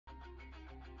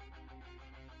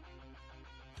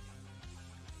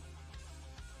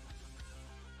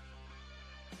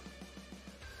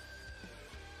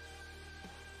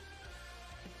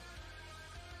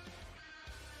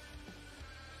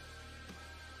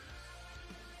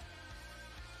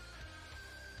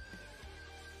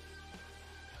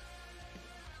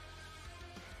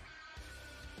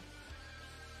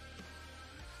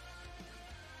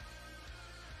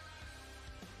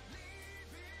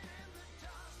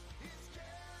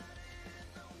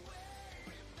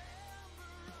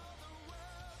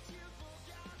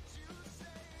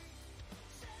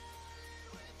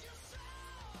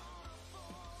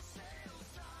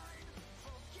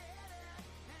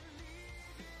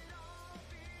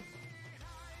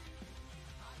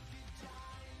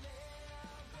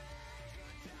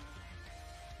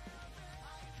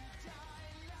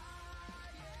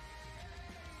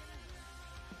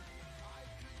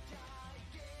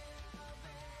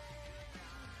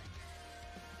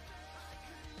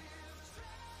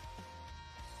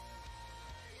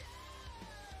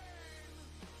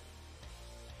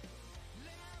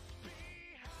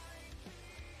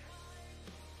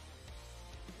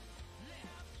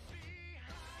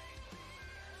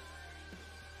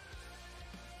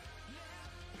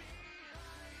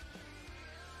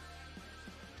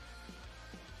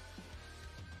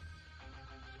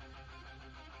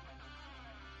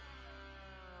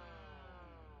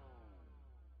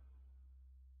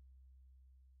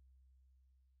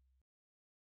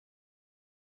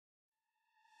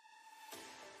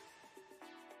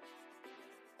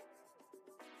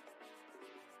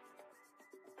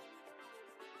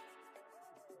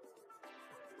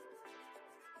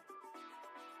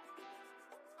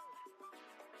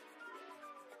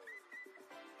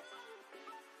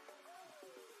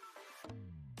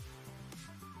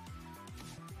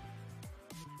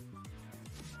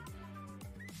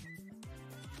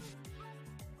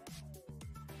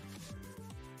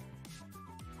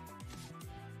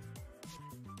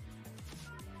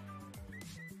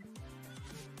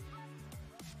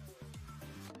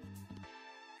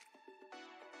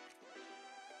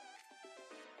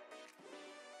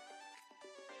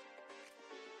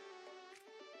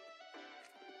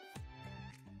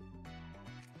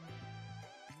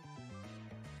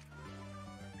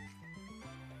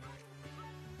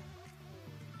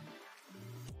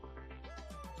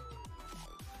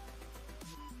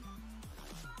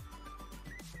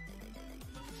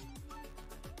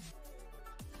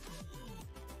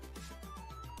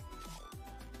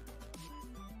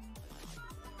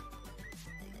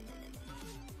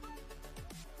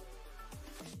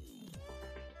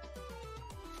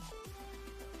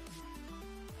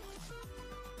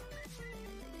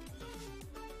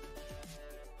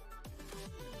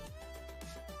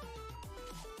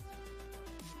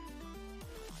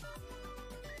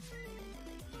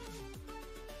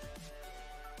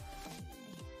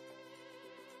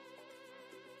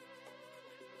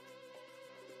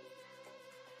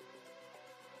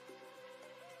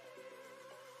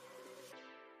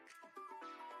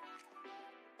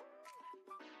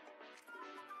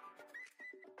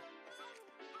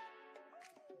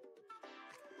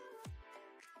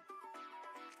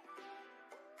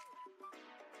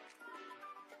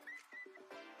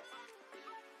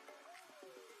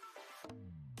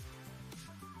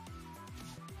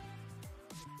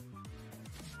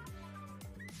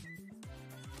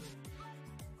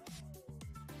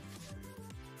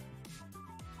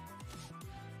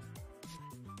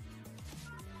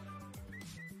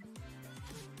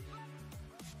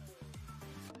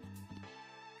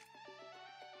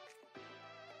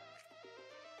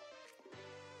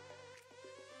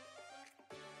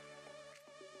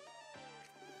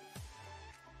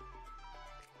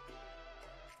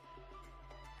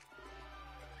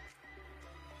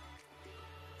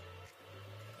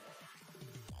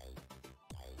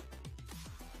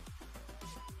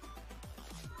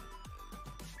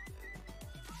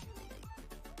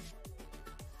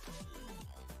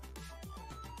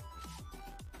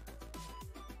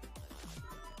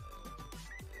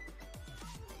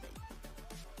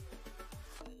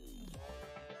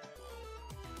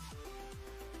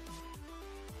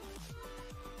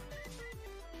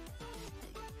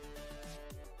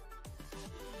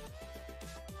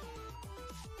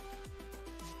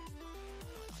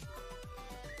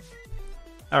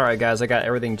Alright guys, I got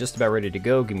everything just about ready to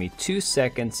go. Give me 2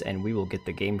 seconds and we will get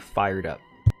the game fired up.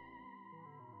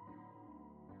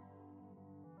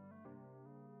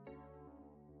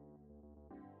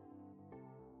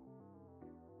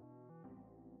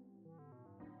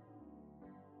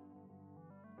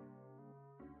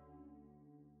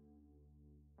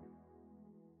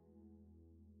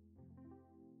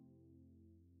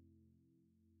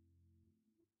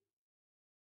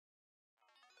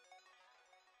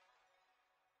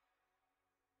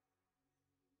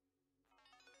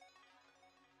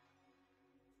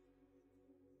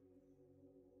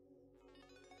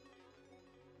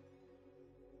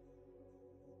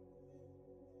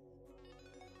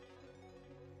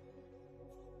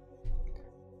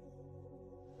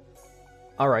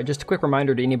 Alright, just a quick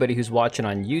reminder to anybody who's watching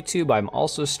on YouTube, I'm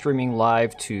also streaming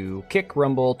live to Kick,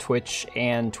 Rumble, Twitch,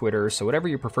 and Twitter, so whatever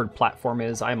your preferred platform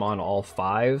is, I'm on all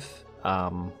 5.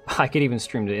 I could even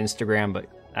stream to Instagram, but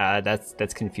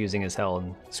that's confusing as hell,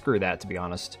 and screw that, to be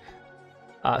honest.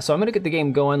 So I'm going to get the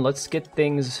game going. Let's get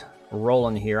things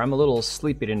rolling here. I'm a little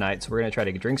sleepy tonight, so we're going to try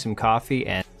to drink some coffee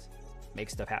and make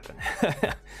stuff happen.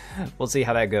 We'll see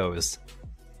how that goes.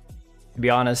 To be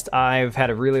honest, I've had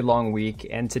a really long week,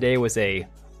 and today was a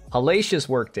hellacious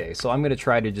work day, so I'm going to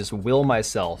try to just will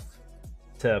myself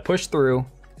to push through,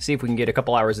 see if we can get a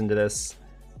couple hours into this.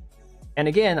 And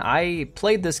again, I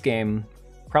played this game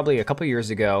probably a couple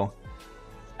years ago.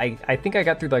 I think I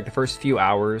got through like the first few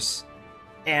hours,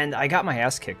 and I got my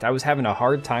ass kicked. I was having a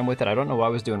hard time with it. I don't know what I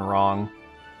was doing wrong,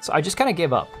 so I just kind of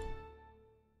gave up.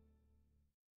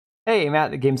 Hey,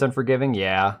 Matt, the game's unforgiving?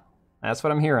 Yeah, that's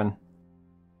what I'm hearing.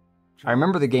 I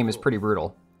remember the game is pretty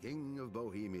brutal. King of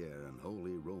Bohemia and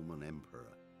Holy Roman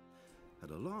Emperor, had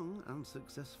a long and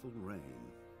successful reign.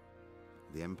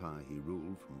 The empire he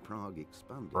ruled from Prague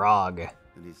expanded,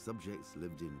 and his subjects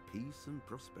lived in peace and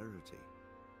prosperity.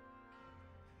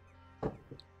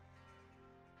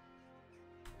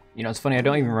 You know, it's funny, I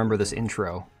don't even remember this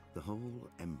intro. The whole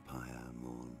empire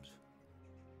mourned.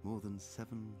 More than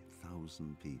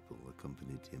 7,000 people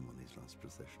accompanied him on his last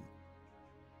procession.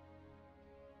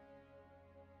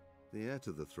 The heir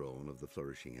to the throne of the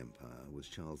flourishing empire was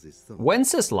Charles's son,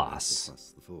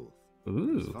 Wenceslas IV.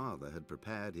 Ooh. His father had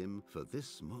prepared him for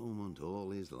this moment all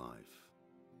his life.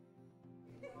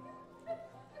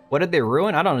 What did they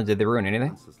ruin? I don't know, did they ruin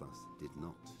anything? Wenceslas did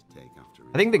not take after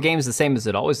I think the game's the same as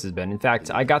it always has been. In fact,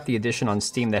 I got the edition on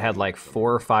Steam that had like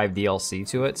 4 or 5 DLC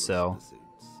to it, so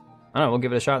I don't know, we'll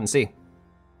give it a shot and see.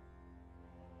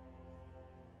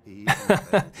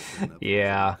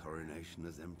 Yeah. Coronation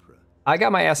as emperor. I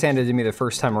got my ass handed to me the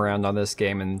first time around on this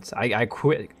game, and I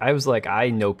quit. I was like,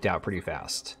 I noped out pretty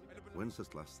fast.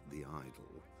 Wenceslas the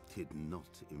Idle did not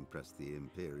impress the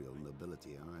imperial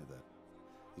nobility either.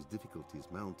 His difficulties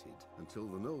mounted until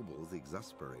the nobles,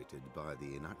 exasperated by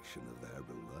the inaction of their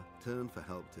ruler, turned for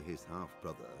help to his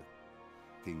half-brother,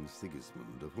 King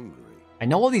Sigismund of Hungary. I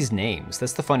know all these names.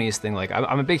 That's the funniest thing. Like,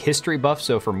 I'm a big history buff,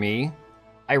 so for me,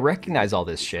 I recognize all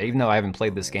this shit, even though I haven't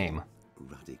played this game.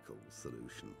 Radical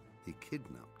solution. He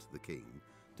kidnapped the king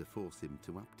to force him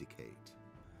to abdicate,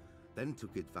 then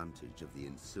took advantage of the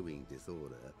ensuing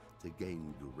disorder to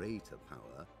gain greater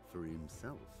power for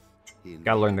himself.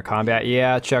 Gotta learn the combat.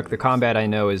 Yeah, Chuck, the combat I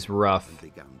know is rough.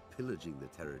 And began pillaging the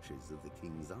territories of the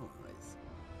king's allies.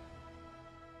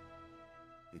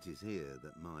 It is here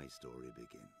that my story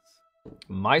begins.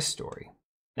 My story.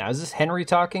 Now, is this Henry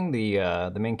talking,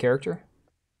 the main character?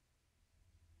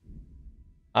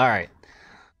 All right.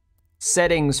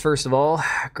 Settings, first of all.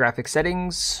 Graphic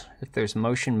settings. If there's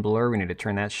motion blur, we need to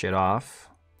turn that shit off.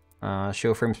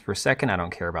 Show frames per second, I don't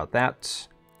care about that.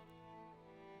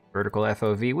 Vertical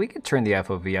FOV, we could turn the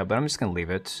FOV up, but I'm just gonna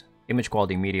leave it. Image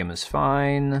quality medium is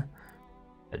fine.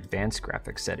 Advanced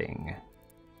graphic setting.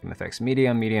 MFX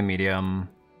medium, medium, medium.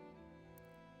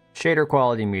 Shader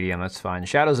quality medium, that's fine.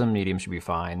 Shadows on medium should be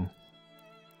fine.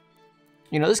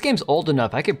 You know, this game's old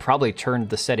enough, I could probably turn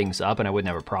the settings up and I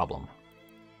wouldn't have a problem.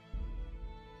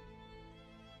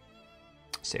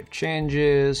 Save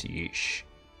changes, yeesh.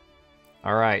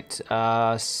 Alright,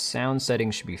 sound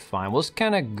settings should be fine. We'll just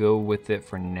kind of go with it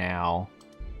for now.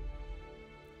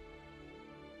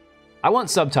 I want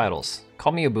subtitles.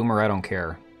 Call me a boomer, I don't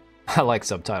care. I like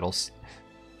subtitles.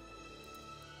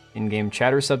 In-game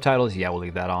chatter subtitles, yeah, we'll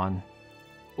leave that on.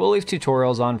 We'll leave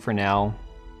tutorials on for now.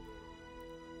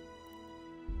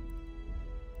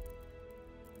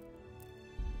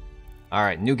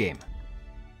 Alright, new game.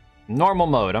 Normal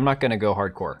mode, I'm not gonna go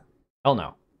hardcore. Hell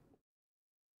no.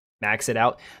 Max it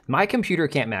out. My computer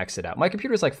can't max it out. My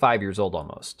computer's like 5 years old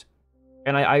almost.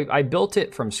 And I built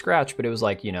it from scratch, but it was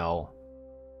like, you know,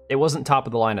 It wasn't top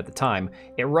of the line at the time.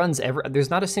 It runs there's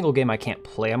not a single game I can't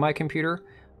play on my computer,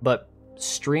 but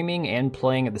streaming and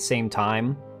playing at the same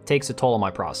time takes a toll on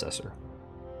my processor.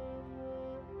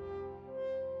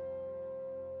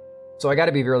 So I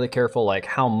gotta be really careful, like,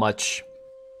 how much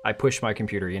I push my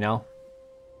computer, you know?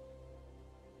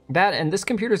 That, and this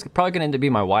computer is probably gonna end up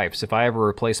being my wife's. If I ever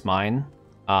replace mine,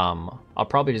 I'll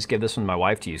probably just give this one to my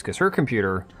wife to use, because her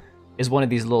computer is one of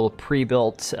these little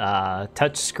pre-built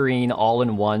touchscreen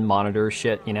all-in-one monitor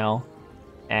shit, you know?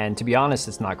 And to be honest,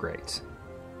 it's not great.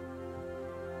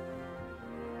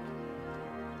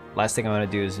 Last thing I want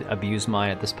to do is abuse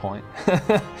mine at this point.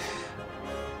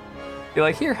 Be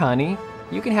like, here, honey,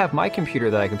 you can have my computer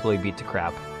that I completely beat to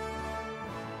crap.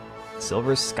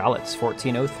 Silver Scarlet's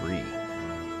 1403.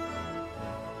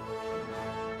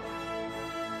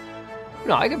 You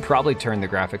know, I could probably turn the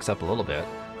graphics up a little bit.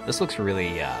 This looks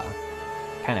really,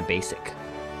 kind of basic.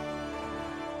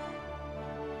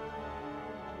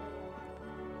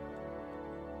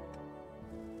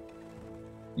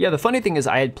 Yeah, the funny thing is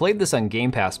I had played this on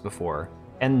Game Pass before,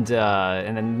 and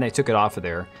then they took it off of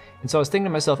there. And so I was thinking to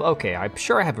myself, okay, I'm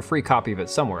sure I have a free copy of it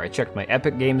somewhere. I checked my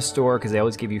Epic Games store, because they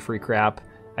always give you free crap.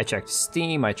 I checked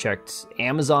Steam, I checked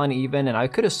Amazon even, and I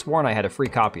could have sworn I had a free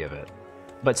copy of it.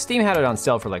 But Steam had it on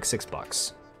sale for like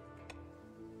 $6.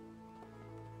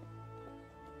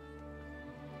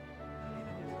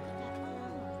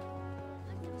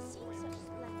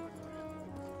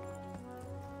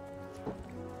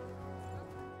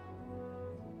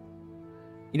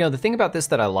 You know, the thing about this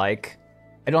that I like,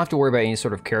 I don't have to worry about any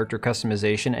sort of character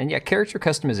customization, and yeah, character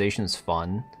customization is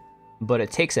fun, but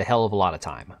it takes a hell of a lot of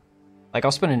time. Like,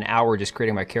 I'll spend an hour just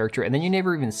creating my character, and then you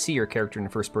never even see your character in a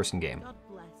first-person game. God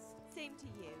bless. Same to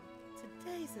you.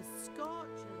 Today's a scorcher.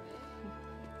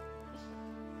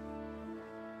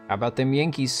 How about them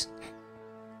Yankees?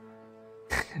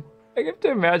 I have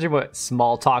to imagine what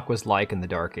small talk was like in the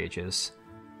Dark Ages.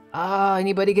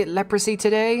 Anybody get leprosy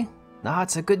today? Nah,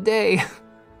 it's a good day.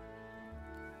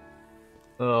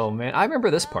 Oh man, I remember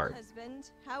this part.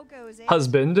 Husband, how goes it?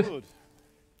 Husband. Good.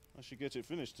 I should get it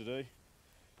finished today.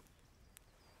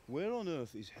 Where on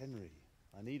earth is Henry?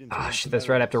 I need him to run Shit, some that's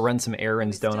right. I have to errands. run some He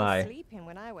errands, was don't still I? sleeping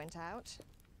when I went out.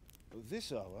 At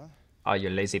this hour? Oh, you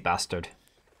lazy bastard.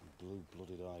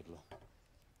 Blue-blooded idler.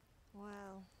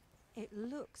 Well, it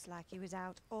looks like he was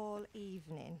out all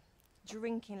evening,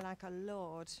 drinking like a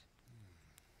lord.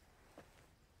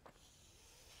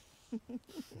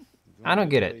 I don't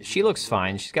get it. She looks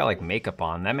fine. She's got like makeup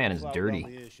on. That man is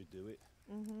dirty.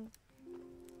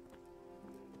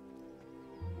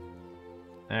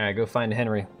 Alright, go find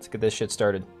Henry. Let's get this shit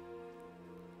started.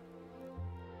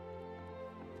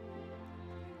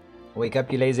 Wake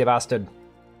up, you lazy bastard.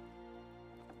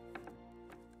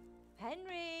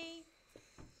 Henry!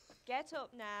 Get up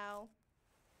now.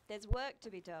 There's work to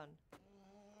be done.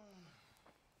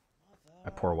 My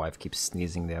poor wife keeps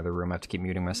sneezing in the other room. I have to keep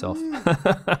muting myself. Hear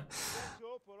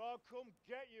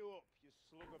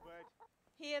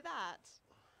that?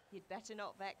 You'd better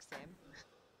not vex him.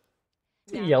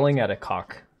 Is he Now yelling get at a up.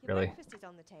 cock, Your really? breakfast is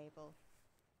on the table.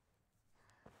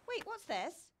 Wait, what's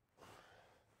this?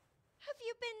 Have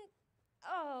you been...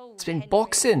 Oh, It's been Henry.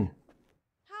 boxing.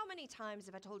 How many times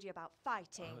have I told you about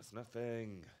fighting? Oh, it's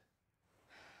nothing.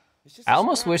 It's just I a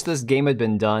almost wish scrap. this game had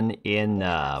been done in,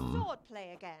 Sword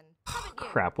play again, haven't you?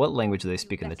 crap, what language do they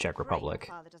speak in the Best Czech pray your Republic?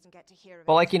 father doesn't get to hear of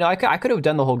Well, it. like, you know, I could have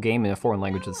done the whole game in a foreign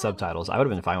language with subtitles. I would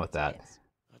have been fine with that.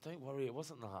 Oh, don't worry, it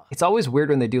wasn't that. It's always weird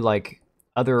when they do, like,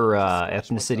 other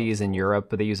ethnicities in Europe,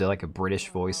 but they use, like, a British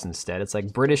voice instead. It's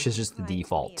like, British is just the Mind me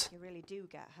default. If you really do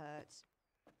get hurt.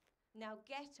 Now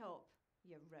get up,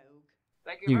 you rogue.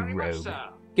 Thank You very much, rogue. sir.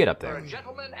 Get up For there. a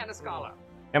gentleman and a scholar.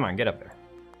 Come on, get up there.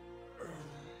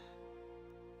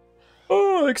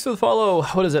 Oh, thanks for the follow.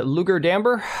 What is it, Luger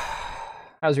Damber?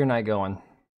 How's your night going?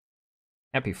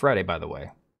 Happy Friday, by the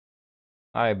way.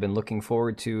 I've been looking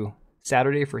forward to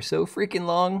Saturday for so freaking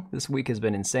long. This week has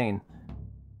been insane.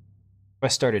 I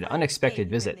started unexpected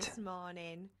Favorite visit. This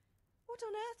morning. What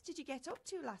on earth did you get up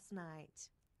to last night?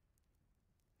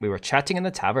 We were chatting in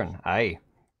the tavern. I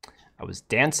was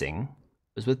dancing.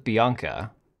 I was with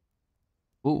Bianca.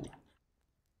 Ooh.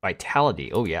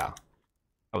 Vitality. Oh, yeah.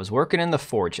 I was working in the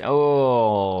forge.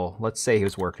 Oh, let's say he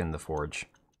was working in the forge.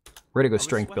 We're gonna go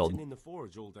strength build. in the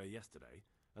forge all day yesterday,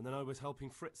 and then I was helping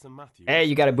Fritz and Matthew. Hey,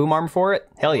 you got a boom arm for it?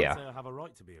 Hell I'd yeah. say I have a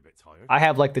right to be a bit tired. I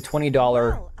have like the $20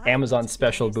 Well, I Amazon want to be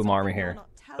special honest, boom armor something you're here. not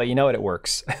telling But you know what? It me.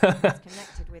 works. It's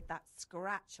connected with that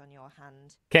scratch on your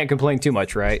hand. Can't complain too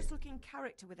much, right? Looking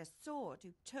character with a sword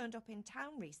who turned up in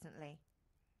town recently.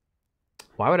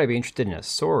 Why would I be interested in a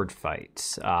sword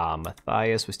fight?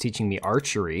 Matthias was teaching me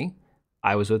archery.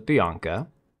 I was with Bianca.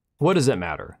 What does it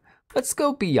matter? Let's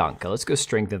go Bianca. Let's go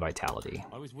strength and vitality.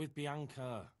 I was with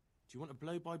Bianca. Do you want a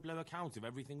blow-by-blow account of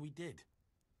everything we did?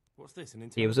 What's this, an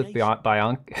He was with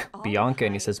interrogation? Bianca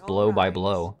and he says blow by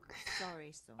blow.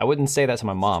 Sorry, son. I wouldn't say that to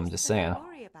my mom, It's just that I saying.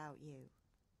 worry about you.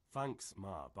 Thanks,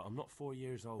 Ma, but I'm not 4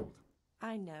 years old.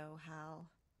 I know, Hal.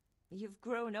 You've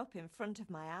grown up in front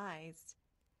of my eyes.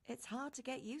 It's hard to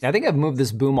get used I think to. I've moved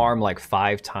this boom arm like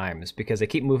 5 times because I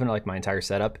keep moving like my entire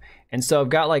setup. And so I've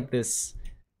got like this.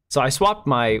 So I swapped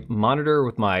my monitor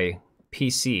with my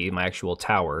PC, my actual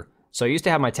tower. So I used to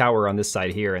have my tower on this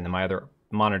side here and then my other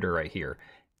monitor right here.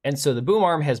 And so the boom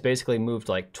arm has basically moved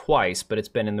like twice, but it's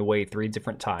been in the way 3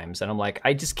 different times. And I'm like,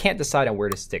 I just can't decide on where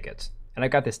to stick it. And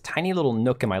I've got this tiny little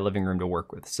nook in my living room to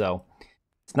work with. So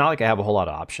it's not like I have a whole lot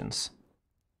of options.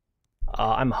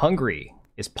 I'm hungry.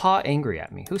 Is Pa angry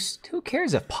at me? Who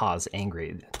cares if Pa's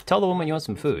angry? Tell the woman you want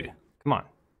some food. Come on.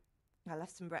 I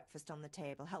left some breakfast on the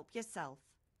table. Help yourself.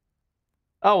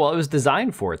 Oh, well, it was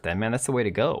designed for it then, man. That's the way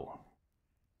to go.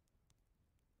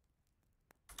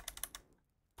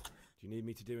 Do you need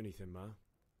me to do anything, Ma?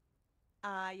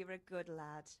 Ah, you're a good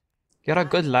lad. You're a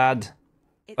good lad.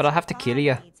 It's But I'll have to your kill father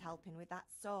ya. needs helping with that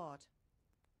sword.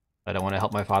 I don't want to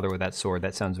help my father with that sword.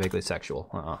 That sounds vaguely sexual.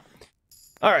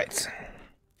 All right.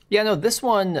 Yeah, no, this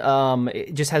one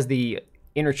it just has the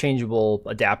interchangeable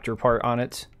adapter part on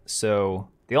it. So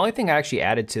the only thing I actually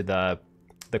added to the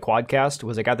Quadcast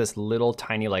was I got this little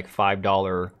tiny like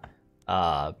 $5,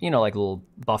 like little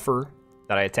buffer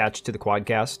that I attached to the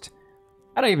Quadcast.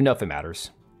 I don't even know if it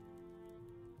matters.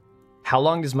 How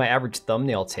long does my average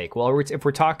thumbnail take? Well, if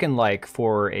we're talking like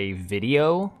for a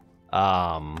video,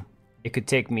 it could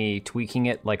take me tweaking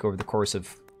it like over the course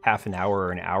of half an hour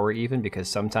or an hour even, because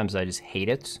sometimes I just hate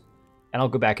it and I'll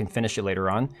go back and finish it later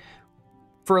on.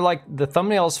 For like the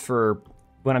thumbnails for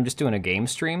when I'm just doing a game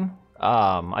stream,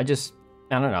 I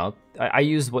don't know. I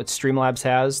use what Streamlabs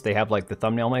has. They have like the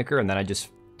thumbnail maker, and then I just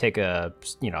take a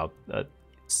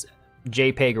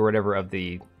JPEG or whatever of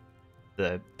the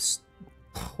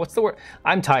what's the word?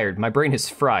 I'm tired. My brain is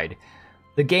fried.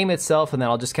 The game itself, and then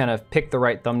I'll just kind of pick the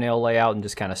right thumbnail layout and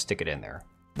just kind of stick it in there.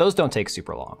 Those don't take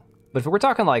super long. But if we're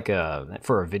talking like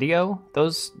for a video,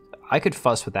 those I could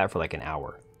fuss with that for like an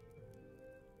hour.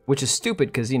 Which is stupid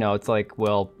because, it's like,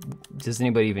 well, does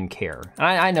anybody even care? And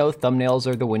I know thumbnails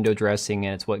are the window dressing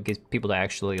and it's what gets people to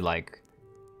actually like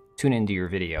tune into your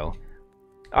video.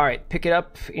 All right, pick it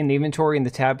up in the inventory in the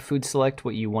tab, food, select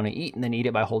what you want to eat, and then eat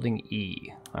it by holding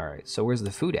E. All right, so where's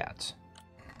the food at?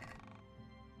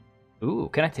 Ooh,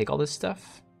 can I take all this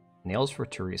stuff? Nails for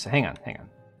Teresa. Hang on.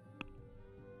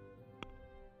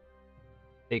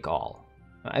 Take all.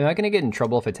 Am I going to get in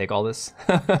trouble if I take all this?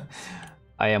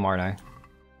 I am, aren't I?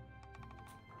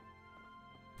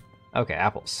 Okay,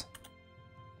 apples.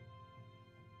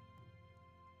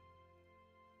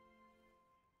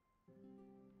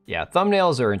 Yeah,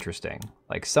 thumbnails are interesting.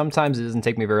 Like, sometimes it doesn't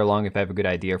take me very long if I have a good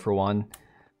idea for one.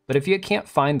 But if you can't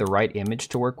find the right image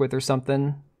to work with or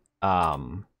something,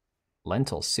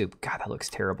 lentil soup. God, that looks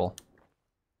terrible.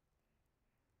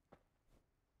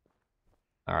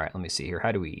 All right, let me see here.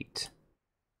 How do we eat?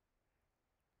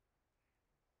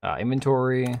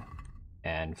 Inventory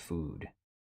and food.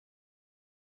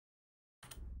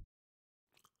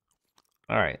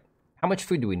 All right, how much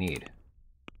food do we need?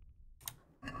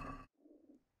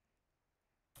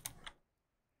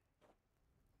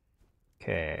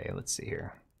 Okay, let's see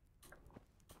here.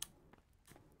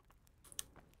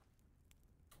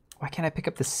 Why can't I pick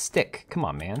up the stick? Come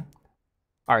on, man.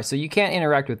 All right, so you can't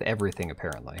interact with everything,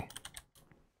 apparently.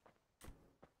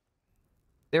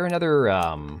 Is there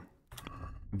another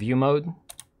view mode?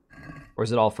 Or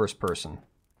is it all first person?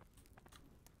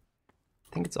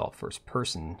 I think it's all first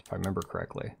person, if I remember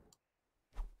correctly.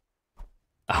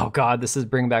 Oh god, this is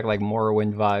bringing back like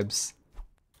Morrowind vibes.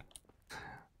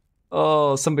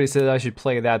 Oh, somebody said I should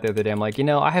play that the other day. I'm like,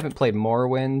 I haven't played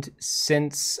Morrowind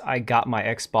since I got my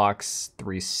Xbox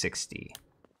 360.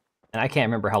 And I can't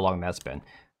remember how long that's been.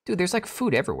 Dude, there's like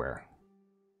food everywhere.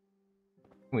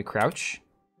 Can we crouch?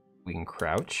 We can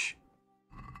crouch.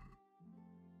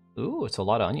 Ooh, it's a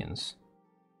lot of onions.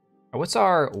 What's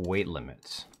our weight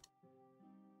limit?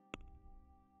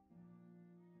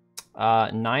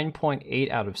 9.8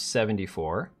 out of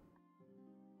 74.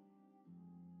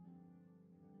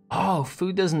 Oh,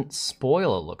 food doesn't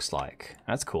spoil, it looks like.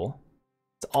 That's cool.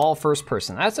 It's all first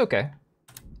person. That's okay.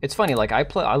 It's funny, like I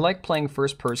like playing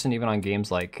first person even on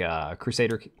games like not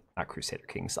Crusader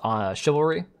Kings,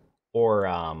 Chivalry or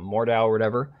Mordau or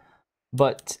whatever.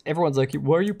 But everyone's like,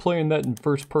 why are you playing that in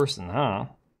first person? Huh?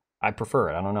 I prefer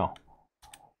it, I don't know.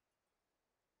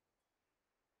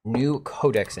 New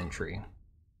codex entry.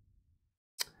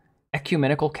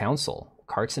 ecumenical council,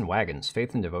 carts and wagons,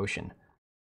 faith and devotion.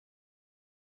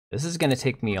 This is going to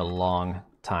take me a long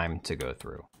time to go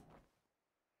through.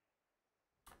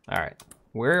 All right,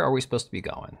 where are we supposed to be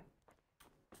going?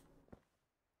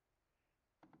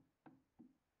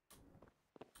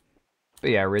 But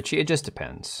yeah, Richie, it just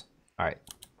depends. All right,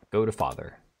 go to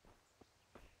father.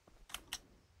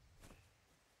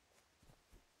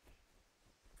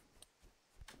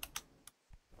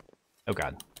 Oh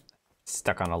God,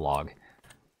 stuck on a log.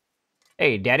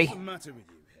 Hey, Daddy. What's the matter with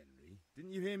you, Henry?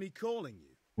 Didn't you hear me calling you?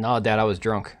 No, Dad, I was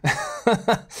drunk.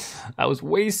 I was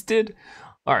wasted.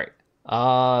 All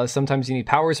right. Sometimes you need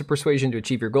powers of persuasion to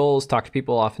achieve your goals. Talk to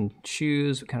people, often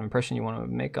choose what kind of impression you want to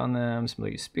make on them.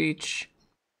 Simply use speech.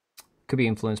 Could be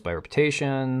influenced by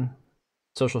reputation.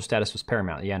 Social status was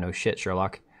paramount. Yeah, no shit,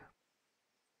 Sherlock.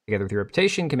 Together with your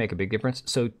reputation can make a big difference.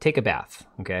 So take a bath,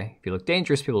 okay? If you look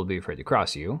dangerous, people will be afraid to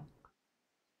cross you.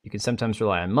 You can sometimes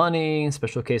rely on money. In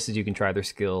special cases, you can try their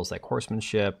skills like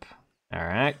horsemanship. All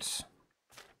right.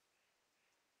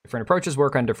 Different approaches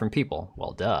work on different people.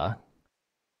 Well, duh.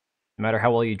 No matter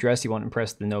how well you dress, you won't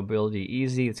impress the nobility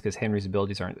easy. It's because Henry's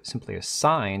abilities aren't simply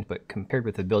assigned, but compared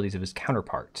with the abilities of his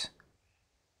counterpart.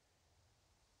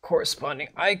 Corresponding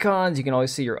icons. You can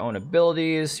always see your own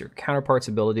abilities. Your counterpart's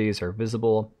abilities are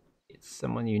visible. It's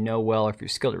someone you know well if you're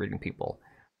skilled at reading people.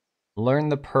 Learn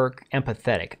the perk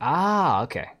empathetic. Ah,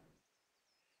 okay.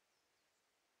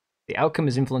 The outcome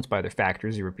is influenced by other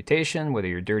factors, your reputation, whether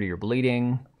you're dirty or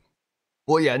bleeding.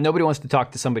 Well, yeah, nobody wants to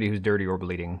talk to somebody who's dirty or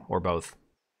bleeding, or both.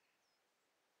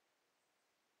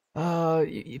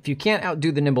 If you can't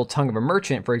outdo the nimble tongue of a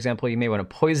merchant, for example, you may want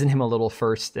to poison him a little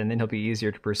first, and then he'll be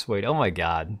easier to persuade. Oh my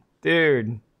God,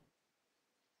 dude.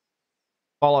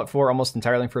 Fallout 4 almost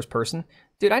entirely in first person.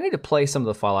 Dude, I need to play some of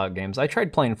the Fallout games. I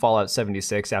tried playing Fallout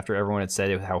 76 after everyone had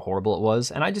said how horrible it was,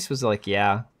 and I just was like,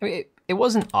 yeah. I mean, it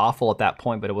wasn't awful at that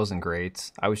point, but it wasn't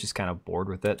great. I was just kind of bored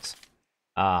with it.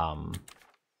 I'm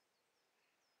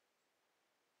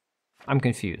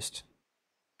confused.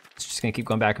 It's just gonna keep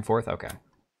going back and forth? Okay.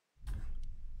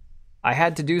 I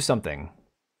had to do something.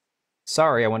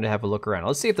 Sorry, I wanted to have a look around.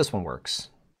 Let's see if this one works.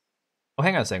 Oh,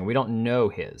 hang on a second. We don't know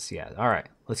his yet. All right,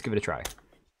 let's give it a try.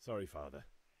 Sorry, Father.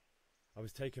 I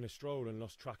was taking a stroll and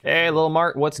lost track of Hey, time. little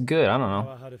Mart, what's good? I don't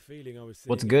know. I had a feeling I was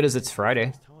What's sitting good in is it's front of Friday.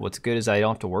 the first time. What's good is I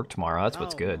don't have to work tomorrow. That's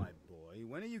what's Oh, good. my boy,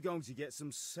 when are you going to get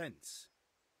some sense?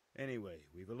 Anyway,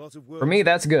 we've a lot of work. For me,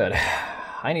 that's good.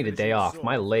 I need a Finishing day the off. sword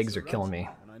My for legs Sir are killing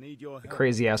Ransom, me. and I need your help.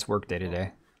 Crazy ass work day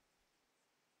today.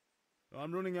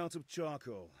 I'm running out of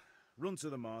charcoal. Run to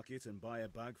the market and buy a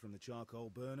bag from the charcoal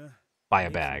burner. Buy a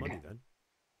Need some bag. money, then.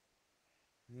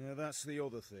 Yeah, that's the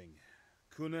other thing.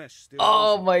 Kunesh still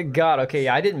Oh owes him my for God. an Okay,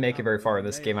 axe, I didn't make it hammer, very far in and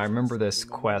this game. I nails remember and this stuff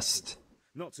in the quest. market.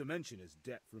 Not to mention his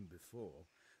debt from before.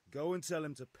 Go and tell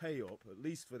him to pay up, at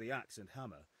least for the axe and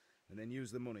hammer, and then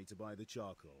use the money to buy the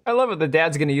charcoal. I love it. The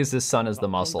dad's going to use his son as the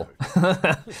muscle.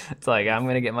 It's like, I'm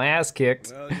going to get my ass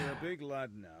kicked. Well, you're a big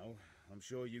lad now. I'm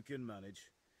sure you can manage.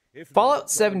 If not, Fallout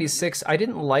tell him that 76, I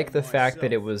didn't next like time the fact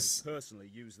that it myself was... personally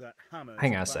use that hammer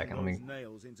Hang to on a bang second, let me- those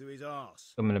nails into his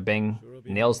arse. I'm going to bang Sure, it'll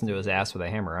be nails nice into to his hear. ass with a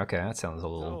hammer. Okay, that sounds a Is that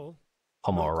little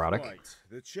all? Not homoerotic. quite.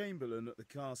 The Chamberlain at the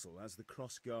castle has the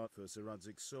crossguard for Sir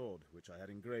Radzig's sword, which I had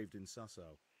engraved in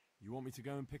Sasau. You want me to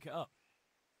go and pick it up?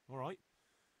 All right.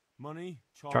 Money,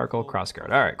 Charcoal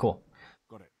crossguard. All right, cool.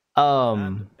 Got it.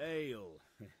 And ale.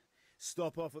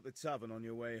 Stop off at the tavern on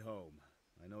your way home.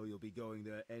 I know you'll be going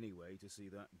there anyway to see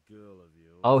that girl of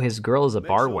yours. Oh, his girl is a Make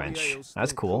bar sure the wench. ale's That's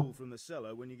still cool. From the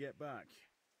cellar when you get back.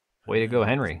 Way to go, Her name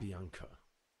Henry. is Bianca.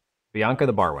 Bianca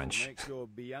the bar wench. Make sure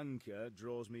Bianca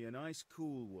draws me a nice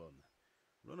cool one.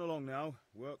 Run along now.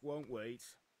 Work won't wait.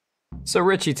 So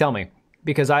Richie, tell me,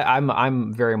 because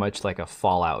I'm very much like a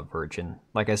Fallout virgin.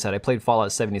 Like I said, I played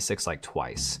Fallout 76 like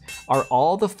twice. Are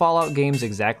all the Fallout games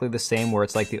exactly the same, where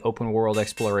it's like the open world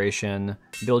exploration,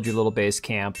 build your little base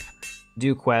camp,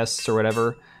 do quests or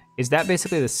whatever? Is that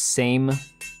basically the same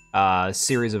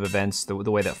series of events, the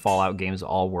way that Fallout games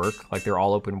all work? Like they're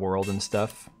all open world and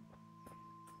stuff?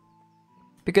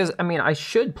 Because, I mean, I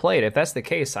should play it. If that's the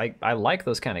case, I like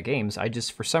those kind of games. I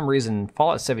just, for some reason,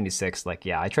 Fallout 76, like,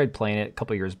 yeah, I tried playing it a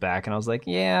couple years back, and I was like,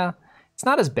 yeah, it's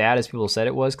not as bad as people said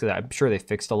it was, because I'm sure they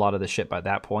fixed a lot of the shit by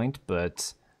that point,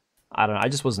 but I don't know, I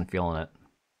just wasn't feeling it.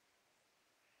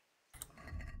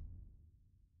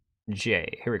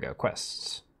 J, here we go,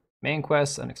 quests. Main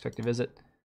quests, unexpected visit.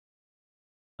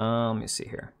 Let me see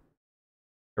here.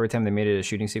 Every time they made it a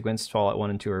shooting sequence, Fallout 1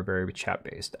 and 2 are very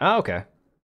chat-based. Oh, okay.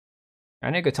 I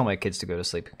need to go tell my kids to go to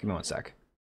sleep. Give me one sec.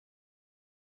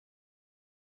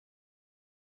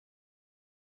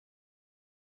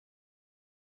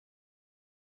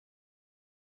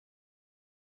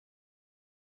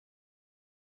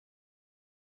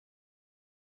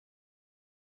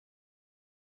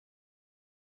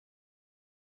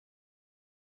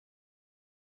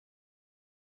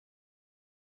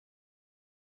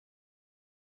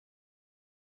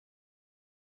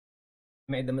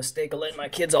 Made the mistake of letting my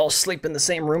kids all sleep in the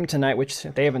same room tonight, which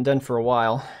they haven't done for a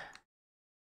while.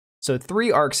 So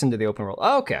 3 arcs into the open world.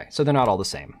 Okay, so they're not all the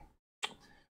same.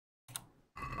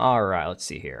 All right, let's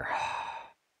see here.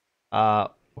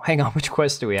 Hang on, which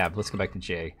quest do we have? Let's go back to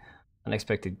J.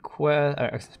 Unexpected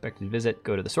visit.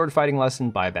 Go to the sword fighting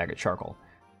lesson. Buy a bag of charcoal.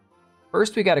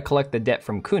 First, we got to collect the debt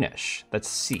from Kunesh. That's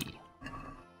C.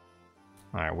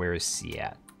 All right, where is C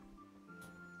at?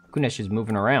 Kunesh is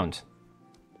moving around.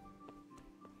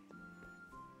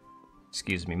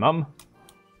 Excuse me, Mum.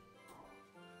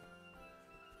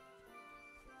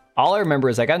 All I remember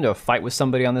is I got into a fight with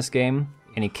somebody on this game,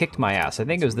 and he kicked my ass. I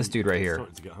think it was this dude right here.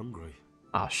 Starting to get hungry.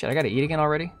 Oh shit, I gotta eat again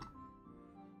already?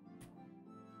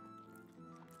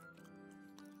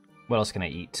 What else can I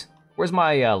eat? Where's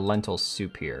my lentil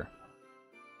soup here?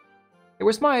 Hey,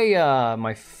 where's my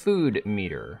my food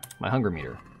meter? My hunger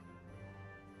meter.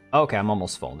 Okay, I'm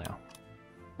almost full now.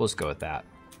 We'll just go with that.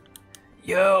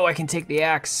 Yo, I can take the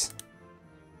axe.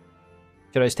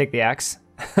 Should I just take the axe?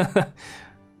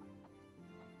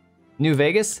 New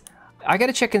Vegas? I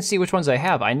gotta check and see which ones I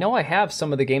have. I know I have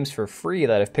some of the games for free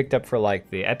that I've picked up for like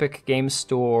the Epic Games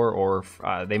Store, or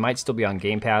they might still be on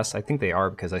Game Pass. I think they are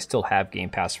because I still have Game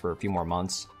Pass for a few more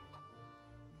months.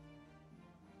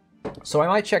 So I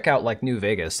might check out like New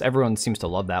Vegas. Everyone seems to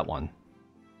love that one.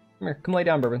 Come here, come lay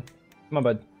down, Bourbon. Come on,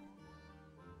 bud.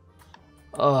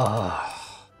 Ugh.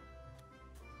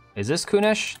 Is this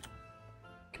Kunesh?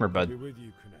 Come here, bud. I'll be with you,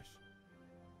 Kunesh.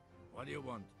 What do you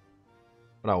want?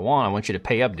 What I want you to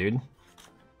pay up, dude.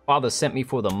 Father sent me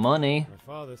for the money.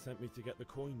 My father sent me to get the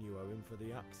coin you owe him for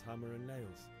the axe, hammer, and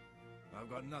nails. I've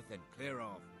got nothing. Clear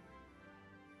off.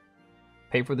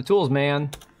 Pay for the tools,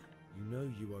 man. You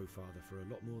know you owe father for a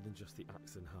lot more than just the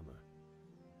axe and hammer.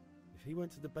 If he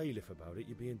went to the bailiff about it,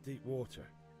 you'd be in deep water.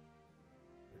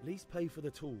 At least pay for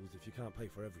the tools if you can't pay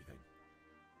for everything.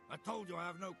 I told you I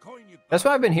have no coin, you... That's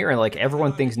what I've been hearing. Like,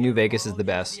 everyone thinks New Vegas is the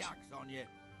best.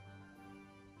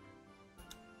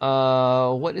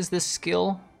 What is this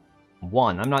skill?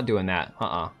 1. I'm not doing that.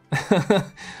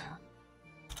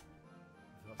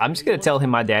 I'm just gonna tell him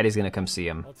my daddy's gonna come see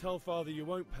him. I'll tell father you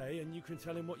won't pay, and you can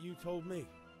tell him what you told me.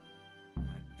 And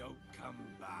don't come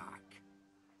back.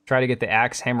 Try to get the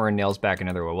axe, hammer, and nails back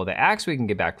another way. Well, the axe we can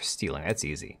get back for stealing. That's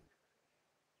easy.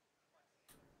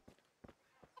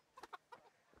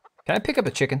 Can I pick up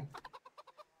a chicken?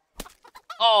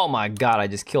 Oh my god, I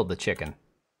just killed the chicken.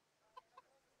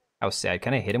 How sad.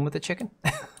 Can I hit him with the chicken?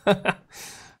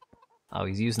 Oh,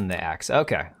 he's using the axe.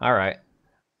 Okay, alright.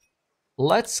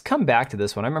 Let's come back to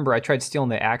this one. I remember I tried stealing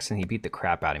the axe and he beat the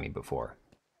crap out of me before.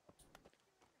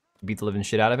 Beat the living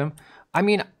shit out of him? I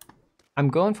mean, I'm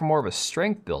going for more of a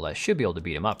strength build. I should be able to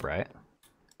beat him up, right?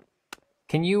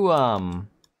 Can you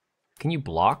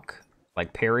block?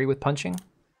 Like parry with punching?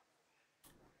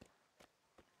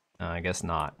 I guess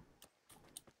not.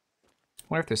 I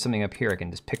wonder if there's something up here I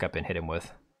can just pick up and hit him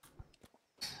with.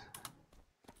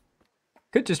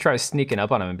 Could just try sneaking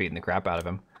up on him and beating the crap out of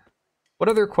him. What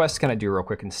other quests can I do real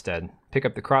quick instead? Pick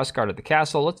up the cross guard at the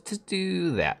castle. Let's just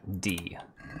do that. D.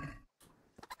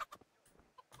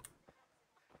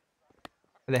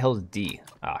 Where the hell is D?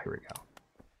 Ah, here we go.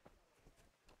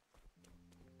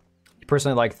 You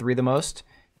personally like 3 the most?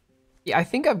 Yeah, I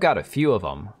think I've got a few of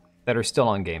them that are still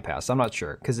on Game Pass. I'm not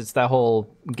sure, because it's that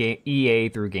whole EA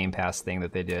through Game Pass thing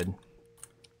that they did. All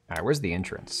right, where's the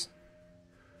entrance?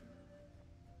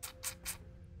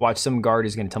 Watch, some guard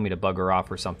is going to tell me to bugger off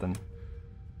or something.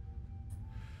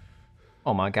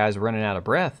 Oh, my guy's running out of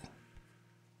breath.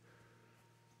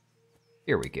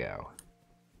 Here we go.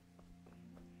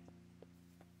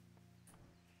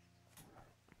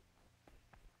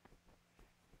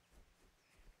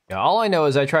 Yeah, all I know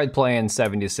is I tried playing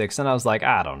 76 and I was like,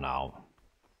 I don't know.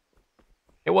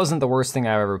 It wasn't the worst thing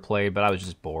I've ever played, but I was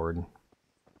just bored.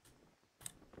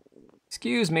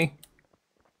 Excuse me.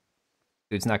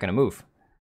 Dude's not gonna move.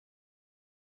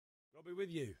 I'll be with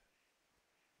you.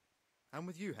 I'm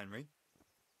with you, Henry.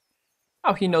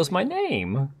 Oh, he knows my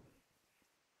name.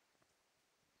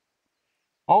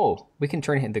 Oh, we can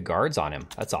turn the guards on him.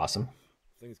 That's awesome.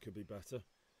 Things could be better.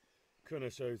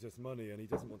 Kunesh owes us money and he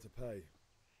doesn't want to pay.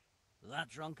 That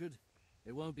drunkard?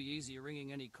 It won't be easy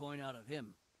wringing any coin out of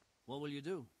him. What will you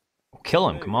do? Kill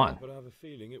him, come on. But I have a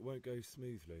feeling it won't go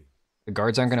smoothly. The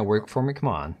guards aren't gonna work for me, come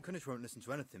on. Kunesh won't listen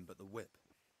to anything but the whip.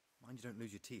 Mind you don't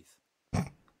lose your teeth.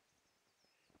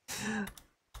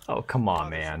 Oh, come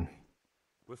on, man.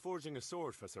 We're forging a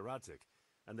sword for Sir Radzig,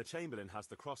 and the Chamberlain has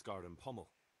the crossguard and pommel.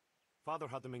 Father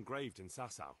had them engraved in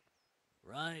Sasau.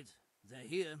 Right. They're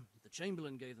here. The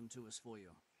Chamberlain gave them to us for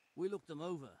you. We looked them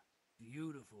over.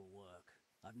 Beautiful work.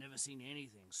 I've never seen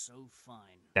anything so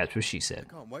fine. That's what she I said.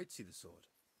 can't wait to see the sword.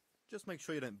 Just make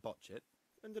sure you don't botch it.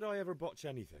 When did I ever botch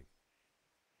anything?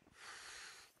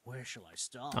 Where shall I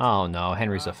start? Oh no,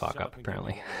 Henry's a Ah, fuck shut up and get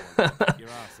apparently. me what you want. Kick your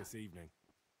ass this evening.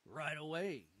 Right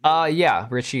away. Yeah,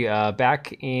 Richie,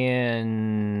 back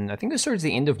in, I think it was towards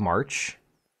the end of March.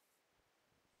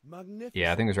 Magnificent.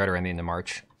 Yeah, I think it was right around the end of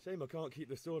March. Shame I can't keep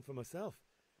the sword for myself.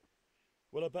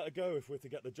 Well, I better go if we're to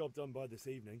get the job done by this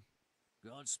evening.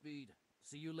 Godspeed.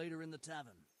 See you later in the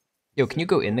tavern. Yo, can you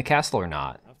go in the castle or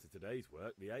not? After today's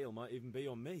work, the ale might even be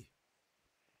on me.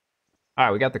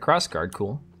 Alright, we got the crossguard,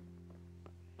 cool.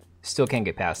 Still can't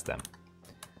get past them.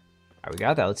 Alright, we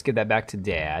got that. Let's give that back to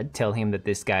Dad. Tell him that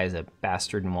this guy is a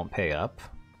bastard and won't pay up.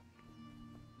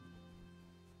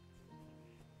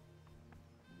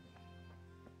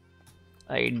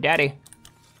 Hey, Daddy.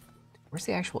 Where's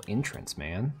the actual entrance,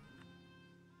 man?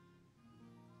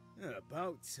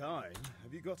 About time.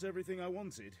 Have you got everything I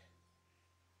wanted?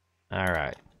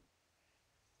 Alright.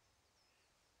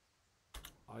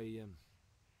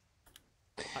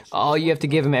 Oh, you have to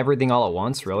give him everything all at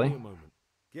once, really?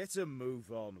 Get a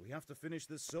move on. We have to finish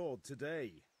the sword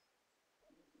today.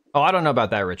 Oh, I don't know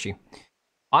about that, Richie.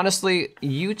 Honestly,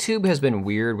 YouTube has been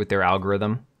weird with their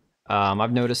algorithm.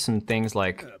 I've noticed some things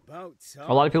like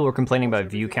a lot of people were complaining about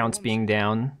view counts being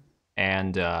down,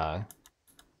 and yeah,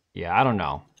 I don't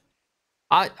know.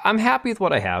 I'm happy with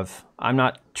what I have. I'm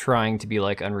not trying to be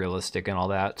like unrealistic and all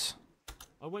that.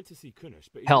 I went to see Kunish,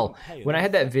 but Hell, when I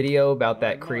had that video about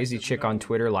that crazy chick on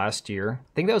Twitter last year,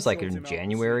 I think that was like in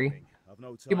January.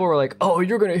 People were like, "Oh,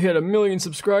 you're gonna hit 1 million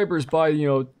subscribers by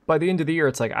by the end of the year."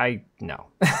 It's like no.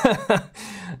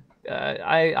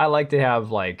 I like to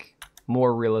have like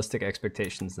more realistic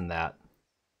expectations than that.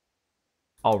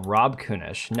 I'll rob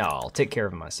Kunish. No, I'll take care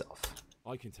of him myself.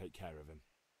 I can take care of him.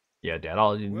 Yeah, Dad,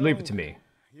 leave it to me.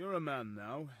 You're a man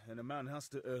now, and a man has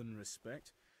to earn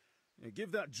respect.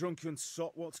 Give that drunken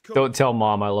sot what's coming. Don't tell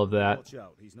Mom I love that. Watch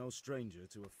out, he's no stranger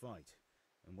to a fight.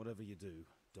 And whatever you do,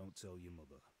 don't tell your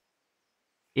mother.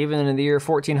 Even in the year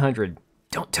 1400,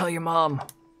 don't tell your mom.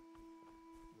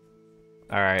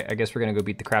 Alright, I guess we're gonna go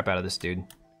beat the crap out of this dude.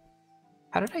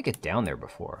 How did I get down there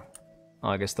before? Oh,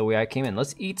 I guess the way I came in.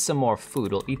 Let's eat some more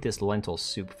food. We'll eat this lentil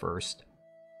soup first.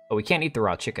 Oh, we can't eat the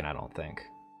raw chicken, I don't think.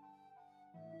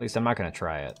 At least I'm not gonna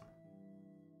try it.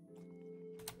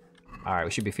 Alright,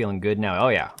 we should be feeling good now. Oh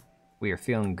yeah, we are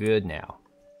feeling good now.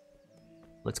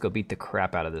 Let's go beat the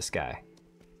crap out of this guy.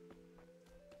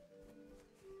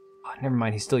 Oh, never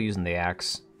mind, he's still using the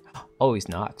axe. Oh, he's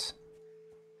not.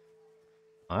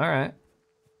 Alright.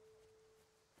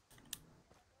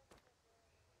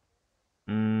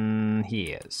 He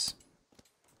is.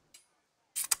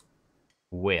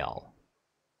 Well.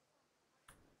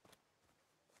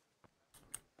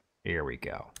 Here we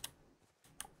go.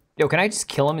 Yo, can I just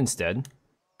kill him instead?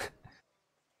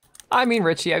 I mean,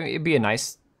 Richie, it'd be a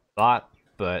nice thought,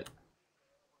 but...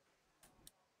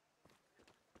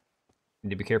 Need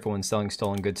to be careful when selling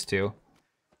stolen goods, too.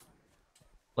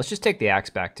 Let's just take the axe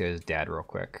back to his dad real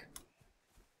quick.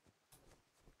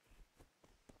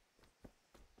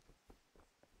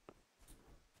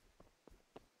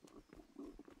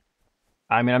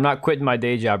 I mean, I'm not quitting my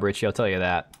day job, Richie, I'll tell you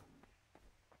that.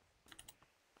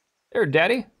 There,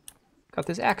 Daddy. Got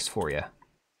this axe for you.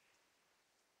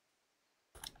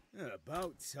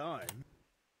 About time.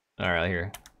 Alright,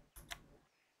 here.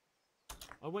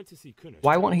 I went to see Kunish.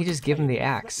 Why won't he just give him the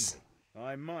axe?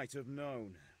 I might have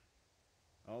known.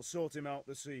 I'll sort him out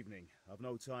this evening. I've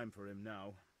no time for him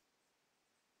now.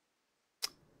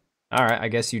 Alright, I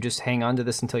guess you just hang on to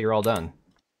this until you're all done.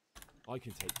 I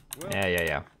can take. Well,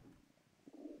 Yeah.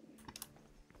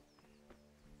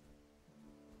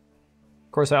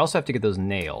 Of course, I also have to get those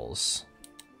nails.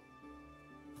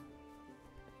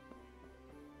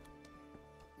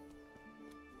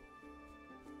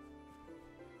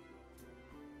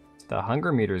 The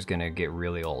hunger meter is gonna get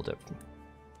really old.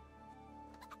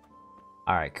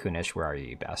 Alright, Kunish, where are you,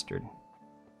 you bastard?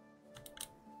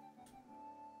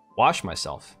 Wash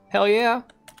myself. Hell yeah!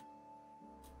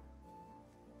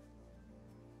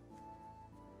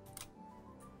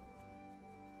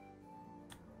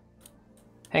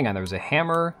 Hang on, there was a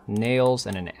hammer, nails,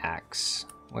 and an axe.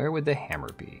 Where would the hammer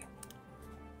be?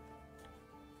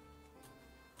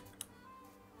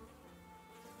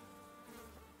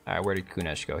 Alright, where did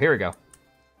Kunish go? Here we go.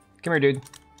 Come here, dude.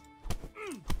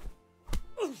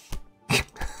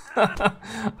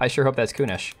 I sure hope that's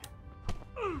Kunish.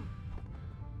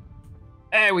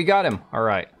 Hey, we got him!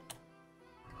 Alright.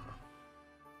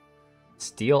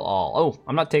 Steal all. Oh,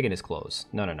 I'm not taking his clothes.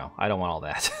 No. I don't want all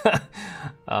that.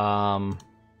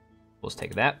 Let's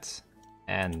take that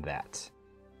and that.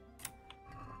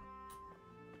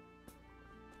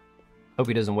 Hope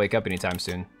he doesn't wake up anytime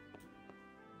soon.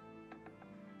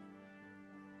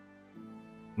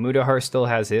 Mudahar still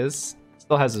has his?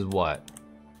 Still has his what?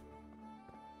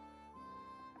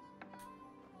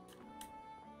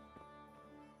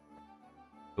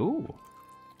 Ooh.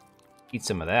 Eat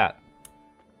some of that.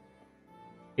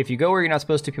 If you go where you're not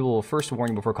supposed to, people will first warn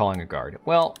you before calling a guard.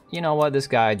 Well, you know what? This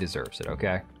guy deserves it,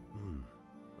 okay?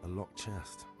 A locked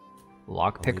chest.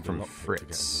 Lockpick from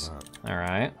Fritz.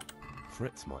 Alright.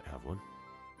 Fritz might have one.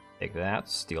 Take that.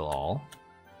 Steal all.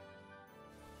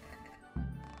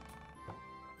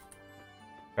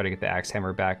 Try to get the axe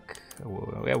hammer back.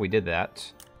 Oh, yeah, we did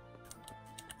that.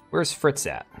 Where's Fritz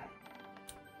at?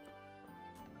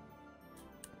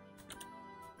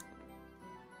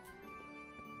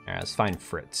 Alright, let's find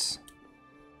Fritz.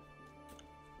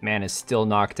 Man is still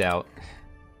knocked out.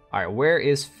 Alright, where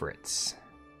is Fritz?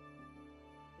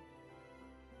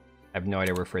 I have no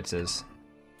idea where Fritz is.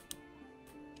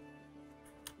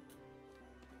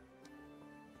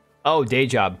 Oh, day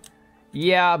job.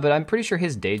 Yeah, but I'm pretty sure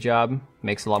his day job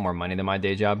makes a lot more money than my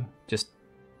day job. Just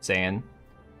saying.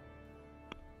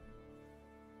 I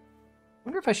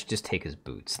wonder if I should just take his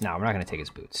boots. No, we're not going to take his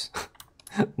boots.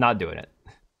 Not doing it.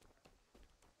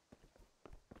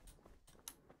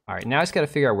 Alright, now I just got to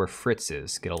figure out where Fritz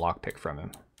is. Get a lockpick from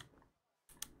him.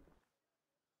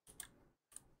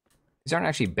 These aren't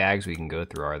actually bags we can go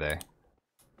through, are they?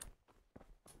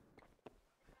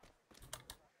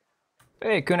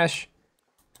 Hey, Kunish.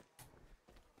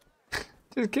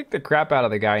 Just kick the crap out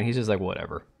of the guy, and he's just like,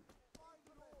 whatever.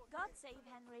 God save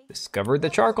Henry. Discovered the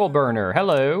charcoal burner.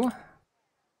 Hello.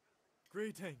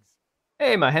 Greetings.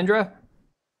 Hey, Mahendra.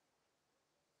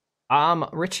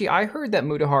 Richie, I heard that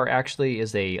Mudahar actually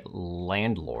is a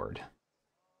landlord.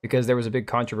 Because there was a big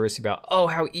controversy about, oh,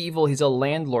 how evil, he's a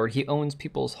landlord. He owns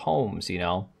people's homes, you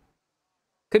know.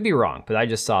 Could be wrong, but I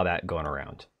just saw that going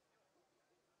around.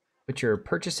 Put your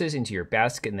purchases into your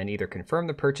basket and then either confirm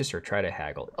the purchase or try to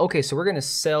haggle. Okay, so we're going to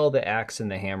sell the axe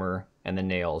and the hammer and the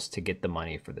nails to get the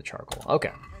money for the charcoal.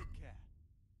 Okay.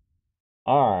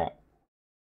 All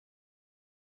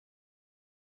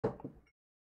right.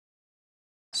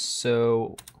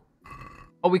 So,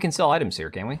 oh, we can sell items here,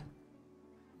 can we?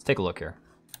 Let's take a look here.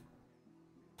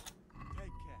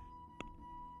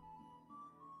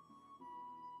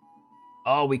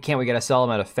 Oh, we can't. We got to sell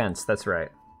them at a fence. That's right.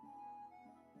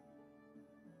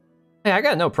 Hey, I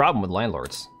got no problem with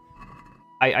landlords.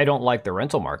 I don't like the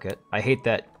rental market. I hate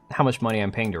that how much money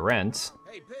I'm paying to rent.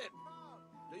 Hey, Pip,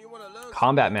 do you want to learn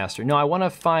Combat Master. No, I want to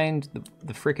find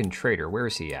the freaking trader. Where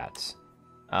is he at?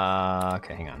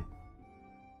 Okay, hang on.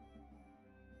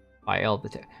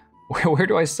 Where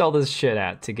do I sell this shit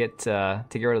at to get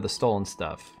rid of the stolen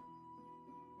stuff?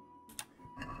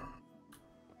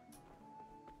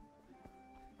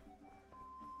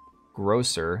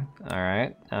 Grocer. All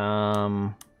right.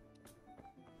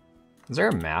 Is there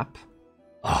a map?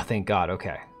 Oh, thank God.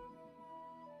 Okay.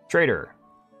 Trader.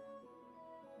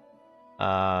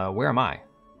 Where am I?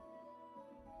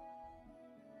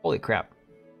 Holy crap.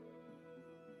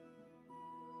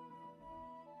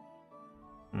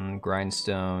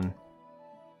 Grindstone.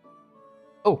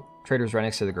 Oh, trader's right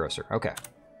next to the grocer. Okay.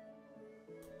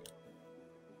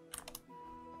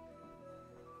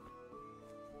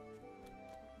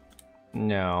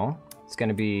 No, it's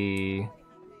gonna be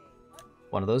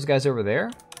one of those guys over there.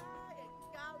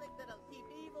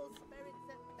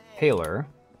 Tailor.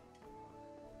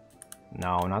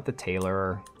 No, not the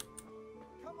tailor.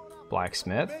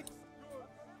 Blacksmith.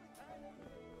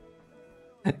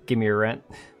 Give me your rent.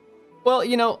 Well,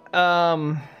 you know,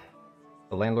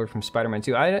 the landlord from Spider-Man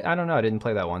 2. I don't know. I didn't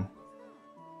play that one.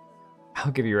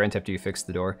 I'll give you rent after you fix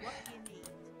the door.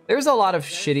 There's a lot of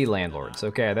shitty landlords.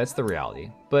 Okay, that's the reality.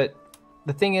 But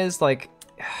the thing is, like,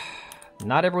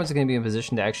 not everyone's going to be in a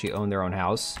position to actually own their own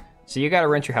house. So you got to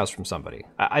rent your house from somebody.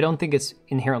 I don't think it's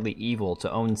inherently evil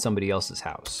to own somebody else's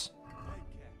house.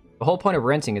 The whole point of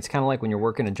renting, it's kind of like when you're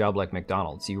working a job like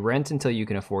McDonald's. You rent until you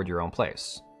can afford your own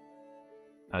place.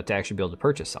 To actually be able to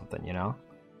purchase something, you know?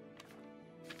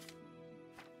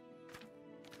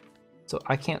 So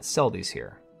I can't sell these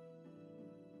here.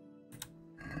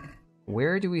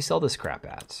 Where do we sell this crap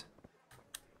at?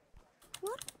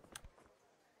 What?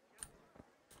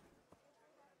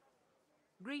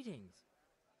 Greetings.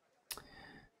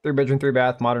 3-bedroom,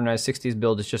 3-bath, modernized 60s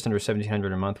build is just under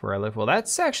 $1,700 a month where I live. Well,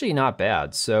 that's actually not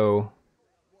bad. So,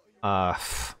 I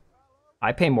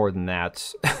pay more than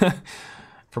that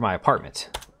for my apartment.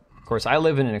 Of course, I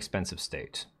live in an expensive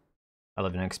state. I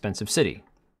live in an expensive city.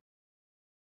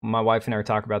 My wife and I were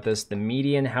talking about this. The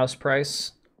median house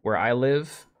price where I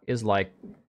live is like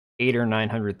 $800,000 or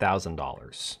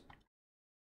 $900,000.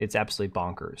 It's absolutely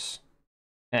bonkers.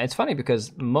 And it's funny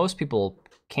because most people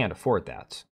can't afford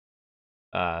that.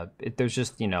 There's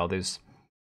just, you know, there's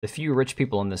the few rich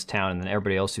people in this town and then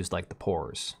everybody else who's like the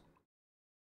poors.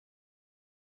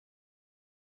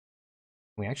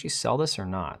 Can we actually sell this or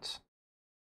not?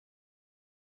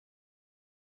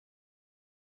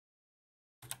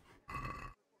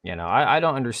 You know, I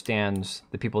don't understand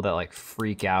the people that like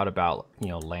freak out about, you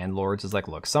know, landlords. It's like,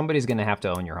 look, somebody's gonna have to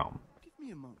own your home. Give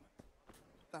me a moment.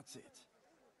 That's it.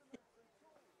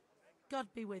 God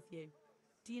be with you.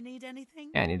 Do you need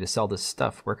anything? Yeah, I need to sell this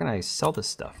stuff. Where can I sell this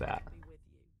stuff at?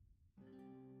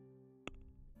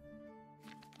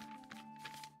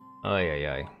 Oh,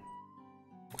 yeah.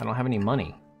 I don't have any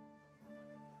money.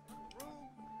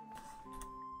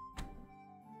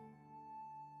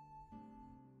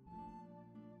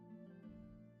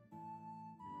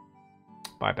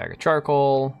 Buy a bag of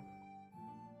charcoal.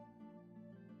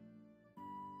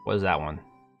 What is that one?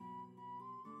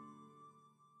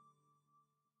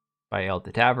 Buy ale at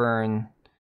the tavern.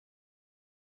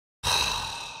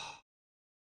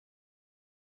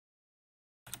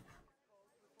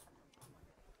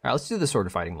 Alright, let's do the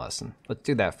sword fighting lesson. Let's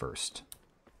do that first.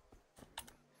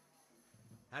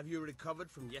 Have you recovered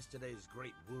from yesterday's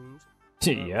great wound?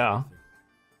 Yeah.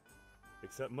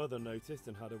 Except Mother noticed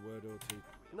and had a word or two.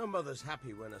 No mother's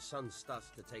happy when her son starts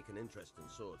to take an interest in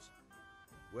swords.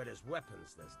 Where there's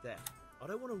weapons, there's death. I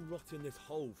don't want to rot in this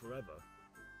hole forever.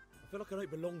 I feel like I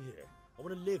don't belong here. I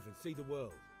want to live and see the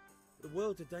world. But the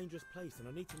world's a dangerous place and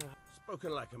I need to know...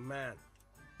 Spoken like a man.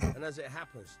 And as it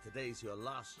happens, today's your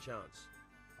last chance.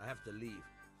 I have to leave.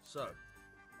 So,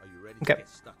 are you ready to get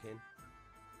stuck in?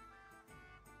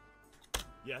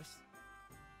 Yes.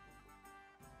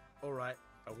 All right.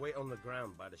 I'll wait on the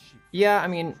ground by the sheep. Yeah, I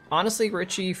mean, honestly,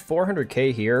 Richie,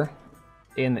 400k here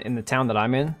in the town that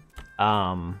I'm in,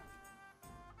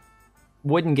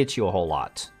 wouldn't get you a whole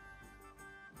lot.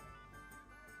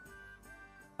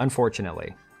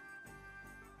 Unfortunately.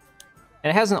 And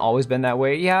it hasn't always been that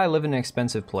way. Yeah, I live in an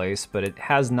expensive place, but it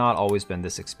has not always been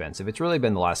this expensive. It's really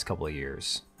been the last couple of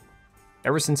years.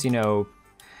 Ever since, you know,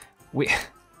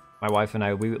 my wife and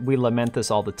I, we lament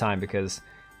this all the time because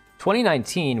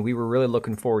 2019, we were really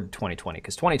looking forward to 2020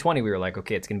 because 2020, we were like,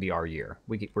 okay, it's going to be our year.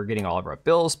 We're getting all of our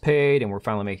bills paid and we're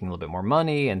finally making a little bit more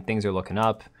money and things are looking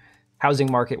up.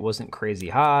 Housing market wasn't crazy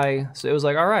high. So it was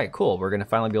like, all right, cool. We're going to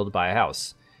finally be able to buy a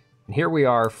house. And here we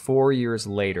are 4 years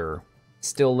later,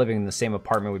 still living in the same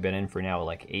apartment we've been in for now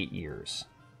like 8 years.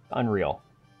 Unreal.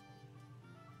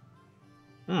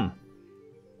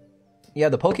 Yeah,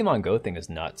 the Pokemon Go thing is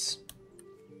nuts.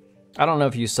 I don't know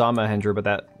if you saw Mahendra,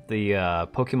 but the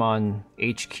Pokemon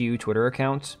HQ Twitter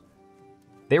account,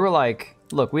 they were like,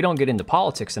 look, we don't get into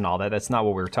politics and all that. That's not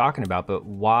what we were talking about. But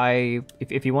why,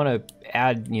 if you want to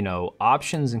add, you know,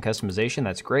 options and customization,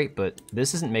 that's great. But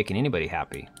this isn't making anybody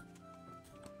happy.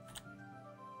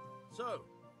 So,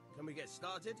 can we get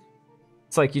started?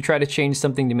 It's like you try to change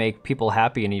something to make people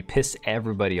happy and you piss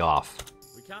everybody off.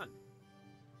 We can.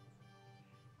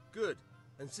 Good.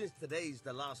 And since today's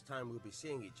the last time we'll be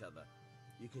seeing each other,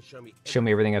 you can show me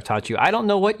everything I've taught you. I don't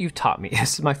know what you've taught me.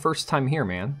 This is my first time here,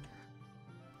 man.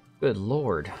 Good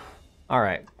lord. All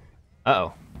right.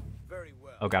 Uh-oh. Very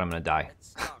well. Oh god, I'm gonna die. Let's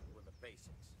start with the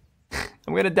basics.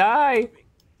 I'm gonna die.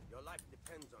 Your life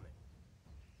depends on it.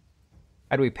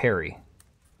 How do we parry?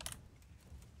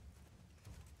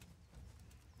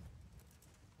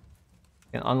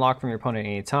 You can unlock from your opponent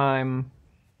any time.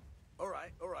 All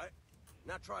right.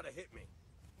 Now try to hit me.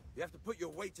 You have to put your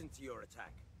weight into your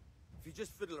attack. If you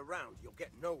just fiddle around, you'll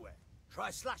get nowhere. Try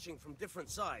slashing from different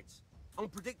sides.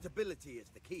 Unpredictability is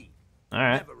the key. All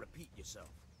right. Never repeat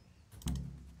yourself.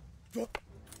 Good.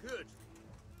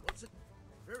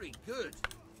 Very good.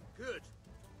 Good.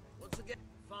 Once again,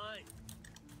 fine.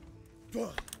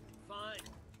 Fine.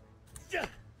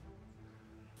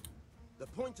 The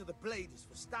point of the blade is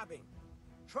for stabbing.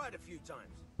 Try it a few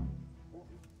times.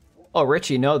 Oh,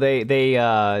 Richie, no,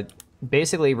 they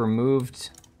basically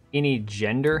removed any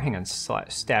gender. Hang on,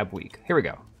 stab weak. Here we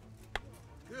go.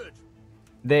 Good.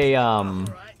 They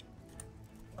updated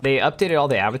all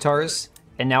the avatars,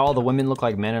 and now all the women look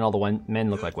like men and all the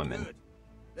men look like women. Good.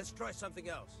 Let's try something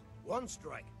else. One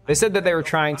strike. They said that they were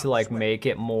trying to like make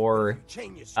it more,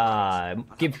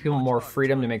 give people more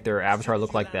freedom to make their avatar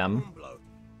look like them.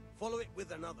 Follow it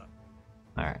with another.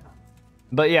 All right.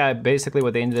 But yeah, basically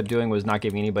what they ended up doing was not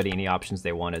giving anybody any options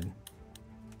they wanted.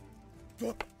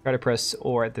 Try to press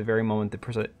or at the very moment they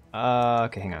press it.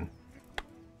 Okay, hang on.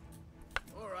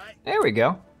 There we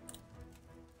go.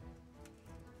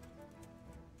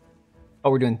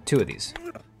 Oh, we're doing 2 of these.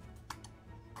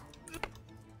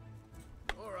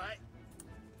 All right.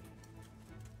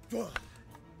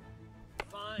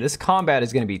 This combat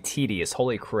is going to be tedious.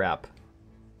 Holy crap.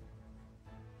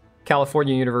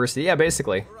 California University. Yeah,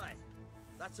 basically. All right,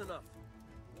 that's enough.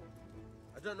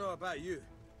 I don't know about you,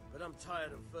 but I'm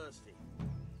tired and thirsty.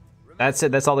 That's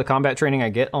it. That's all the combat training I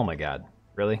get? Oh my god.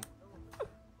 Really?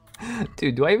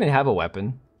 Dude, do I even have a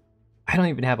weapon? I don't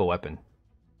even have a weapon.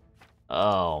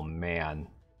 Oh, man.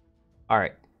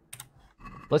 Alright.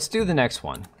 Let's do the next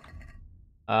one.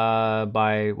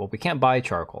 Well, we can't buy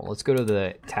charcoal. Let's go to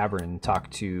the tavern and talk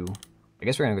to... I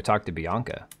guess we're gonna go talk to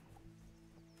Bianca.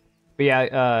 But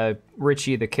yeah,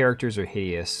 Richie, the characters are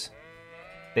hideous.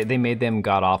 They made them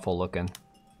god-awful looking.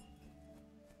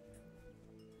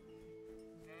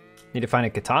 Need to find a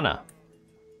katana.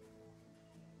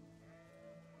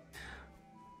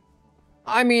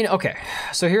 I mean, okay.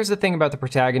 So here's the thing about the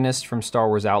protagonist from Star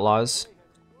Wars Outlaws.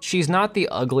 She's not the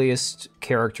ugliest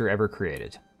character ever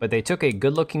created, but they took a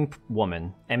good-looking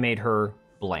woman and made her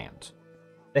bland.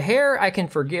 The hair I can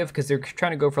forgive because they're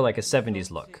trying to go for like a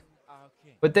 70s look.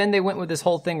 But then they went with this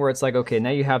whole thing where it's like, okay,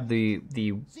 now you have the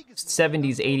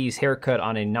 70s, 80s haircut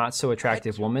on a not so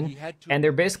attractive woman, and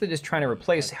they're basically just trying to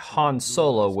replace Han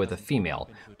Solo with a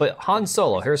female. But Han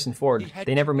Solo, Harrison Ford,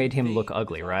 they never made him look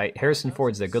ugly, right? Harrison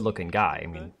Ford's a good-looking guy. I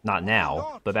mean, not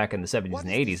now, but back in the 70s and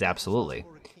 80s, absolutely.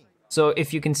 So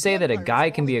if you can say that a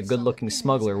guy can be a good-looking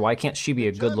smuggler, why can't she be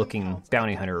a good-looking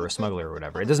bounty hunter or a smuggler or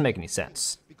whatever? It doesn't make any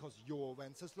sense.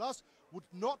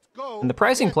 And the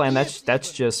pricing plan, that's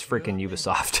just freaking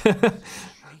Ubisoft.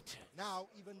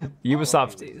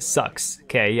 Ubisoft sucks.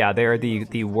 Okay, yeah, they're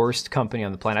the worst company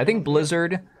on the planet. I think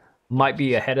Blizzard might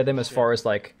be ahead of them as far as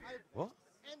like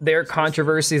their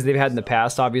controversies they've had in the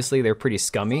past. Obviously, they're pretty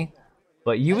scummy,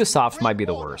 but Ubisoft might be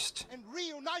the worst.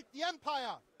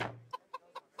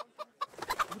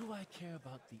 What do I care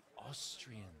about the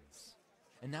Austrians?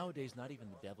 And nowadays, not even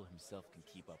the devil himself can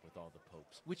keep up with all the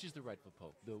popes. Which is the rightful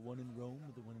pope? The one in Rome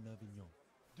or the one in Avignon?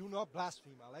 Do not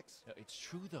blaspheme, Alex. No, it's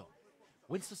true, though.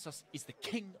 Wenceslas is the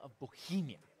king of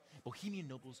Bohemia. Bohemian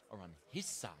nobles are on his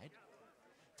side.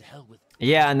 To hell with...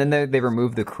 Yeah, and then they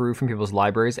remove the crew from people's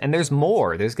libraries. And there's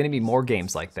more. There's going to be more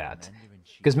games like that.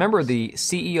 Because remember, the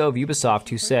CEO of Ubisoft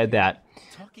who said that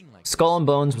Skull and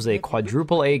Bones was a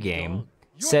quadruple A game,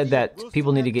 said that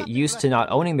people need to get used to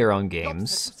not owning their own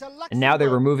games, and now they're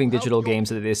removing digital games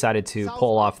that they decided to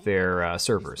pull off their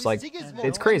servers. Like,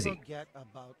 it's crazy.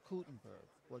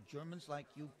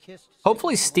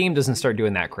 Hopefully Steam doesn't start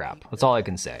doing that crap. That's all I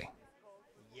can say.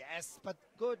 Yes, but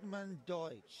Goodman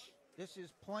Deutsch, this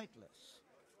is pointless.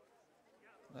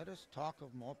 Let us talk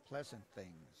of more pleasant things.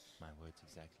 My words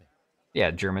exactly.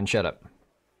 Yeah, German, shut up.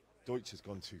 Deutsch has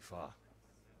gone too far.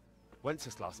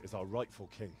 Wenceslas is our rightful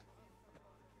king.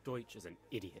 Deutsch is an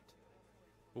idiot.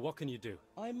 But what can you do?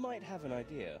 I might have an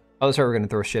idea. Oh, that's right, we're gonna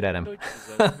throw shit at him. Deutsch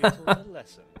deserves to be taught a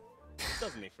lesson.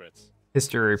 Doesn't he, Fritz?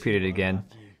 History repeated again.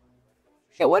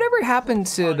 Yeah, whatever happened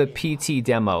to the PT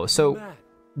demo? So,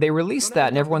 they released that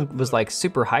and everyone was like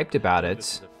super hyped about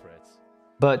it.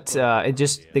 But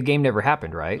the game never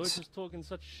happened, right?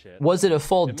 Was it a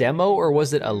full demo or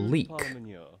was it a leak?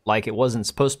 Like it wasn't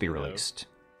supposed to be released?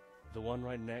 The one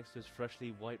right next to his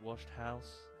freshly whitewashed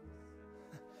house?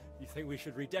 You think we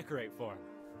should redecorate for him?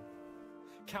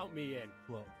 Count me in.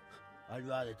 Well, I'd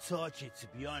rather torch it, to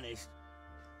be honest.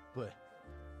 But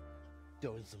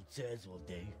throwing some tears will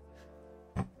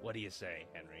do. What do you say,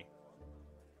 Henry?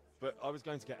 But I was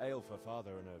going to get ale for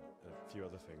father and a few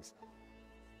other things.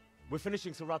 We're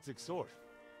finishing Sir Radzig's sword.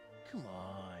 Come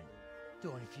on.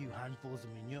 Throwing a few handfuls of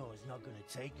manure is not going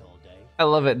to take all day. I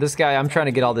love it. This guy, I'm trying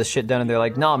to get all this shit done and they're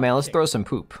like, nah man, let's throw some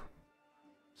poop.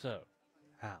 So,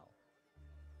 Hal,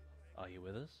 are you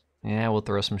with us? Yeah, we'll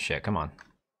throw some shit. Come on.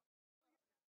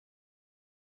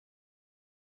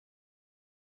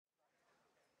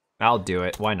 I'll do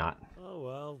it. Why not? Oh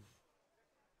well.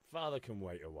 Father can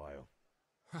wait a while.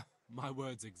 My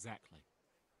words exactly.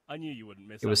 I knew you wouldn't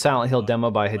miss It was Silent Hill demo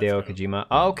by Hideo Kojima.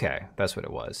 Oh, okay, that's what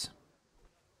it was.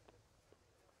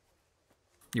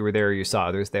 You were there or you saw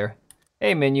others there.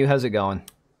 Hey Menu, how's it going?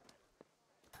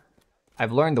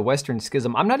 I've learned the Western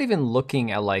Schism. I'm not even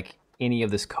looking at like any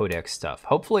of this codex stuff.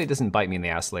 Hopefully it doesn't bite me in the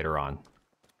ass later on.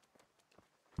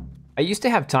 I used to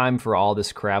have time for all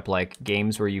this crap, like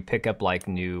games where you pick up like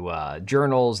new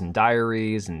journals and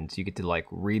diaries and you get to like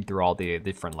read through all the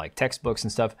different like textbooks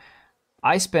and stuff.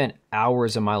 I spent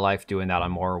hours of my life doing that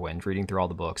on Morrowind, reading through all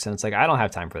the books, and it's like, I don't have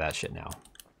time for that shit now.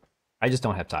 I just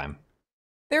don't have time.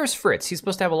 There's Fritz. He's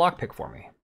supposed to have a lockpick for me.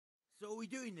 So are we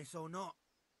doing this or not?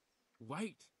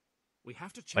 Wait. We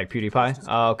have to check. Like PewDiePie?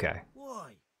 Oh, okay.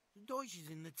 Why? The Deutsch is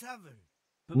in the tavern.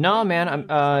 No, man.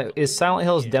 Is Silent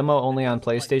Hill's demo only on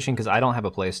PlayStation? Because I don't have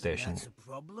a PlayStation.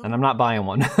 And I'm not buying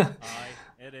one. Aye,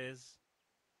 it is.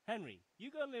 Henry, you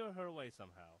go lure her away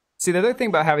somehow. See, the other thing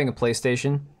about having a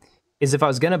PlayStation is if I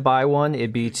was gonna buy one,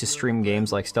 it'd be to stream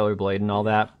games like Stellar Blade and all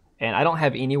that. And I don't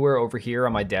have anywhere over here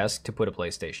on my desk to put a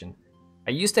PlayStation.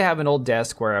 I used to have an old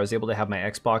desk where I was able to have my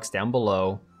Xbox down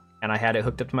below, and I had it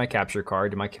hooked up to my capture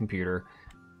card to my computer.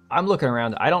 I'm looking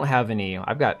around. I don't have any.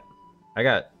 I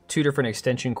got 2 different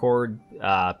extension cord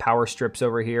power strips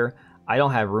over here. I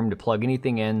don't have room to plug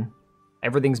anything in.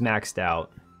 Everything's maxed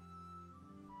out.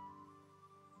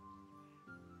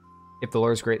 If the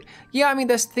lore's great. Yeah, I mean,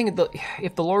 that's the thing.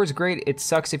 If the lore's great, it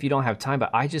sucks if you don't have time,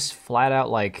 but I just flat out,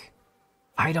 like,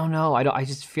 I don't know. I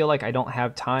just feel like I don't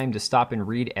have time to stop and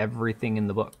read everything in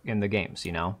the book, in the games,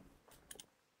 you know?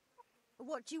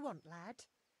 What do you want, lad?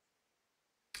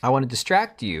 I want to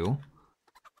distract you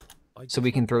so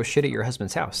we can throw shit at your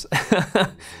husband's house.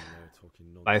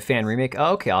 By a fan remake?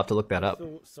 Oh, okay, I'll have to look that up. I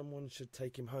thought someone should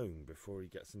take him home before he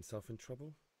gets himself in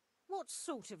trouble. What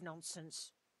sort of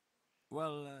nonsense?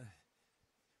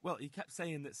 Well, he kept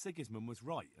saying that Sigismund was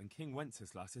right and King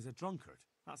Wenceslas is a drunkard,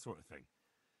 that sort of thing.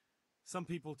 Some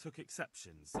people took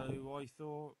exception, so I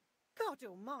thought... God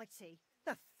almighty,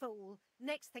 the fool.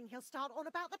 Next thing he'll start on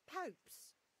about the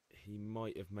popes. He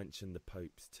might have mentioned the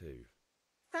popes too.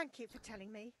 Thank you for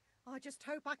telling me. I just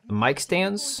hope I can... Mic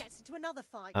stands? Into another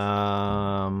fight.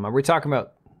 Are we talking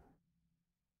about...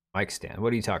 Mic stand,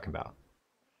 what are you talking about?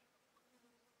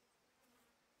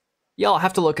 Yeah, I'll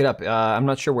have to look it up. I'm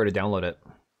not sure where to download it.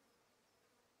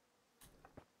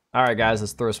 Alright guys,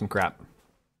 let's throw some crap.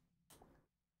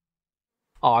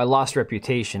 Oh, I lost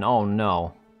reputation. Oh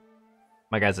no.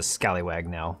 My guy's a scallywag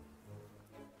now.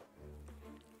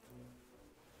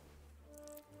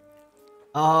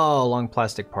 Oh, long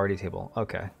plastic party table.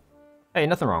 Okay. Hey,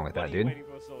 nothing wrong with that, dude.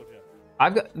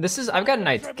 I've got an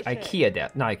IKEA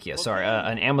desk, not IKEA, sorry,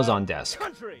 an Amazon desk,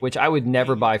 which I would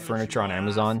never buy furniture on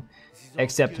Amazon,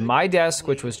 except my desk,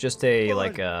 which was just a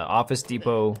Office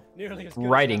Depot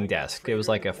writing desk. It was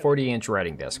like a 40-inch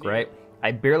writing desk, right?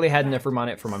 I barely had enough room on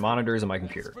it for my monitors and my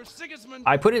computer.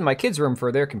 I put it in my kids' room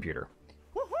for their computer.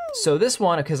 So this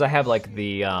one, because I have like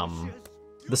the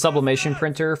sublimation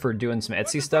printer for doing some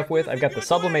Etsy stuff with, I've got the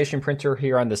sublimation printer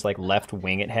here on this like left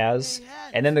wing it has,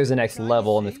 and then there's the next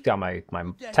level, and it's got my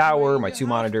tower, my 2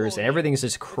 monitors, and everything's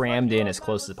just crammed in as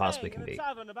close as it possibly can be.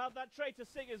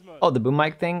 Oh, the boom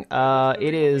mic thing?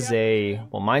 It is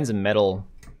well, mine's a metal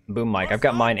boom mic. I've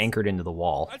got mine anchored into the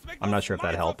wall. I'm not sure if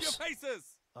that helps.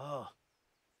 Oh,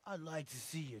 I'd like to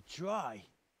see you try.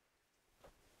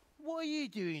 What are you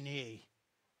doing here,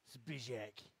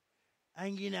 Zbyszek?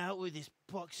 Hanging out with this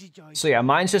boxy joint. So yeah,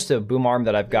 mine's just a boom arm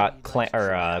that I've got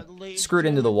screwed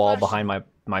into the wall behind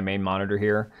my main monitor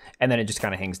here, and then it just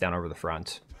kind of hangs down over the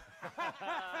front.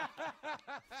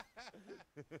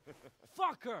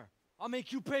 Fucker! I'll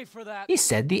make you pay for that. He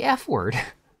said the F word.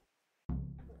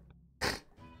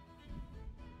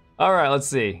 All right, let's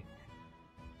see.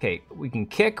 Okay, we can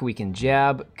kick, we can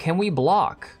jab. Can we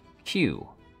block? Q.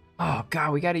 Oh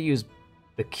god, we got to use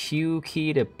the Q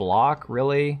key to block,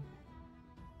 really?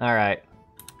 All right.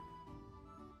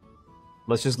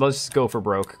 Let's just go for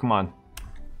broke. Come on.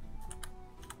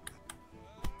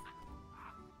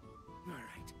 All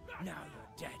right, now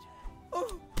you're dead.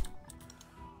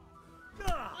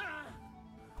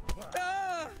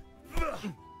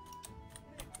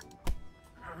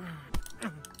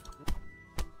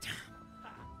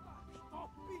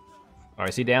 All right,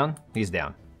 is he down? He's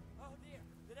down.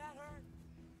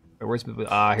 Where's here we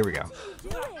go.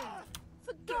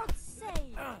 For God's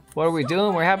sake. What are we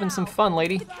doing? We're having some fun,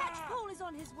 lady. The catch pole is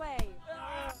on his way.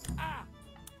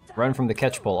 Run from the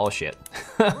catch pole. Oh shit.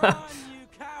 Run, you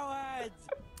cowards!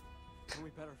 We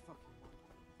better fuck.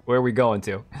 Where are we going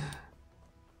to?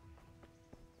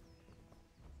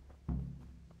 What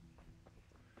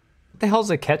the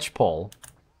hell's a catch pole?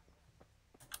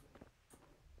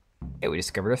 Hey, we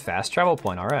discovered a fast travel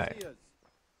point. All right.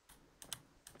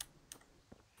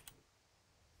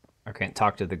 I can't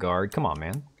talk to the guard. Come on,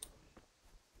 man.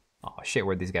 Oh shit,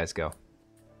 where'd these guys go?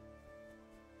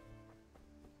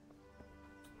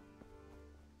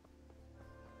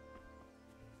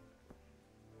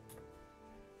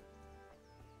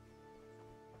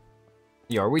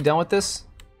 Yo, are we done with this?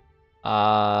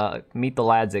 Meet the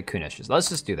lads at Kunish's. Let's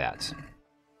just do that.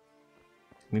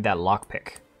 Need that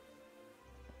lockpick.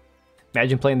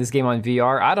 Imagine playing this game on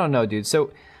VR. I don't know, dude.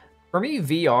 So, for me,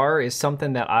 VR is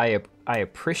something that I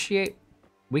appreciate.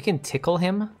 We can tickle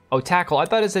him. Oh, tackle. I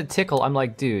thought it said tickle. I'm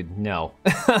like, dude, no.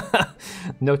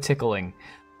 No tickling.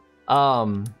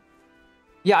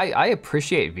 Yeah, I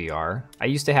appreciate VR. I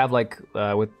used to have, like,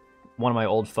 with one of my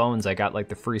old phones, I got like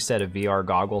the free set of VR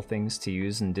goggle things to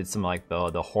use and did some like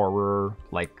the horror,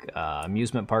 like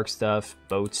amusement park stuff,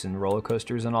 boats and roller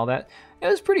coasters and all that. It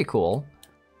was pretty cool.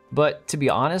 But to be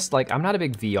honest, like I'm not a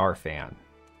big VR fan.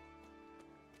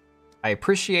 I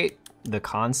appreciate the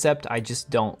concept, I just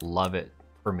don't love it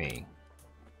for me.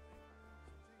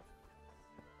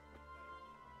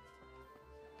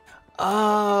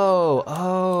 Oh,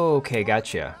 okay,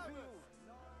 gotcha.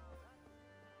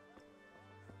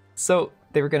 So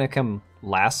they were gonna come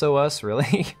lasso us,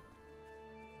 really?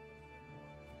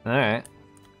 All right,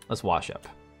 let's wash up.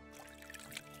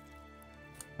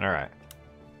 All right,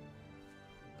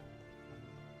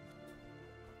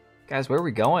 guys, where are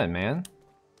we going, man?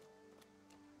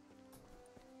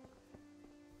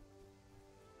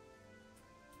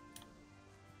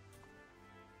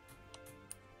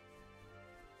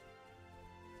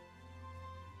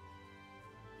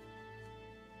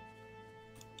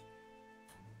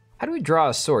 How do we draw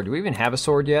a sword? Do we even have a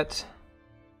sword yet?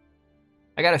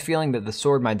 I got a feeling that the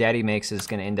sword my daddy makes is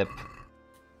gonna end up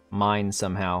mine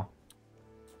somehow.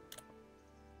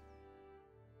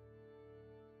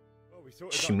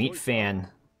 Schmeat fan.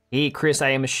 Hey Chris, I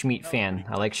am a Schmeat fan.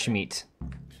 I like Schmeat.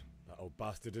 That old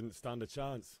bastard didn't stand a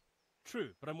chance.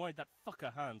 True, but I'm worried that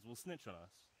fucker Hans will snitch on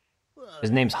us. His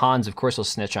name's Hans, of course he'll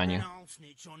snitch on you. I'll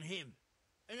snitch on him.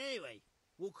 And anyway,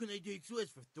 what can they do to us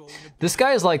for throwing a... This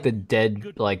guy is like the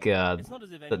dead, like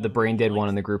the brain dead one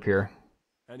in the group here.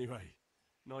 Anyway,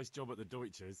 nice job at the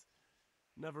Deutsches.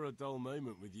 Never a dull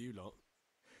moment with you lot.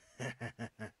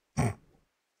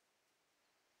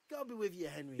 God be with you,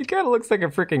 Henry. He kind of looks like a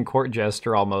freaking court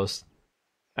jester almost.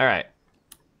 All right,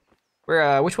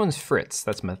 which one's Fritz?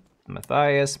 That's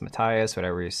Matthias,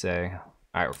 whatever you say.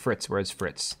 All right, Fritz. Where's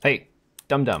Fritz? Hey,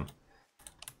 dum.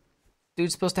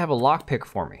 Dude's supposed to have a lockpick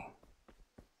for me.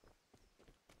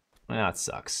 That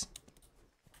sucks.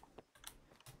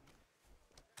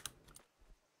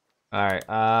 Alright,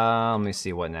 let me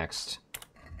see what next.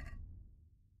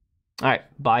 Alright,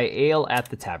 buy ale at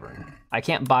the tavern. I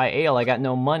can't buy ale, I got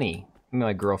no money. Maybe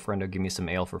my girlfriend will give me some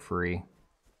ale for free.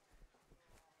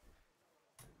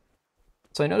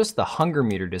 So I noticed the hunger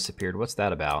meter disappeared. What's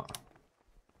that about?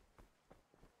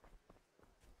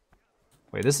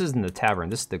 Wait, this isn't the tavern,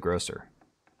 this is the grocer.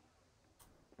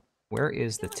 Where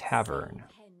is the tavern?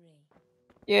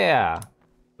 Yeah,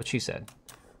 what she said.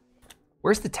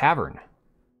 Where's the tavern?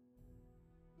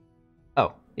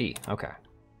 Oh, E, okay.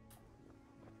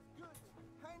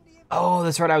 Oh,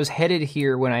 that's right, I was headed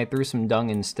here when I threw some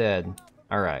dung instead.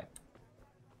 All right.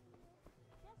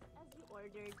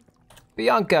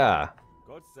 Bianca!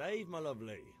 God save my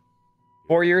lovely.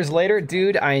 4 years later?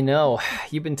 Dude, I know.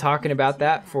 You've been talking about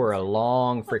that for a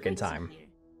long freaking time.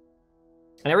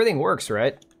 And everything works,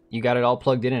 right? You got it all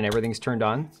plugged in and everything's turned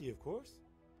on? Of course.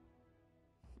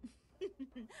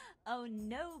 Oh,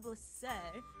 noble sir,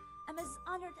 I'm as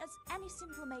honored as any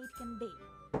simple maid can be.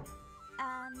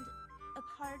 And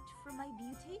apart from my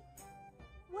beauty,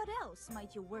 what else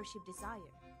might your worship desire?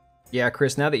 Yeah,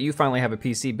 Chris, now that you finally have a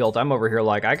PC built, I'm over here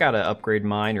like, I gotta upgrade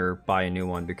mine or buy a new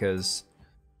one because,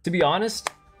 to be honest,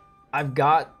 I've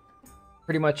got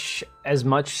pretty much as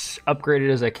much upgraded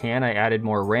as I can. I added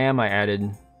more RAM, I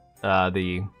added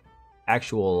the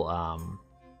actual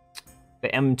the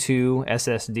M2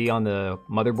 SSD on the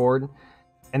motherboard,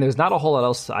 and there's not a whole lot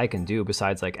else I can do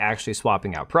besides like actually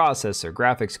swapping out processor,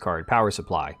 graphics card, power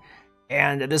supply.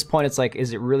 And at this point it's like,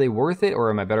 is it really worth it,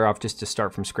 or am I better off just to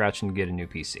start from scratch and get a new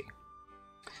PC?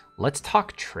 Let's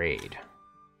talk trade.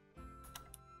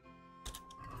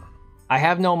 I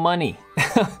have no money.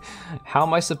 How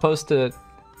am I supposed to...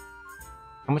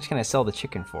 How much can I sell the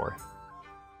chicken for?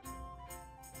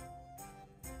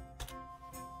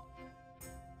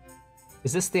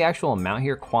 Is this the actual amount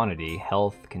here? Quantity,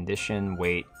 health, condition,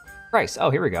 weight, price. Oh,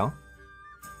 here we go.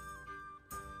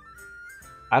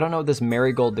 I don't know what this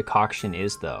marigold decoction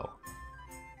is, though.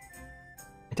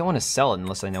 I don't want to sell it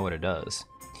unless I know what it does.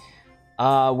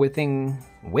 Within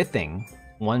 1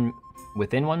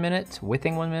 minute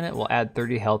will add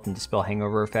 30 health and dispel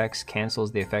hangover effects.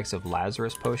 Cancels the effects of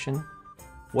Lazarus potion.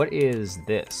 What is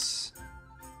this?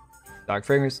 Dark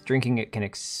fragrance. Drinking it can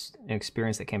an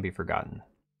experience that can't be forgotten.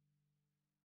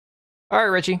 All right,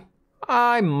 Richie.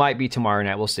 I might be tomorrow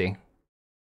night. We'll see.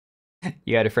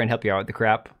 You had a friend help you out with the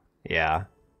crap? Yeah.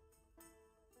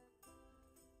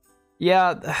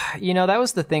 Yeah, you know, that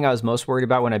was the thing I was most worried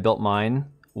about when I built mine,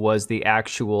 was the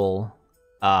actual,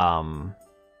 getting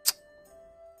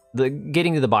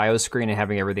to the BIOS screen and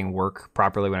having everything work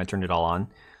properly when I turned it all on.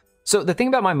 So the thing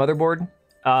about my motherboard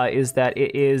is that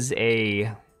it is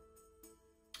a,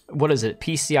 what is it,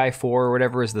 PCI 4 or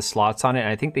whatever is the slots on it, and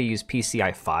I think they use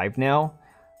PCI 5 now.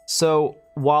 So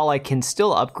while I can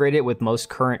still upgrade it with most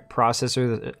current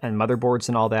processors and motherboards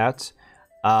and all that,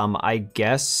 I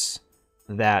guess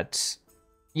that,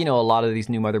 you know, a lot of these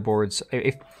new motherboards,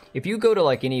 if you go to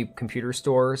like any computer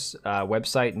store's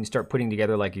website and you start putting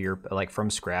together like your from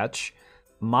scratch,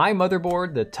 my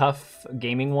motherboard, the tough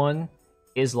gaming one,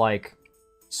 is like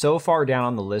so far down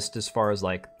on the list as far as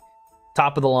like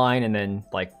top of the line, and then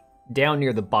like down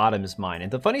near the bottom is mine. And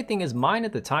the funny thing is, mine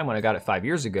at the time when I got it 5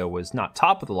 years ago was not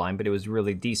top of the line, but it was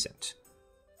really decent.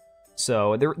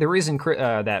 So the reason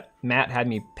that Matt had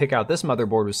me pick out this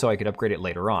motherboard was so I could upgrade it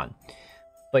later on.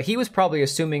 But he was probably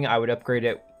assuming I would upgrade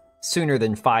it sooner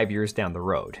than 5 years down the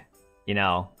road. You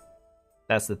know,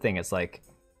 that's the thing. It's like,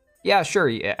 yeah, sure,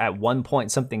 at one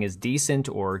point something is decent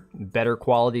or better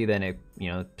quality than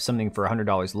something for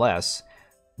 $100 less.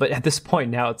 But at this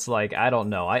point now, it's like, I don't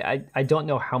know. I don't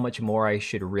know how much more I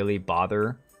should really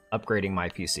bother upgrading my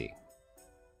PC.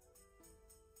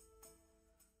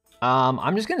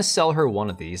 I'm just gonna sell her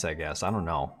one of these, I guess. I don't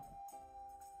know.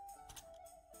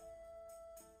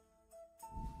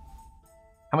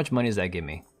 How much money does that give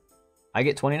me? I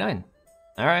get 29.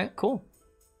 All right, cool.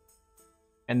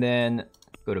 And then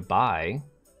go to buy.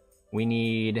 We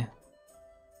need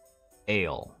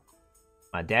ale.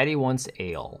 My daddy wants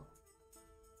ale.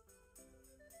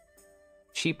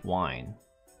 Cheap wine.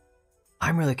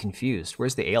 I'm really confused.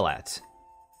 Where's the ale at?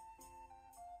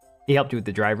 He helped you with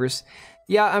the drivers.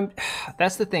 Yeah,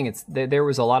 that's the thing. There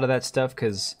was a lot of that stuff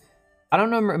because I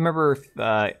don't remember if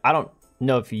I don't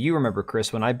know if you remember,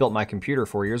 Chris, when I built my computer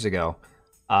 4 years ago.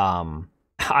 I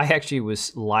actually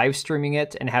was live streaming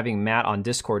it and having Matt on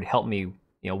Discord help me,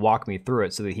 walk me through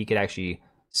it so that he could actually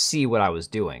see what I was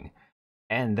doing.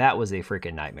 And that was a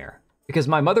freaking nightmare because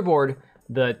my motherboard,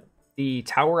 the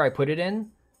tower I put it in,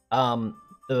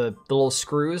 the little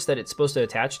screws that it's supposed to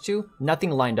attach to, nothing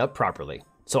lined up properly.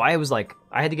 So I was like,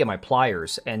 I had to get my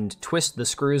pliers and twist the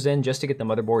screws in just to get the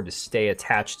motherboard to stay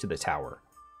attached to the tower.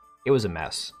 It was a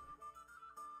mess.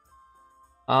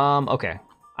 Okay.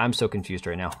 I'm so confused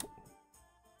right now.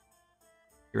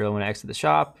 You really want to exit the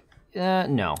shop?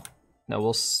 No.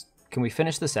 No, can we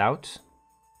finish this out?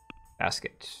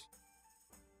 Basket.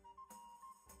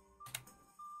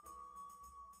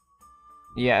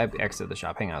 Yeah, exit the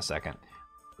shop. Hang on a second.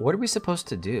 What are we supposed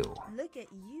to do? Look at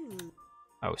you.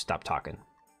 Oh, stop talking.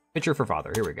 Pitcher for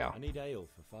father. Here we go. I need ale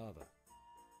for father.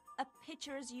 A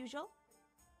pitcher as usual?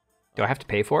 Do I have to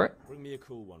pay for it? Bring me a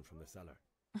cool one from the cellar.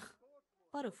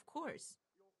 But of course.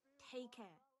 Take care.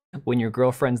 When your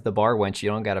girlfriend's the bar wench, you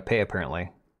don't gotta pay,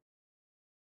 apparently.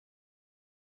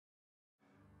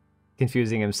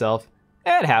 Confusing himself.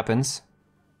 It happens.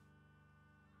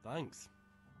 Thanks.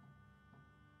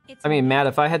 I mean, Matt,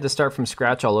 if I had to start from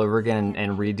scratch all over again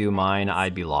and redo mine,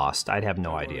 I'd be lost. I'd have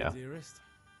no idea.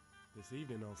 This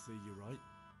evening I'll see you right.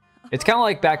 It's kind of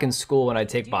like back in school when I'd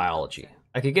take biology.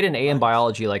 I could get an A in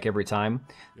biology like every time,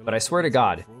 but I swear to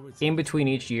God, in between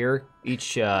each year,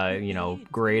 each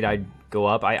grade I'd go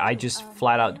up, I just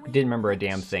flat out didn't remember a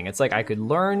damn thing. It's like I could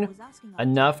learn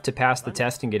enough to pass the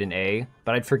test and get an A,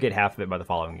 but I'd forget half of it by the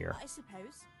following year. I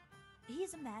suppose. He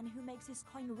is a man who makes his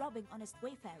coin robbing honest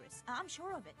wayfarers. I'm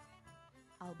sure of it.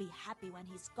 I'll be happy when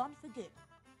he's gone for good.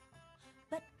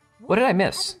 But what did I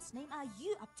miss? What name are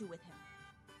you up to with him?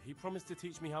 He promised to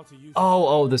teach me how to use.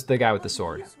 Oh, this the guy with the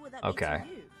sword. Okay.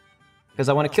 Because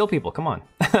I want to kill people. Come on.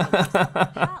 Well,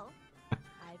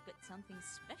 I've got something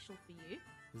special for you.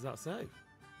 Is that so?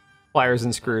 Pliers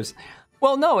and screws.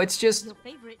 Well, no, it's just. Your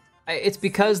favorite. It's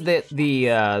because the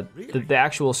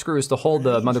actual screws to hold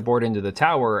the motherboard into the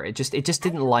tower, it just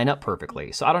didn't line up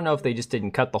perfectly. So I don't know if they just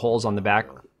didn't cut the holes on the back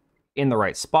in the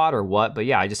right spot or what. But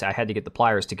yeah, I had to get the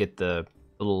pliers to get the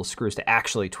little screws to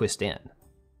actually twist in.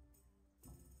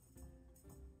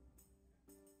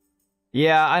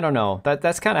 Yeah, I don't know.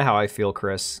 That's kind of how I feel,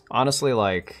 Chris. Honestly,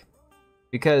 like,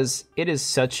 because it is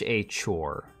such a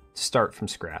chore to start from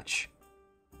scratch.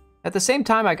 At the same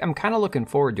time, I'm kind of looking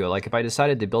forward to it. Like, if I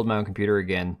decided to build my own computer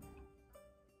again,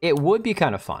 it would be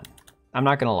kind of fun. I'm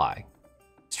not gonna lie.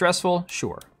 Stressful,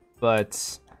 sure,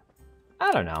 but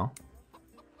I don't know.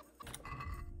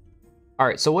 All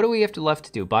right, so what do we have left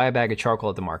to do? Buy a bag of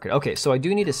charcoal at the market. Okay, so I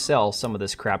do need to sell some of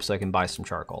this crap so I can buy some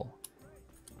charcoal.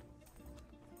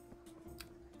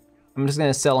 I'm just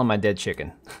gonna sell on my dead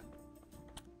chicken.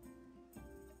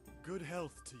 Good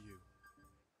health to you.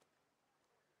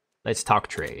 Let's talk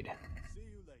trade. See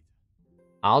you later.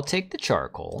 I'll take the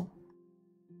charcoal.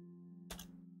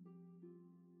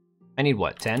 I need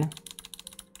what, 10?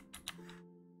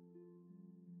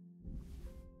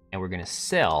 And we're gonna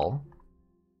sell.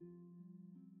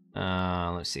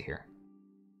 Let's see here.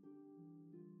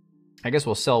 I guess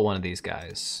we'll sell one of these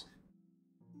guys.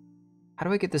 How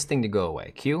do I get this thing to go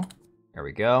away? Q? There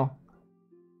we go.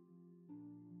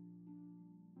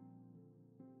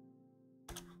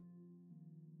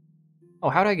 Oh,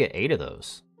 how did I get 8 of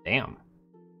those? Damn.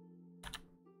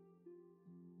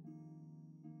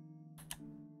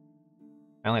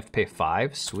 I only have to pay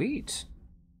 5? Sweet.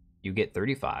 You get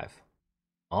 35.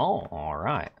 Oh,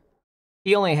 alright.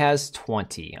 He only has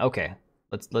 20. Okay.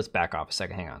 Let's back off a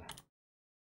second. Hang on.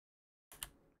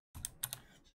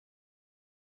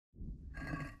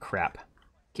 Crap.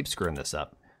 Keep screwing this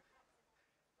up.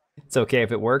 It's okay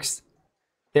if it works.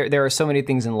 There are so many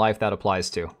things in life that applies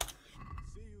to.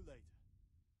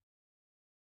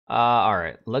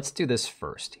 Alright, let's do this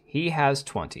first. He has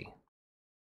 20.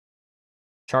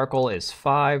 Charcoal is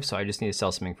 5, so I just need to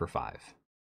sell something for 5.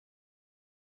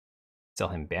 Sell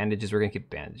him bandages. We're gonna keep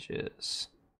bandages.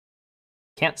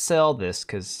 Can't sell this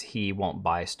because he won't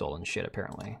buy stolen shit,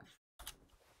 apparently.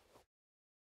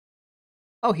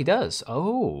 Oh, he does.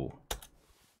 Oh.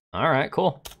 Alright,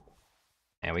 cool.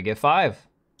 And we get 5.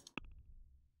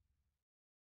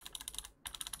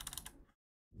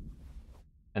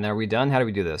 And are we done? How do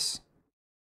we do this?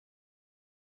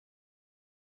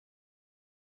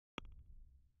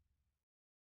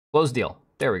 Close deal.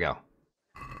 There we go.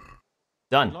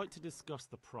 Done. I'd like to discuss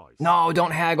the price. No,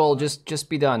 don't haggle. Just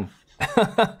be done.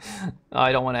 Oh,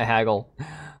 I don't want to haggle.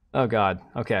 Oh god.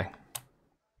 Okay.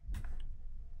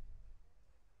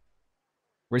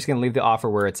 We're just gonna leave the offer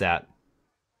where it's at.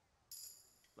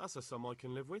 That's a sum I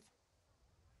can live with.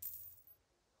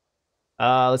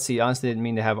 Let's see. Honestly, didn't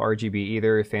mean to have RGB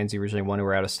either. Fans originally wanted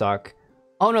were out of stock.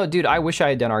 Oh no, dude, I wish I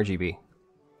had done RGB.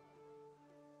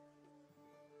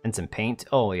 And some paint.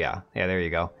 Oh yeah, yeah. There you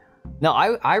go. No,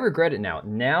 I regret it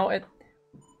now.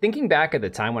 Thinking back at the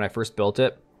time when I first built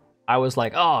it, I was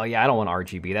like, oh yeah, I don't want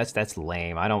RGB. That's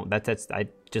lame. I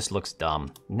just looks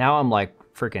dumb. Now I'm like,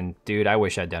 freaking dude, I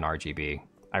wish I'd done RGB.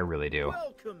 I really do.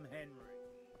 Welcome, Henry.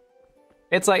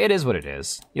 It's like, it is what it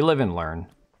is. You live and learn.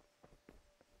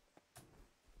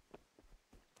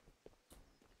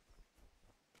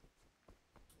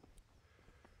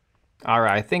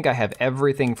 Alright, I think I have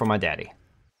everything from my daddy.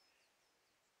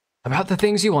 About the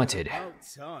things you wanted.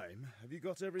 Time. Have you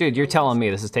got everything? Dude, you're telling me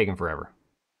this is taking forever.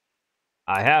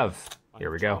 I have.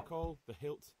 Here we go. The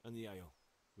hilt and the ale.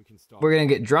 We can start. We're gonna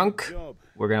get drunk,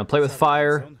 we're gonna play with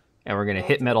fire, and we're gonna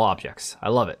hit metal objects. I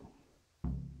love it.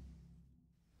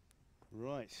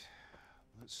 Right.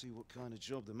 Let's see what kind of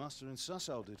job the master in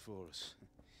Sasau did for us.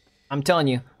 I'm telling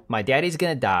you, my daddy's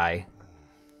gonna die.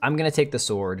 I'm gonna take the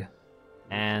sword,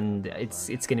 and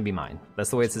it's gonna be mine.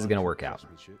 That's the way this is gonna work out.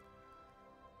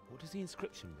 What does the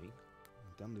inscription mean?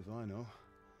 Damned if I know.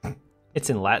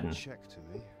 It's in Latin. Check to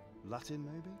me. Latin,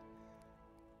 maybe?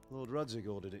 Lord Radzig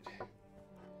ordered it.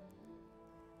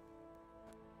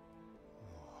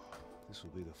 Oh, this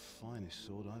will be the finest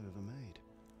sword I've ever made.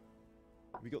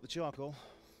 We got the charcoal?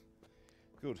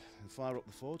 Good. Then fire up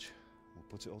the forge. We'll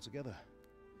put it all together.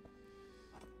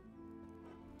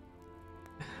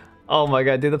 Oh my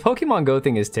god, dude, the Pokemon Go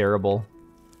thing is terrible.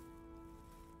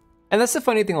 And that's the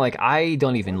funny thing, like, I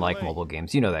don't even like mobile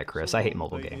games. You know that, Chris. I hate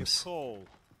mobile games.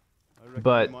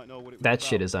 But that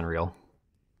shit is unreal.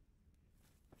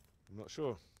 I'm not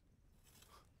sure.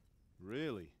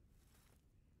 Really?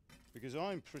 Because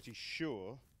I'm pretty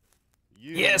sure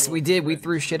you... Yes, we did. We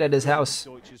threw shit at his house.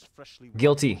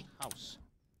 Guilty.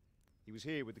 He was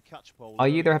here with the catchpole. I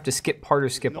either have to skip part or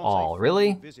skip all.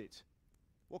 Really?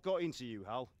 What got into you,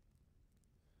 Hal?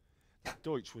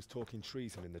 Deutsch was talking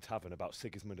treason in the tavern about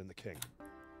Sigismund and the king.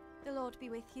 The Lord be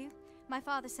with you. My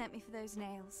father sent me for those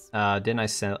nails. Didn't I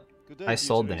sell... I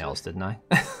sold the nails, didn't I?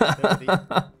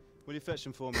 Will you fetch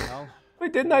them for me, Hal?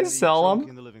 Wait, didn't I sell them?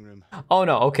 In the living room. Oh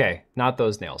no, okay. Not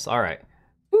those nails. Alright.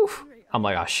 I'm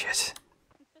like, oh shit.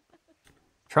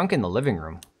 Trunk in the living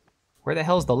room? Where the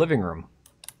hell's the living room?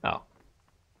 Oh.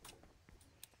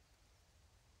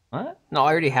 What? No,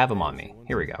 I already have them on me.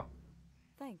 Here we go.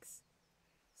 Thanks.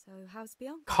 So, how's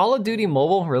Bianca? Call of Duty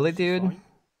Mobile? Really, dude?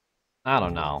 I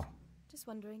don't know. Just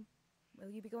wondering, will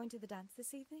you be going to the dance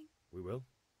this evening? We will.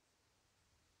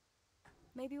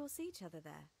 Maybe we'll see each other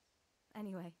there.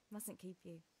 Anyway, mustn't keep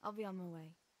you. I'll be on my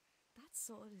way. That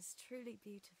sword is truly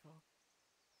beautiful.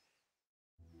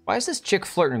 Why is this chick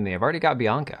flirting with me? I've already got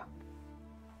Bianca.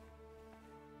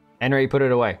 Henry, put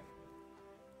it away.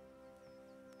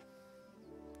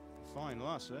 Fine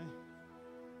lass, eh?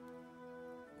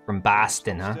 From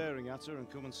Boston, Stop huh? Staring at her and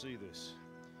come and see this.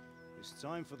 It's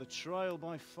time for the trial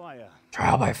by fire.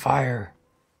 Trial by fire.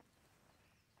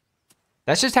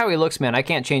 That's just how he looks, man. I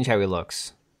can't change how he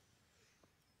looks.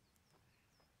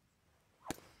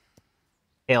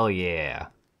 Hell yeah.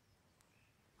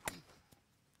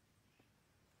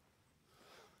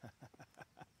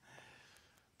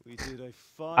 We did a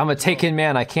fine I'm a job. taken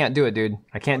man. I can't do it, dude.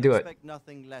 I can't do it. Expect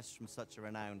nothing less from such a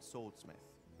renowned swordsmith.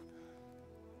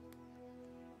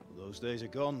 Well, those days are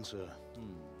gone, sir. But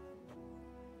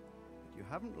you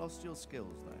haven't lost your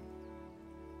skills, though.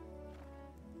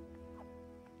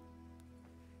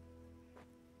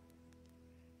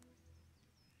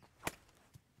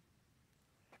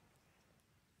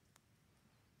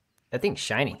 That thing's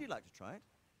shiny. Would you like to try it?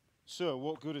 Sir,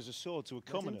 what good is a sword to a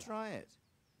commoner? Let him try it.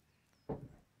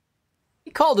 He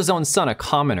called his own son a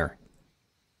commoner.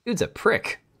 Dude's a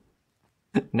prick.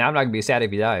 Now I'm not gonna be sad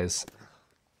if he dies.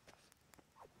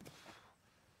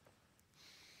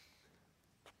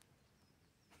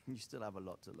 You still have a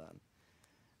lot to learn.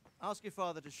 Ask your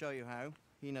father to show you how.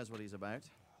 He knows what he's about.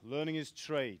 Learning his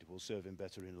trade will serve him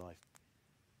better in life,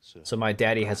 sir. So my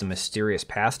daddy has a mysterious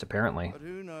past, apparently. But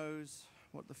who knows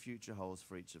what the future holds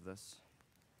for each of us.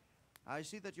 I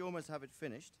see that you almost have it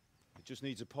finished. It just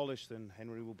needs a polish, then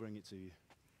Henry will bring it to you.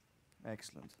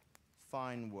 Excellent.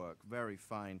 Fine work. Very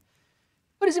fine.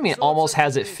 What does it mean, almost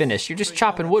has it finished? You're just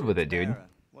chopping wood with it, dude.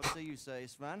 What do you say,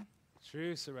 Svan?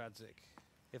 True, Sir Radzik.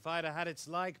 If I'd have had its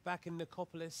like back in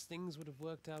Nicopolis, things would have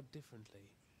worked out differently.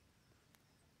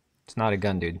 It's not a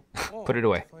gun, dude. Put it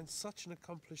away. To find such an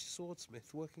accomplished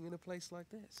swordsmith working in a place like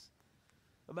this.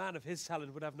 A man of his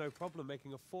talent would have no problem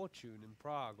making a fortune in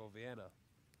Prague or Vienna.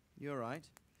 You're right.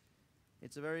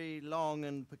 It's a very long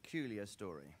and peculiar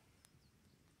story.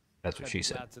 That's what she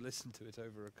said. Glad to listen to it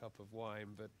over a cup of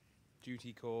wine, but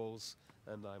duty calls,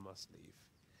 and I must leave.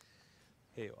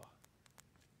 Here you are.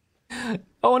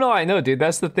 Oh no, I know, dude.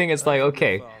 That's the thing. It's like,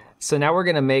 okay, so now we're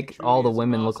gonna make all the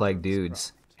women look like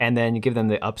dudes, and then you give them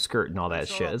the upskirt and all that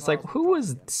shit. It's like, who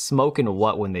was smoking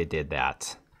what when they did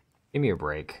that? Give me a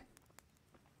break.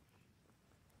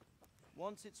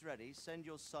 Once it's ready, send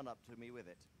your son up to me with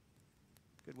it.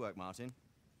 Good work, Martin.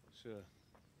 Sure.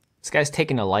 This guy's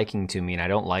taking a liking to me, and I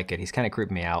don't like it. He's kind of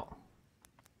creeping me out.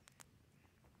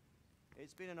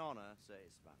 It's been an honor, Sir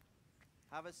Isvan.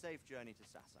 Have a safe journey to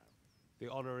Sasau.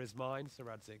 The honor is mine, Sir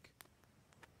Radzik.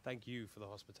 Thank you for the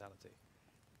hospitality.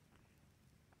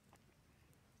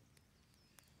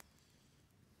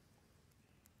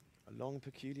 A long,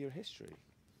 peculiar history.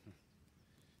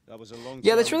 That was a long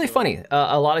Yeah, that's really funny.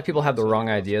 A lot of people have the wrong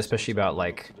idea, especially about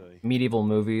like medieval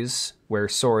movies where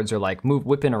swords are like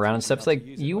whipping around and stuff. It's like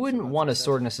you wouldn't want a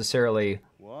sword necessarily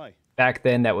back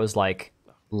then that was like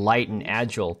light and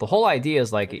agile. The whole idea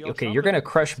is like, okay, you're gonna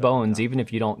crush bones even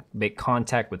if you don't make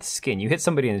contact with skin. You hit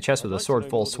somebody in the chest with a sword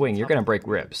full swing, you're gonna break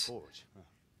ribs.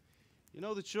 You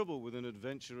know the trouble with an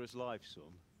adventurous life, son?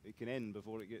 It can end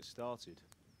before it gets started.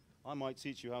 I might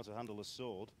teach you how to handle a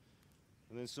sword,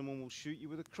 and then someone will shoot you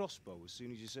with a crossbow as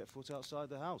soon as you set foot outside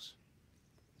the house.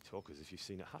 You talk as if you've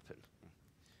seen it happen.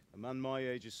 A man my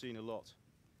age has seen a lot.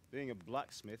 Being a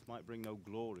blacksmith might bring no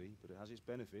glory, but it has its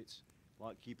benefits,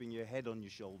 like keeping your head on your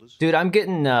shoulders. Dude, I'm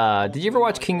getting, did you ever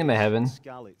watch Kingdom of Heaven?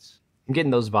 I'm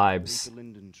getting those vibes. The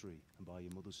linden tree and by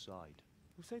your mother's side.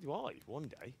 Well, so do I, one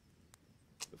day.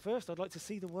 But first, I'd like to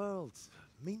see the world,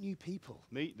 meet new people.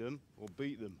 Meet them or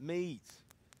beat them? Meet.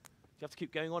 You have to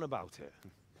keep going on about it.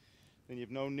 Then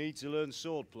you've no need to learn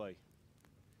swordplay.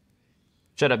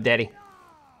 Shut up, Daddy.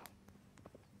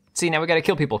 See, now we gotta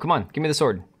kill people. Come on, give me the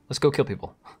sword. Let's go kill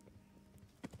people.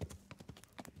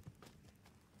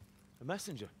 A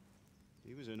messenger.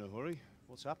 He was in a hurry.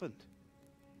 What's happened?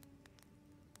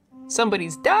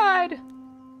 Somebody's died.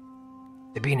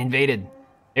 They're being invaded.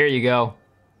 There you go.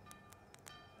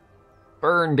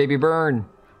 Burn, baby, burn.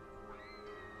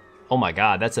 Oh my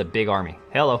god, that's a big army.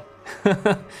 Hello.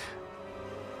 Get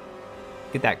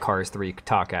that Cars 3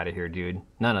 talk out of here, dude.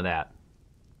 None of that.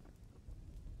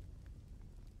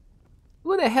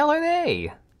 Who the hell are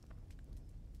they?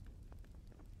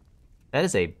 That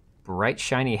is a bright,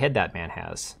 shiny head that man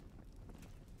has.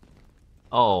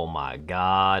 Oh my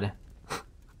god.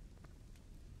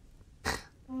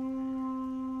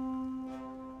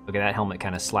 Okay, that helmet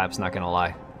kind of slaps, not gonna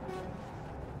lie.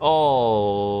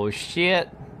 Oh, shit.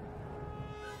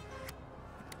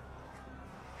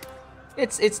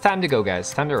 It's time to go,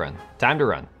 guys. Time to run. Time to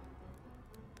run.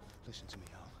 Listen to me,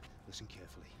 Al. Listen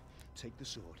carefully. Take the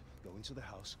sword, go into the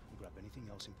house, and grab anything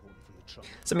else important from the trunk.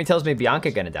 Somebody tells me Bianca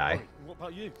gonna die. What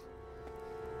about you?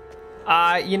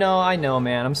 You know, I know,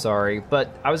 man. I'm sorry.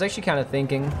 But I was actually kind of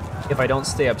thinking, if I don't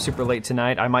stay up super late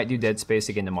tonight, I might do Dead Space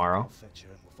again tomorrow.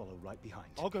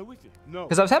 I'll go with you. No.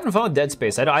 Because I was having fun with Dead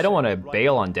Space. I don't want to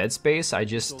bail on Dead Space. I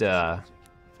just, I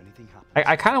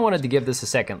kind of wanted to give this a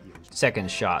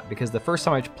second shot, because the first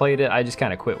time I played it, I just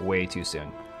kind of quit way too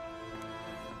soon.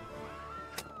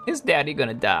 Is Daddy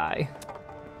gonna die?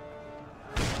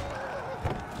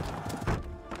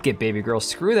 Fuck it, baby girl.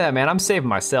 Screw that, man. I'm saving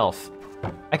myself.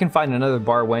 I can find another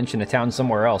bar wench in a town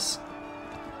somewhere else.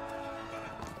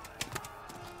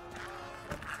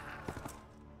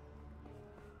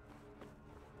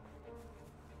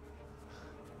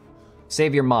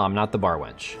 Save your mom, not the bar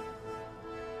wench.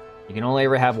 You can only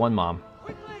ever have one mom.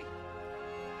 Quickly!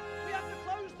 We have to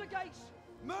close the gates!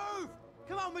 Move!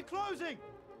 Come on, we're closing!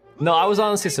 No, I was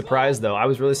honestly surprised though. I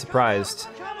was really surprised.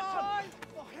 Come on!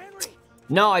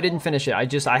 No, I didn't finish it. I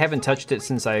haven't touched it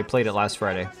since I played it last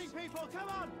Friday.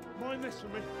 Mind this for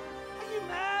me. Are you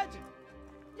mad?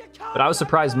 You can't. But I was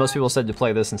surprised most people said to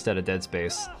play this instead of Dead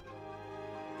Space.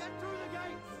 Get through the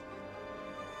gates!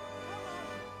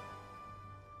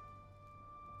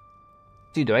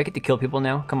 Dude, do I get to kill people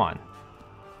now? Come on.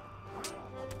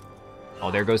 Oh,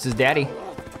 there goes his daddy.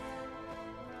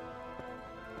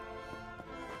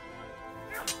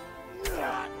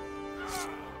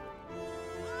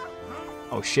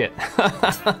 Oh shit.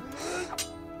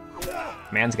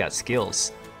 Man's got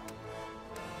skills.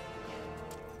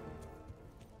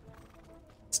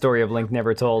 Story of Link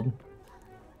never told.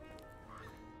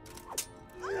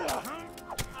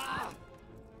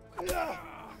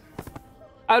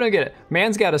 I don't get it.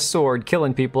 Man's got a sword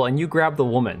killing people and you grab the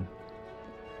woman.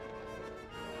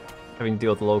 Having to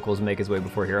deal with the locals and make his way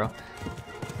before hero.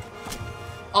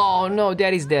 Oh no,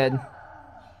 Daddy's dead.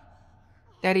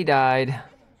 Daddy died.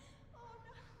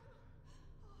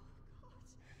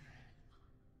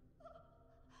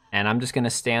 And I'm just gonna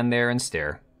stand there and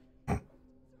stare.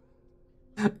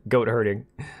 Goat herding.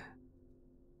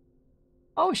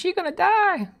 Oh, she gonna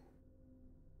die.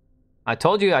 I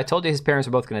told you his parents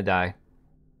are both gonna die.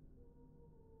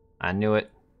 I knew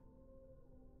it.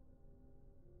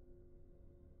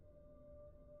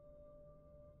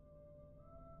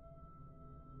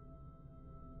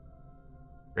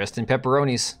 Rest in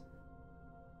pepperonis.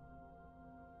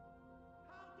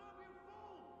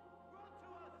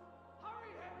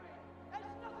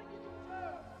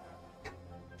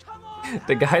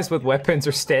 The guys with weapons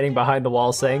are standing behind the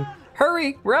wall saying,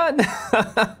 "Hurry, run!"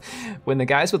 When the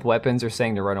guys with weapons are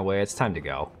saying to run away, it's time to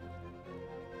go.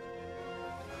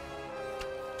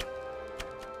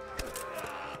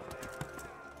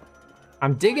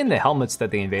 I'm digging the helmets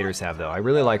that the invaders have, though. I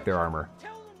really like their armor.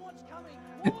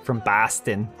 From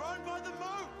Boston.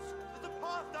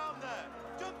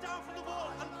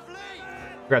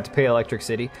 Forgot to pay Electric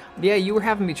City. Yeah, you were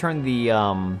having me turn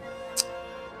the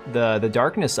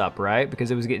darkness up, right? Because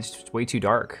it was getting way too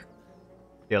dark.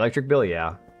 The electric bill,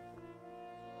 yeah.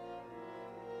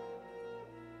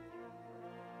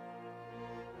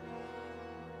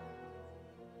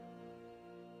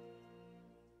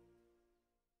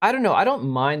 I don't know. I don't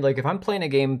mind, like, if I'm playing a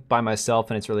game by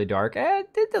myself and it's really dark,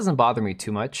 it doesn't bother me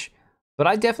too much. But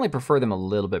I definitely prefer them a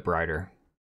little bit brighter.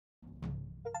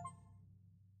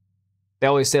 They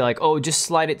always say, like, oh, just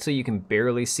slide it so you can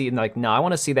barely see. And like, no, I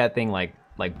want to see that thing, like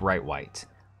bright white.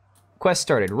 Quest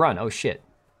started. Run. Oh, shit.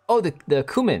 Oh, the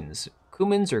Cumins.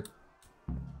 Cumins or...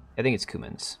 I think it's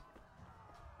Cumins.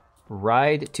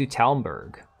 Ride to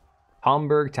Talmberg.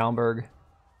 Talmberg.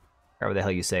 However the hell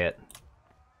you say it.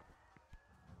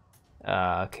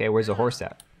 Okay, where's the horse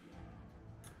at?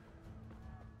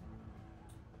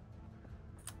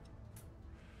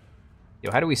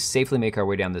 Yo, how do we safely make our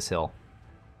way down this hill?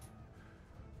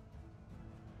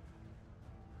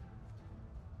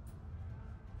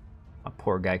 My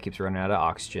poor guy keeps running out of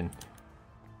oxygen.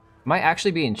 Am I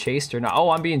actually being chased or not? Oh,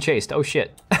 I'm being chased. Oh,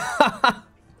 shit.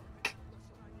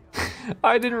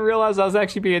 I didn't realize I was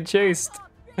actually being chased.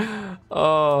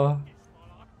 Oh.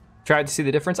 Tried to see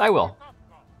the difference? I will.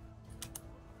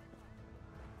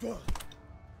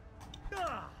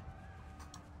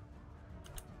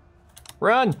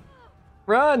 Run!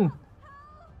 Run!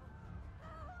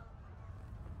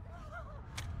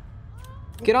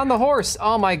 Get on the horse!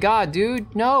 Oh my god,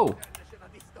 dude, no!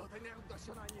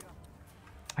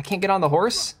 I can't get on the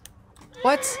horse?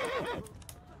 What?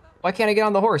 Why can't I get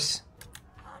on the horse?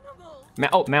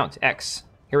 Oh, mount, X.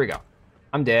 Here we go.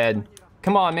 I'm dead.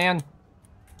 Come on, man.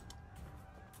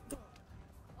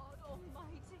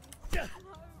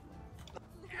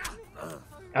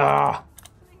 Ah.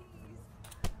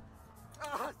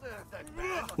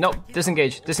 Nope,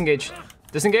 disengage, disengage,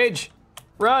 disengage!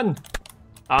 Run!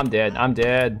 I'm dead, I'm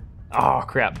dead. Oh,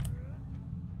 crap.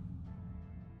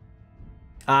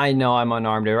 I know I'm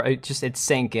unarmed. It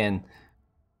sank in.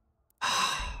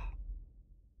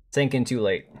 Sank in too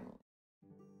late.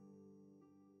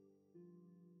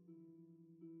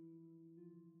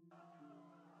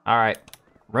 Alright,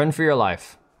 run for your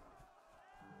life.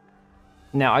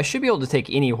 Now, I should be able to take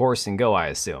any horse and go, I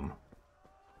assume.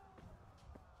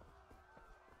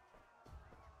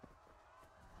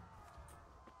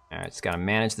 Alright, just gotta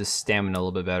manage this stamina a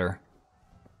little bit better.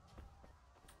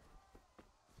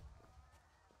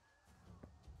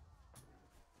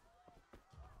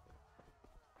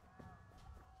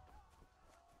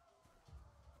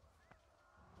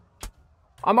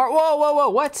 Whoa,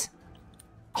 what?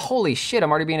 Holy shit,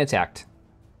 I'm already being attacked.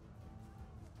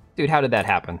 Dude, how did that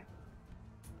happen?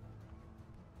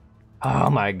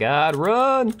 Oh my god,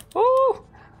 run! Woo!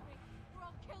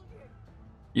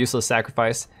 Useless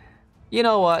sacrifice. You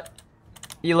know what?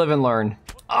 You live and learn.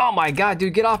 Oh my god,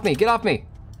 dude, get off me, get off me!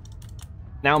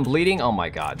 Now I'm bleeding, oh my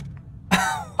god.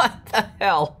 What the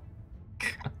hell?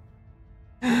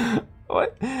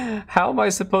 What? How am I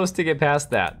supposed to get past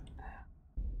that?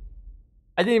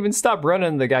 I didn't even stop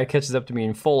running, the guy catches up to me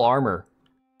in full armor.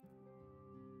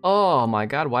 Oh my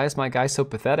god, why is my guy so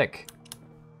pathetic?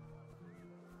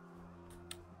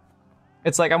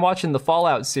 It's like I'm watching the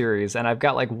Fallout series and I've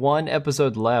got like one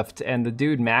episode left and the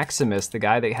dude Maximus, the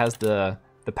guy that has the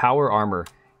power armor,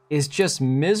 is just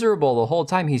miserable the whole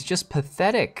time. He's just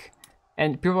pathetic.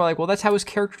 And people are like, well, that's how his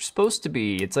character's supposed to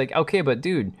be. It's like, okay, but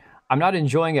dude, I'm not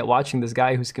enjoying it watching this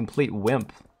guy who's a complete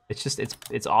wimp. It's just,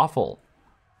 it's awful.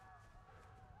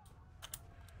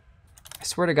 I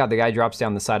swear to God, the guy drops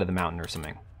down the side of the mountain or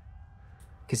something.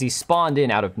 Because he spawned in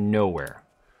out of nowhere.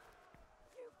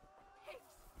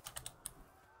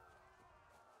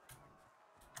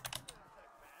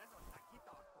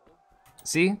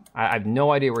 See? I have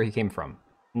no idea where he came from.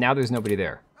 Now there's nobody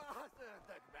there.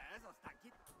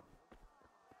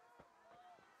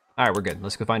 Alright, we're good.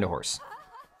 Let's go find a horse.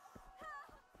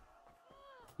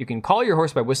 You can call your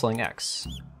horse by whistling X.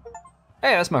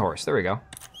 Hey, that's my horse. There we go.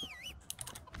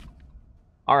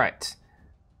 Alright.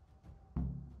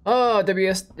 Oh,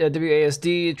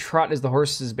 WASD. Trot is the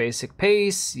horse's basic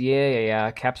pace.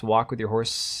 Yeah. Caps walk with your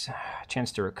horse.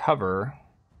 Chance to recover.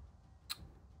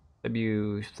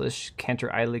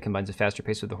 Canter idly combines a faster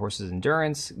pace with the horse's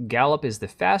endurance. Gallop is the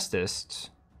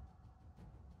fastest.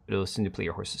 But it'll soon deplete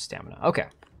your horse's stamina. Okay.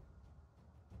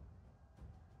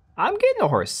 I'm getting a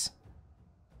horse.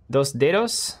 Dos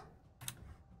dedos?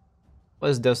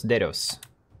 What is dos dedos?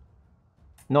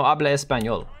 No habla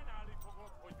español.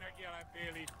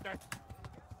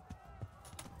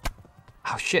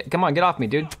 Oh shit, come on, get off me,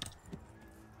 dude.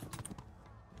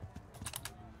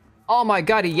 Oh my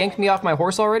god, he yanked me off my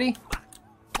horse already?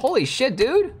 Holy shit,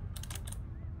 dude.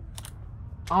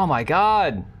 Oh my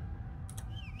god.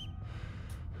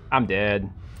 I'm dead.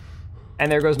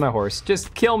 And there goes my horse.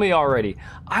 Just kill me already.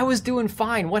 I was doing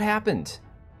fine, what happened?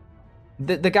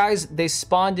 The guys, they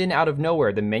spawned in out of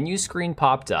nowhere. The menu screen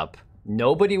popped up.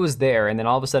 Nobody was there, and then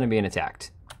all of a sudden being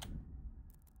attacked.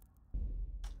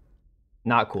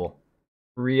 Not cool.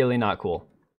 Really not cool.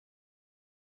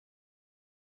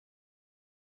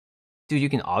 Dude, you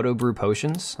can auto-brew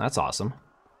potions? That's awesome.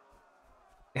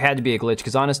 It had to be a glitch,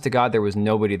 because honest to God, there was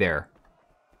nobody there.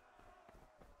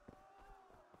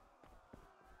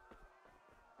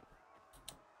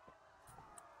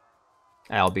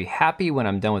 I'll be happy when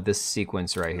I'm done with this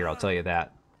sequence right here, I'll tell you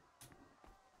that.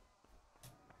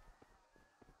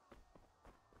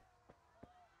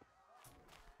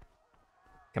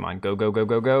 Come on, go, go, go,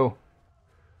 go, go.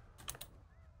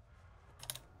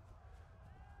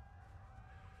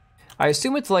 I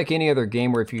assume it's like any other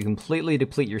game where if you completely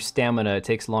deplete your stamina, it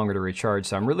takes longer to recharge,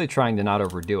 so I'm really trying to not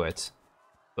overdo it.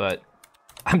 But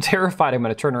I'm terrified I'm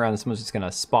going to turn around and someone's just going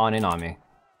to spawn in on me.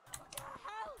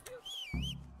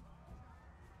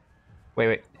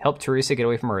 Wait. Help Teresa get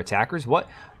away from her attackers? What?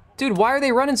 Dude, why are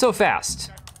they running so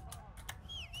fast?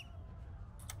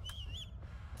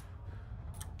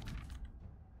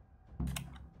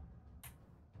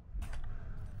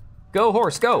 Go,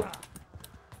 horse, go!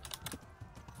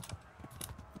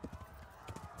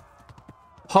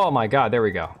 Oh my god, there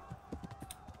we go.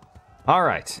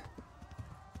 Alright.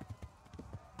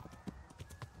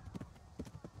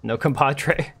 No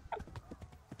compadre.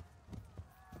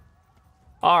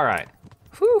 Alright.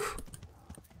 Whew.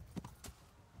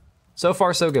 So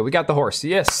far, so good. We got the horse.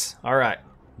 Yes. Alright.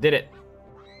 Did it.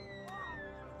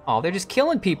 Oh, they're just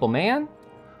killing people, man.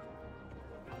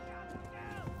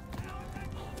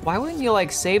 Why wouldn't you,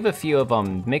 like, save a few of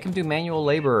them? Make them do manual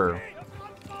labor. Or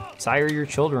sire your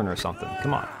children or something.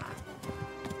 Come on.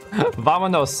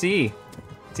 Vámonos, sí.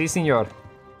 Sí, señor.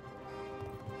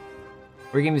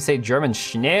 We're going to say German.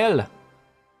 Schnell.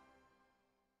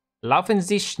 Laufen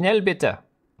Sie schnell, bitte.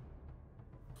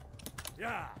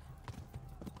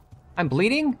 I'm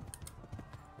bleeding?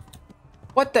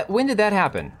 What the? When did that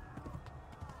happen?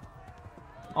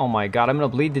 Oh my god, I'm gonna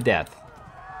bleed to death.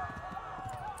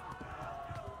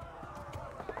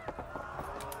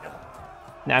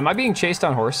 Now, am I being chased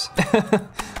on horse?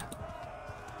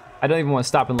 I don't even want to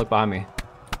stop and look behind me.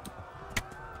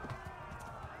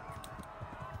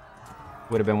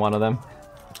 Would have been one of them.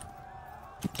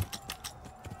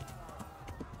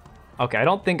 Okay, I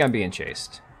don't think I'm being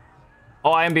chased.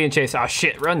 Oh, I am being chased. Oh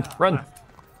shit, run, run.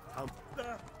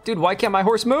 Dude, why can't my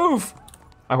horse move?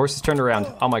 My horse is turned around.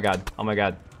 Oh my god, oh my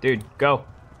god. Dude, go.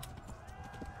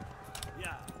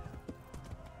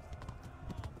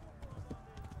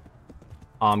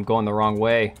 Oh, I'm going the wrong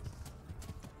way.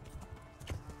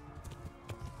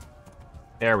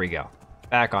 There we go.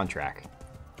 Back on track.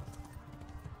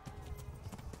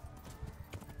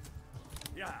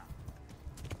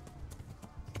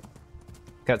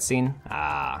 Cutscene?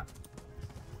 Ah.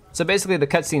 So basically the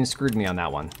cutscene screwed me on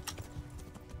that one.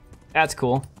 That's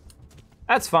cool.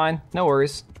 That's fine, no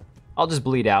worries. I'll just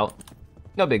bleed out.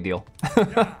 No big deal.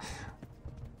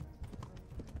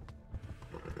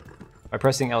 By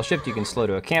pressing L shift you can slow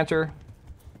to a canter.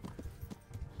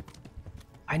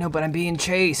 I know, but I'm being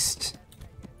chased.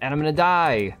 And I'm gonna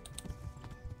die.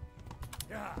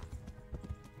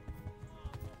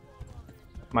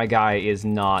 My guy is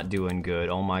not doing good,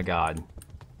 oh my god.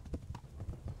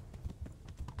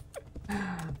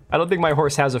 I don't think my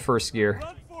horse has a first gear.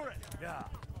 Run for it. Yeah.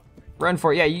 Run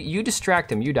for it. Yeah, you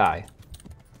distract him, you die.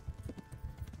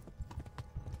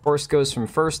 Horse goes from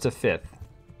first to fifth.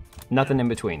 Nothing in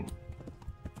between.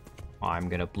 Oh, I'm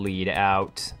gonna bleed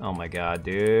out. Oh my god,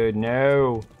 dude,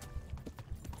 no.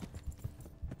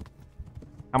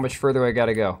 How much further I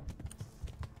gotta go?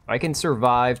 If I can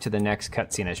survive to the next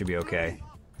cutscene, I should be okay.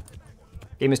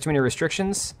 Game has too many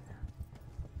restrictions.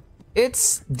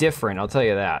 It's different, I'll tell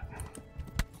you that.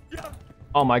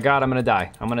 Oh my god, I'm gonna die.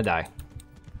 I'm gonna die.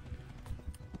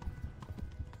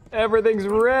 Everything's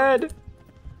red.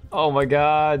 Oh my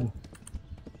god.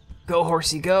 Go,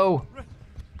 horsey, go.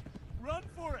 Run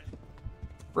for it.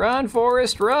 Run,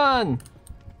 Forrest, run.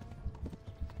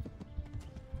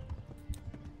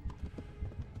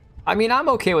 I mean, I'm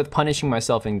okay with punishing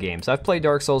myself in games. I've played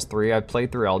Dark Souls 3, I've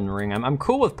played through Elden Ring. I'm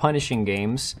cool with punishing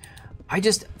games.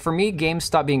 For me, games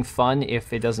stop being fun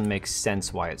if it doesn't make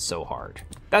sense why it's so hard.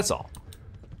 That's all.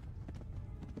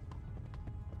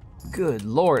 Good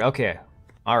lord, okay.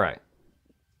 All right.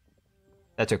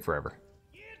 That took forever.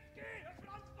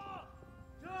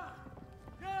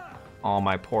 Oh,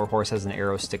 my poor horse has an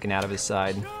arrow sticking out of his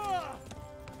side.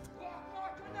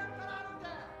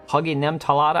 Huggy Nem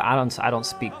Talada? I don't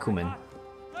speak Kuman.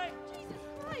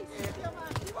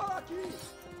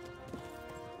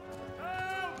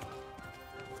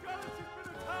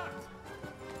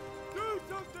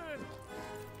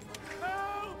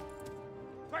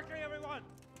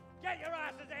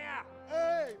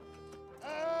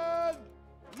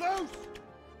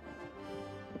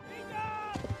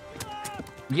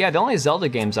 Yeah, the only Zelda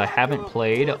games I haven't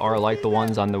played are like the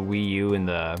ones on the Wii U and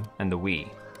the Wii.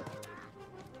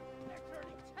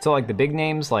 So like the big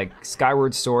names like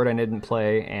Skyward Sword I didn't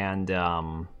play, and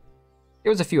there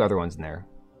was a few other ones in there.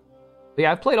 But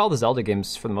yeah, I've played all the Zelda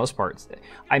games for the most part.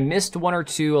 I missed one or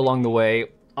two along the way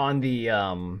on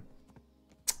the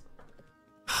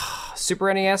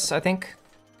Super NES, I think.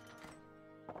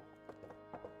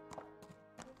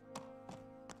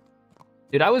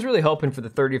 Dude, I was really hoping for the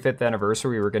 35th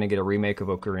anniversary we were going to get a remake of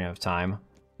Ocarina of Time.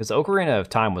 Because Ocarina of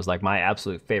Time was like my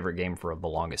absolute favorite game for the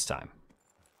longest time.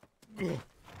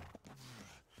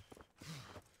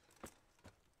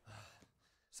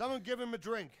 Someone give him a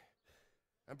drink.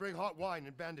 And bring hot wine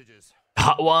and bandages.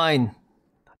 Hot wine!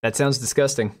 That sounds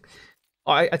disgusting.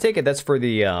 Oh, I take it that's for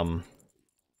the, Oh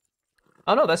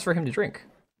no, that's for him to drink.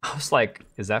 I was like,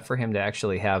 is that for him to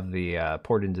actually have the,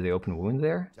 poured into the open wound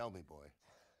there? Tell me, boy.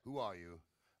 Who are you?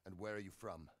 And where are you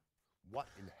from? What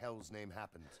in hell's name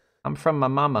happened? I'm from my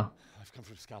mama. I've come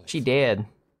from Scalis. She dead.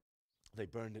 They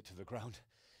burned it to the ground.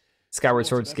 Skyward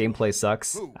Sword's gameplay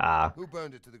sucks. Who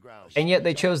burned it to the ground? And yet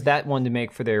they chose that one to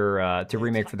make for their to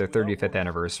remake for their 35th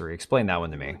anniversary. Explain that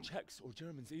one to me. Czechs or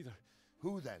Germans either.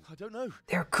 Who then? I don't know.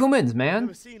 They're Kumans, man. I've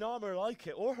never seen armor like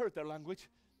it or heard their language.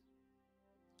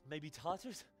 Maybe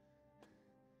Tatars?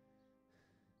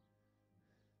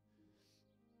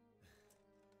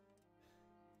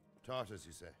 Tartars,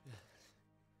 you say?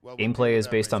 Well, Gameplay is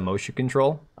based on motion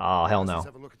control? Oh, hell no. Let's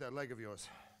have a look at that leg of yours.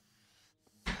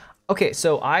 Okay,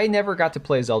 so I never got to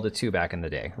play Zelda 2 back in the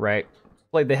day, right?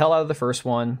 Played the hell out of the first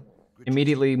one,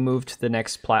 immediately moved to the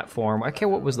next platform. Okay,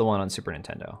 what was the one on Super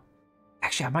Nintendo?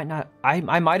 Actually, I might not...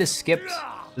 I might have skipped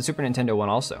the Super Nintendo one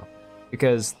also,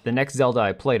 because the next Zelda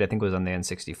I played, I think, was on the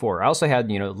N64. I also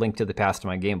had, you know, Link to the Past on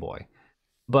my Game Boy.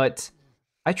 But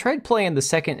I tried playing the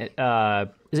second...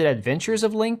 is it Adventures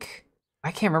of Link?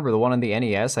 I can't remember the one on the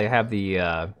NES. I have the...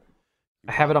 I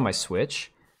have it on my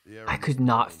Switch. I could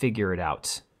not figure it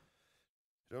out.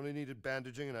 It only needed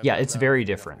bandaging, and Yeah, it's very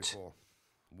different.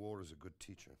 War is a good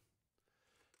teacher.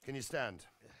 Can you stand?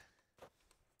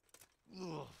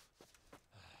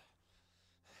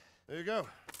 There you go.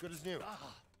 Good as new.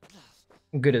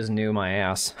 Good as new, my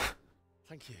ass.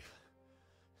 Thank you.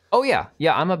 Oh yeah,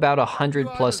 I'm about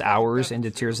 100+ hours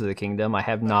into Tears of the Kingdom. I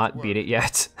have not beat it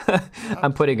yet.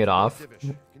 I'm putting it off.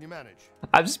 Can you manage?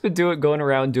 I've just been going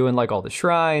around doing like all the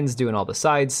shrines, doing all the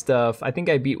side stuff. I think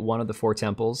I beat one of the 4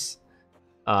 temples.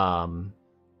 Breath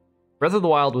of the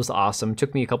Wild was awesome.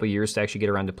 Took me a couple years to actually get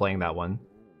around to playing that one.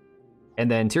 And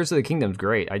then Tears of the Kingdom's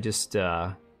great. I've just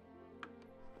been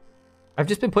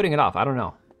putting it off. I don't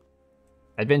know.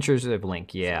 Adventures of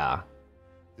Link, yeah.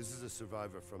 This is a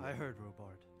survivor from. I heard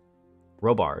Robard.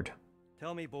 Robard.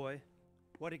 Tell me, boy,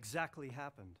 what exactly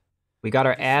happened? We got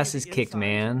our Did you see asses the kicked, insides of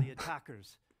man. The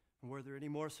attackers. Were there any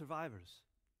more survivors?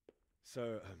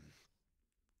 So,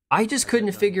 I just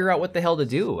couldn't figure out what the hell to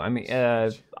do. I mean,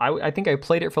 I think I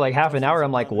played it for like half an hour.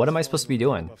 I'm like, what am I supposed to be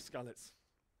doing?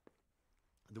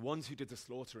 The ones who did the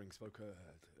slaughtering spoke a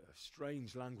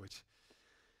strange language.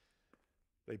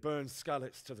 They burned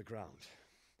Skalitz to the ground.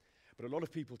 But a lot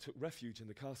of people took refuge in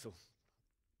the castle.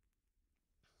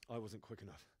 I wasn't quick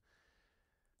enough.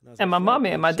 And my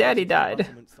mommy and my daddy died.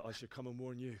 That I should come and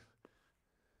warn you.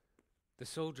 The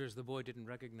soldiers the boy didn't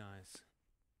recognize.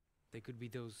 They could be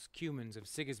those Cumans of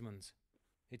Sigismund's.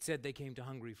 It said they came to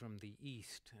Hungary from the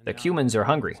east. And The now Cumans are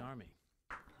hungry. his army.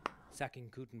 Sacking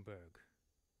Gutenberg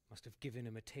must have given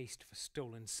him a taste for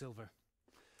stolen silver.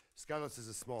 Skalitz is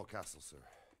a small castle, sir.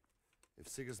 If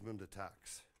Sigismund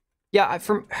attacks. Yeah,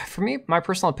 for me, my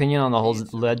personal opinion on the whole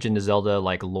Legend of Zelda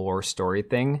like lore story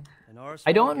thing,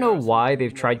 I don't know why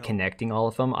they've tried connecting all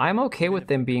of them. I'm okay with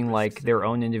them being like their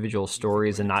own individual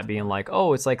stories and not being like,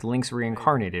 oh, it's like Link's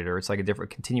reincarnated or it's like a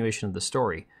different continuation of the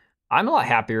story. I'm a lot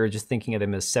happier just thinking of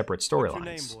them as separate storylines.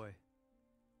 What's your name, boy?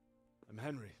 I'm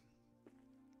Henry,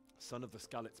 son of the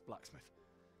Skalitz blacksmith.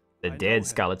 The dead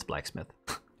Skalitz blacksmith.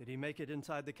 Did he make it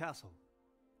inside the castle?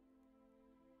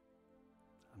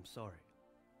 I'm sorry.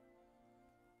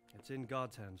 It's in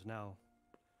God's hands now.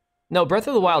 No, Breath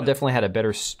of the Wild definitely had a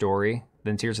better story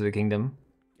than Tears of the Kingdom.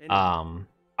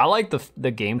 I like the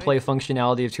gameplay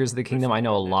functionality of Tears of the Kingdom. I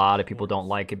know a lot of people don't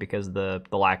like it because of the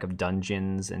lack of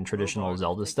dungeons and traditional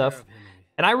Zelda stuff.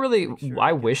 And I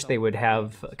wish they would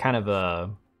have kind of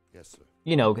a,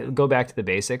 you know, go back to the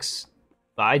basics.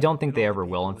 But I don't think they ever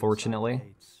will, unfortunately.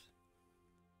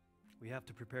 We have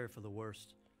to prepare for the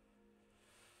worst.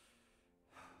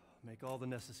 Make all the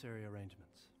necessary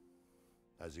arrangements.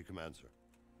 As you command, sir.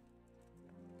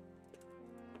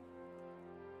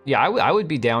 Yeah, I would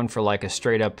be down for like a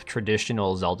straight up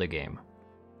traditional Zelda game.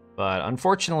 But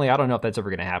unfortunately, I don't know if that's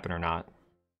ever going to happen or not.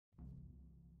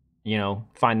 You know,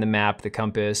 find the map, the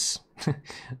compass,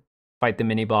 fight the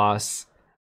mini-boss.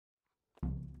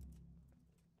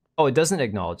 Oh, it doesn't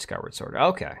acknowledge Skyward Sword.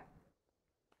 Okay.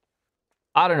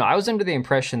 I don't know. I was under the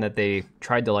impression that they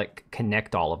tried to like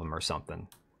connect all of them or something.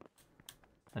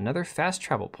 Another fast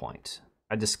travel point.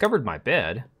 I discovered my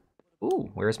bed.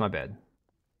 Ooh, where's my bed?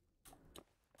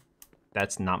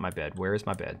 That's not my bed. Where is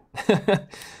my bed?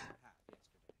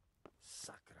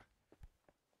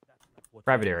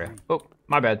 Private area. Oh,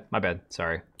 my bad. My bad.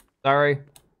 Sorry. Sorry.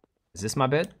 Is this my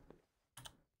bed?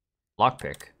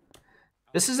 Lockpick.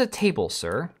 This is a table,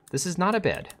 sir. This is not a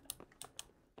bed.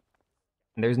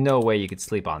 And there's no way you could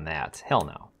sleep on that. Hell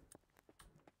no.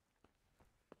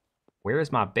 Where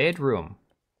is my bedroom?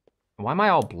 Why am I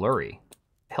all blurry? What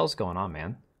the hell's going on,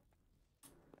 man?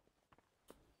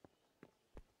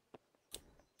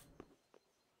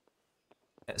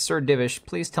 Sir Divish,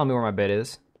 please tell me where my bed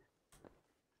is.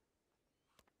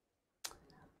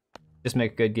 Just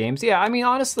make good games. Yeah, I mean,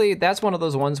 honestly, that's one of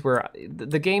those ones where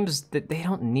the games, that they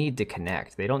don't need to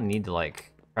connect. They don't need to,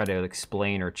 like, try to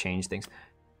explain or change things.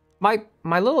 My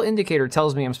little indicator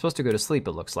tells me I'm supposed to go to sleep,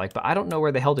 it looks like, but I don't know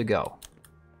where the hell to go.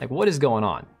 Like, what is going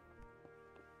on?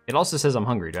 It also says I'm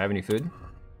hungry. Do I have any food?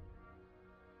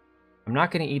 I'm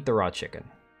not going to eat the raw chicken.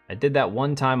 I did that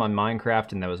one time on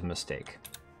Minecraft, and that was a mistake.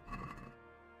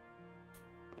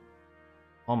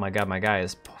 Oh my god, my guy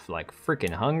is, like,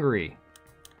 freaking hungry.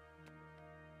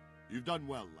 You've done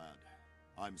well, lad.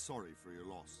 I'm sorry for your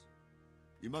loss.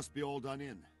 You must be all done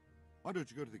in. Why don't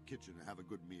you go to the kitchen and have a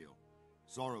good meal?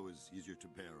 Sorrow is easier to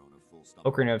bear on a full stomach.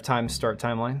 Ocarina of Time start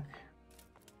timeline.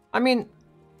 I mean...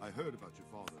 I heard about your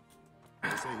father. They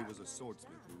say he was a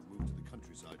swordsmith who moved to the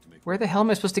countryside to make... Where the hell am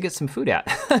I supposed to get some food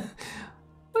at?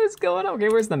 What is going on? Okay,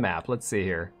 where's the map? Let's see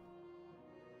here.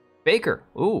 Baker.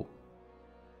 Ooh.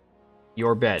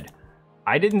 Your bed.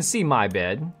 I didn't see my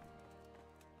bed.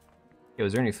 Yo,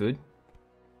 is there any food?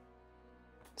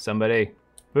 Somebody.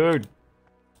 Food.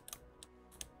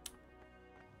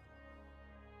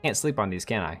 Can't sleep on these,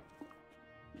 can I?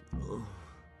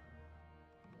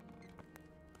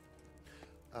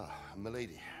 Ah,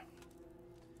 milady.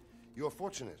 You are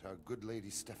fortunate our good lady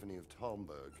Stephanie of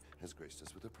Talmberg has graced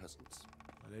us with her presence.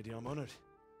 My lady, I'm honored.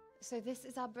 So this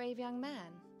is our brave young man.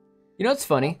 You know what's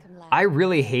funny? I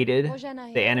really hated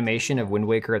the animation of Wind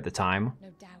Waker at the time.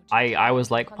 I was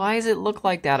like, why does it look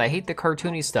like that? I hate the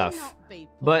cartoony stuff.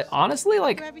 But honestly,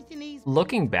 like,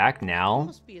 looking back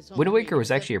now, Wind Waker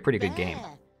was actually a pretty good game.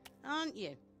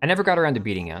 I never got around to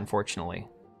beating it, unfortunately.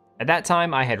 At that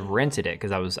time, I had rented it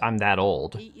because I'm that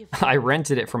old. I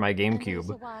rented it for my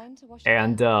GameCube,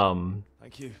 and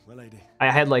Thank you, my lady.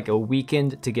 I had like a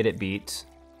weekend to get it beat,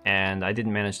 and I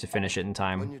didn't manage to finish it in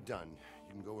time. When you're done,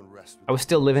 you can go and rest. I was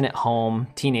still living at home,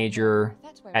 teenager,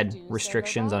 had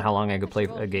restrictions on how long I could play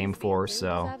a game for,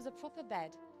 so. Deserves a proper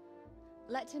bed.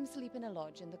 Let him sleep in a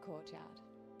lodge in the courtyard.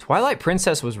 Twilight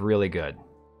Princess was really good.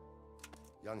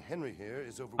 Young Henry here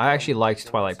is I actually liked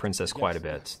Twilight Princess quite a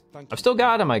bit. I've still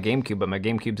got it on my GameCube, but my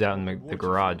GameCube's out in the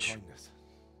garage.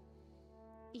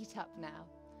 Eat up now.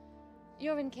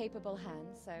 You're in capable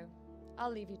hands, so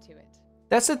I'll leave you to it.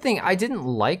 That's the thing, I didn't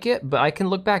like it, but I can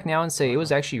look back now and say it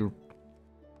was actually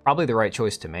probably the right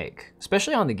choice to make,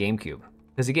 especially on the GameCube.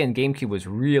 Because again, GameCube was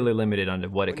really limited on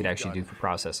what it could actually do for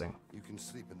processing. You can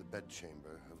sleep in the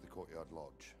bedchamber of the courtyard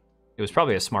lodge. It was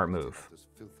probably a smart move. Those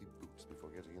filthy boots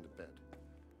before getting into bed.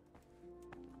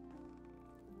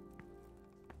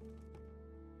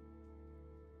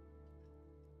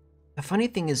 The funny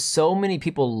thing is, so many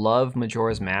people love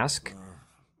Majora's Mask.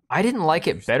 I didn't like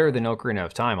it better than Ocarina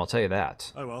of Time, I'll tell you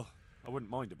that. Oh well, I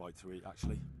wouldn't mind a bite to eat,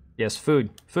 actually. Yes, food.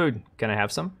 Food. Can I have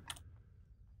some?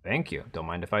 Thank you. Don't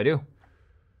mind if I do.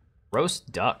 Roast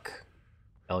duck.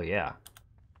 Hell yeah.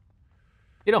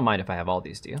 You don't mind if I have all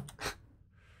these, do you?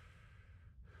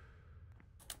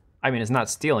 I mean, it's not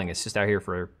stealing, it's just out here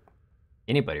for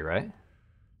anybody, right?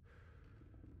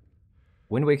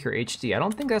 Wind Waker HD. I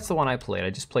don't think that's the one I played. I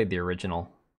just played the original.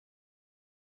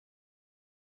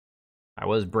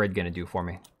 What is bread gonna do for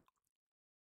me?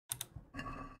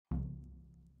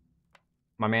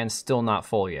 My man's still not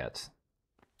full yet.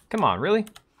 Come on, really?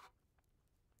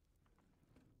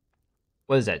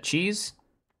 What is that, cheese?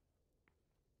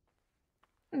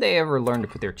 Did they ever learn to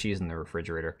put their cheese in the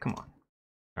refrigerator? Come on.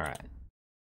 Alright.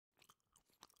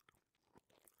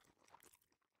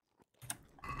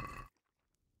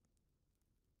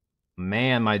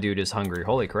 Man, my dude is hungry.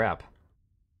 Holy crap.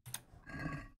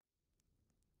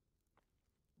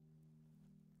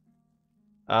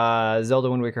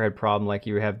 Zelda Wind Waker had problem like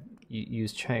you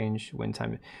use change wind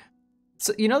time.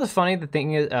 So you know the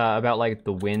thing is about like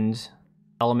the wind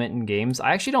element in games.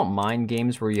 I actually don't mind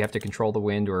games where you have to control the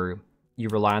wind or you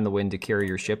rely on the wind to carry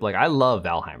your ship. Like I love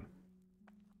Valheim.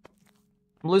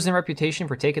 I'm losing reputation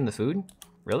for taking the food?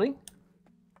 Really?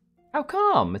 How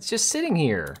come? It's just sitting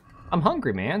here. I'm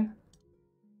hungry, man.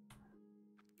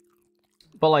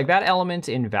 But like that element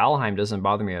in Valheim doesn't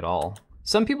bother me at all.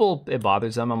 Some people, it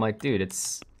bothers them. I'm like, dude,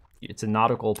 it's a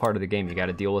nautical part of the game. You got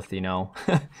to deal with, you know.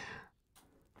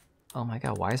 Oh my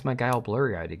god, why is my guy all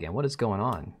blurry-eyed again? What is going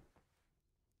on?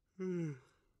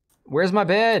 Where's my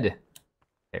bed?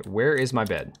 Okay, where is my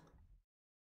bed?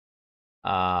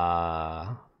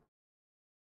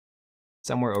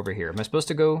 Somewhere over here. Am I supposed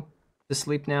to go to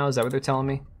sleep now? Is that what they're telling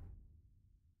me?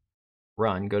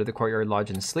 Run, go to the courtyard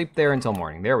lodge and sleep there until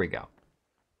morning. There we go.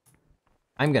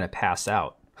 I'm gonna pass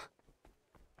out.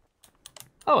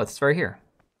 Oh, it's right here.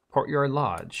 Courtyard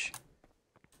Lodge.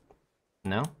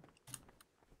 No?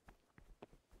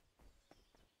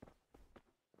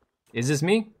 Is this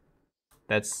me?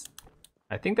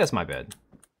 I think that's my bed.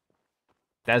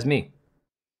 That's me.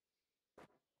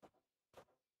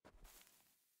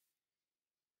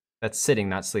 That's sitting,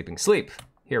 not sleeping. Sleep.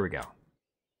 Here we go.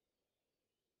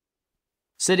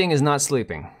 Sitting is not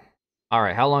sleeping. All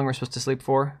right, how long are we supposed to sleep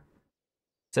for?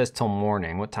 It says till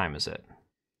morning. What time is it?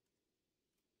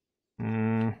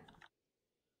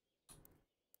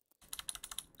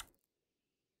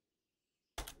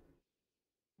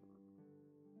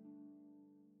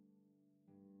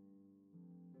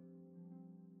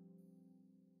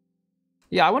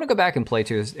 Yeah, I want to go back and play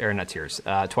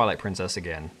Twilight Princess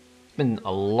again. It's been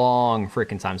a long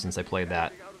freaking time since I played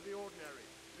that.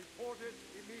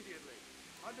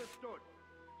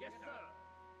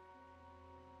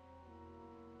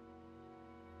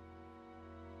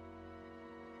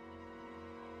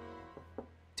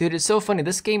 Dude, it's so funny.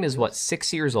 This game is, what,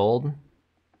 6 years old?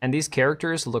 And these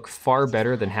characters look far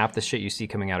better than half the shit you see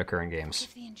coming out of current games.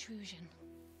 The intrusion.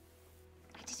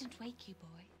 I didn't wake you,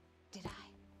 boy, did I?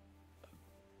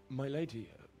 My lady...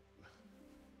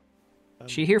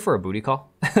 Is she here for a booty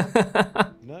call?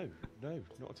 No, No,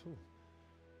 not at all.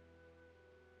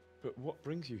 But what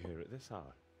brings you here at this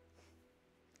hour?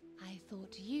 I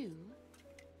thought you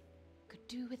could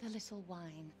do with a little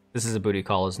wine. This is a booty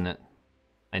call, isn't it?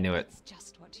 I knew it. It's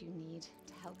just what you need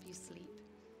to help you sleep.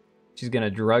 She's gonna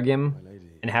drug him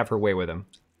and have her way with him.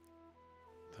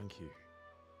 Thank you.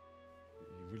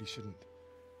 You really shouldn't.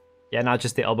 Yeah, not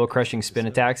just the elbow-crushing spin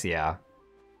attacks, yeah.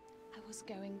 I was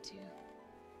going to.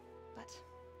 But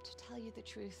to tell you the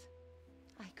truth,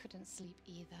 I couldn't sleep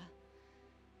either.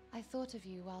 I thought of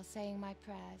you while saying my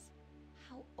prayers.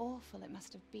 How awful it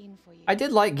must have been for you. I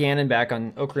did like Ganon back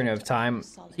on Ocarina of Time.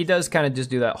 He does kind of just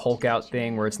do that Hulk out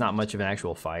thing where it's not much of an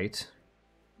actual fight.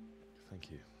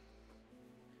 Thank you.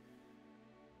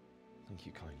 Thank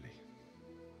you kindly.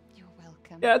 You're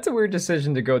welcome. Yeah, it's a weird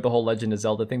decision to go with the whole Legend of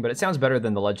Zelda thing, but it sounds better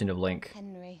than the Legend of Link.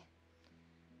 Henry,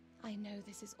 I know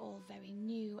this is all very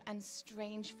new and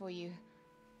strange for you.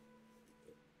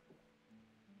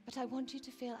 But I want you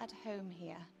to feel at home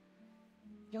here.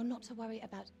 You're not to worry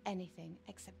about anything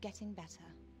except getting better.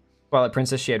 Twilight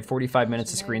Princess, she had 45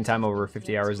 minutes of screen time over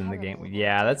 50 hours in the game.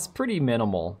 Yeah, that's pretty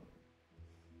minimal.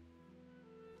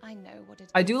 I know what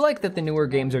it I do like that the newer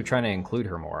games are trying to include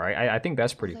her more. I think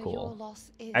that's pretty cool.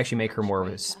 Actually make her more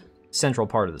of a central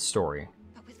part of the story.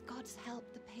 But with God's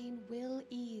help, the pain will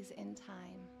ease in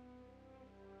time.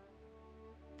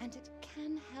 And it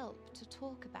can help to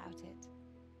talk about it,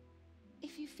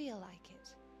 if you feel like it.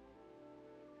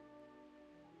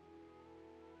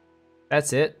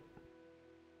 That's it?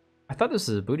 I thought this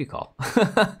was a booty call.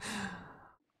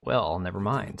 Well, never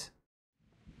mind.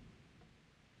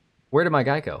 Where did my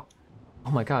guy go?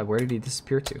 Oh my god, where did he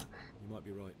disappear to? You might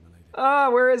be right, my lady. Ah,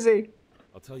 where is he?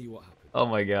 I'll tell you what happened. Oh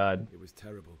my god. It was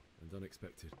terrible and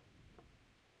unexpected.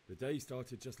 The day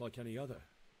started just like any other.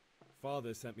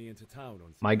 Father sent me into town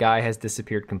on... My guy has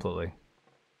disappeared completely.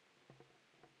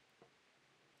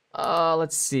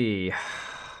 Let's see.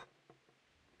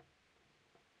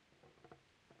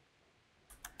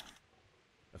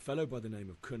 A fellow by the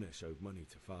name of Kunnish owed money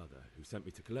to Father, who sent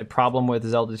me to collect... The problem with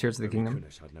Zelda Tears of the Kingdom?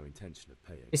 Kunnish had no intention of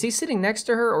paying. Is he sitting next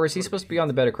to her, or is he supposed to be on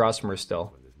the bed across from her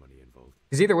still?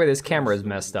 Because either way, this camera is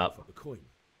messed up. The coin.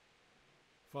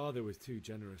 Father was too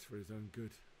generous for his own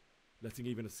good, letting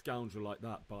even a scoundrel like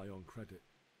that buy on credit.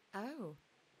 Oh.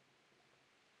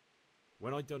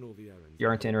 When I'd done all the errands... You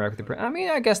aren't to interact with the prince. I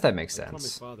mean, I guess that makes I promised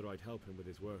sense. Father I'd help him with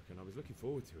his work, and I was looking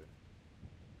forward to it.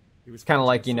 It's kind of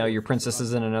like, you know, your princess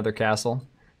is in another castle.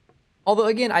 Although,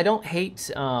 again, I don't hate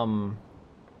that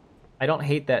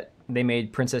they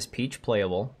made Princess Peach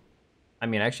playable. I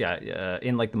mean, actually,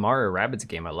 in like the Mario Rabbids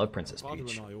game, I love Princess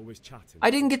Peach.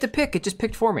 I didn't get to pick; it just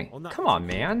picked for me. Come on,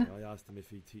 man. I asked him if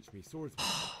he'd teach me swordsmanship.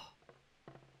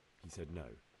 He said no.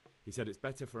 He said it's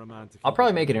better for a man to... I'll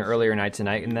probably make it an earlier night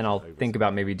tonight, and then I'll think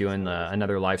about maybe doing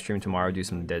another live stream tomorrow. Do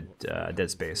some Dead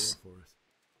Space.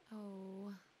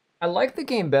 I like the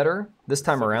game better this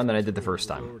time around than I did the first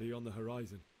time.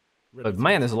 But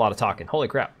man, there's a lot of talking. Holy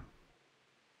crap.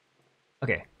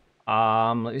 Okay.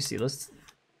 Let me see. Let's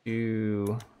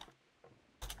do...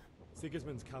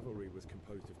 Sigismund's cavalry was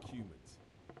composed of humans.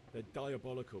 They're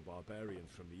diabolical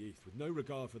barbarians from the east, with no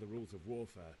regard for the rules of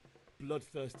warfare.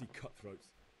 Bloodthirsty cutthroats.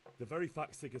 The very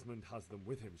fact Sigismund has them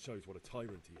with him shows what a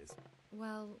tyrant he is.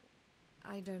 Well,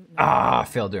 I don't know. Ah,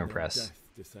 failed to impress. Death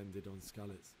descended on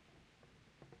Skalitz.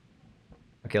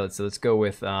 Okay, let's go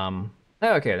with okay,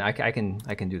 I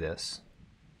can do this.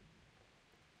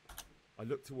 I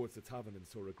looked towards the tavern and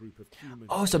saw a group of humans.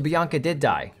 Oh, so Bianca did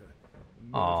die.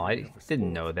 Oh, I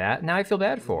didn't know that. Now I feel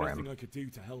bad for him. Nothing I could do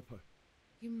to help her.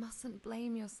 You mustn't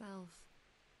blame yourself.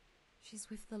 She's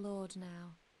with the Lord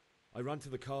now. I ran to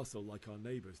the castle like our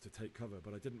neighbours to take cover,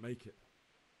 but I didn't make it.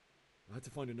 I had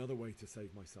to find another way to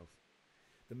save myself.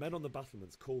 The men on the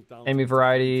battlements called down... Enemy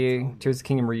variety, Tears of the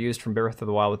Kingdom reused from Breath of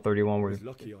the Wild with 31, with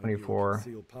 24.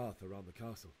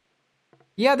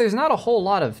 Yeah, there's not a whole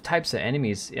lot of types of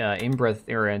enemies in Breath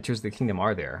or Tears of the Kingdom,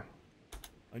 are there?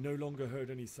 I no longer heard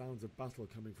any sounds of battle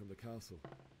coming from the castle,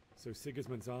 so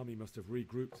Sigismund's army must have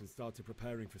regrouped and started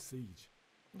preparing for siege.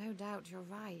 No doubt you're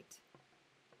right.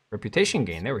 Reputation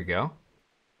gain, there we go.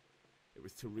 It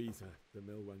was Teresa, the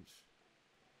mill wench.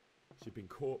 She'd been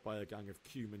caught by a gang of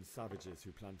Cuman savages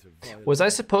who planned to violate... Was I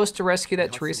supposed to rescue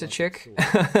that Teresa chick?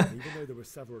 Even though there were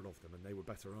several of them and they were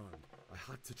better armed, I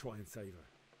had to try and save her.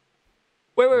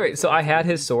 Wait, so I had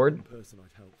his sword? Person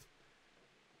I'd helped.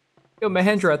 Yo,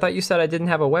 Mahendra, I thought you said I didn't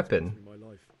have a weapon.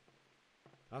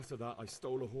 After that, I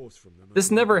stole a horse from them. This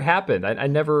never happened. I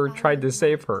never tried to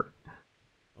save her.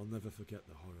 I'll never forget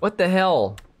the horror. What the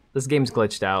hell? This game's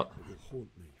glitched out. It will haunt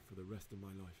me for the rest of my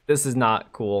life. This is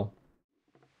not cool.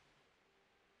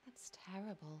 That's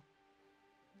terrible.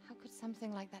 How could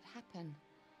something like that happen?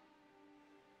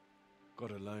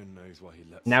 God alone knows why he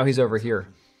let. Now he's over here.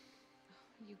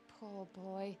 You poor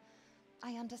boy.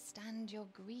 I understand your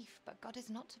grief, but God is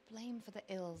not to blame for the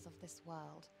ills of this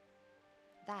world.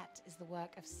 That is the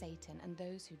work of Satan and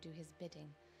those who do his bidding.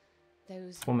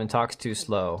 Those Woman talks too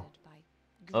slow.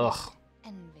 Ugh.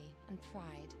 Envy and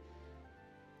pride.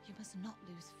 You must not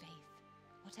lose faith,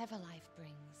 whatever life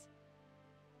brings.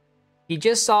 He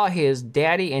just saw his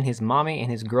daddy and his mommy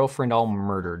and his girlfriend all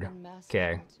murdered.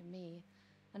 Okay. To me,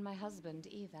 and my husband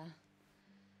either.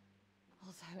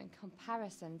 Although in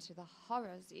comparison to the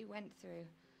horrors you went through.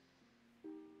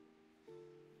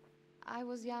 I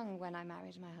was young when I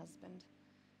married my husband.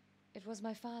 It was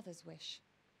my father's wish.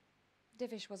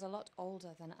 Divish was a lot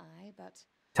older than I, but...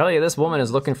 Tell you, this woman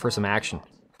is looking for some action.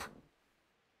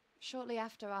 Shortly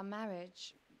after our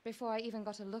marriage, before I even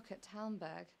got a look at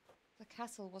Talmberg, the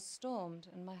castle was stormed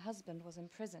and my husband was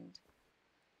imprisoned.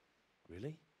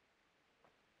 Really?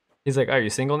 He's like, are you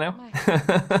single now? My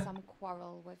husband had some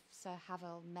quarrel with Sir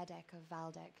Havel Medek of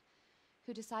Valdek,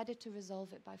 who decided to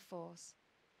resolve it by force.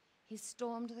 He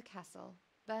stormed the castle,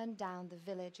 burned down the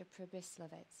village of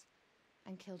Pribyslavitz,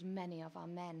 and killed many of our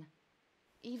men,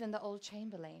 even the old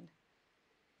chamberlain.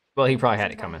 Well, he probably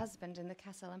had it My coming. husband in the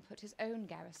castle and put his own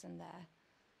garrison there.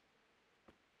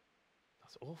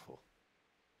 That's awful.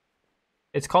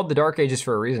 It's called the Dark Ages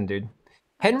for a reason, dude.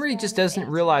 Henry just doesn't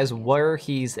realize where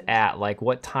he's at, like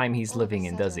what time he's living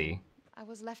in, does he? I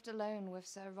was left alone with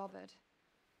Sir Robert.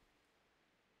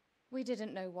 We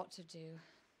didn't know what to do.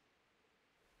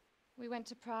 We went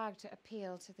to Prague to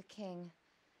appeal to the king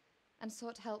and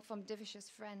sought help from Divish's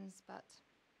friends, but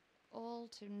all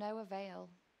to no avail.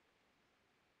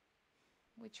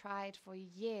 We tried for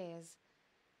years,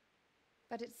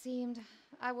 but it seemed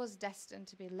I was destined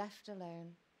to be left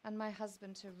alone and my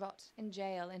husband to rot in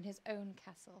jail in his own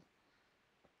castle.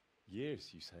 Years,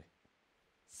 you say?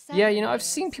 Yeah, you know, I've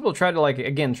seen people try to, like,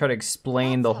 again, try to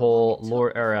explain the whole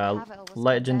lore, or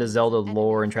Legend of Zelda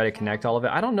lore and try to connect all of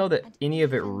it. I don't know that any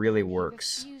of it really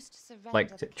works.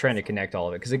 Like, trying to connect all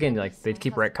of it. Because, again, like, they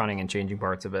keep retconning and changing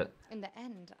parts of it. In the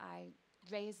end, I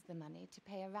raised the money to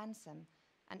pay a ransom,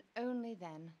 and only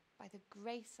then, by the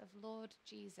grace of Lord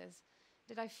Jesus,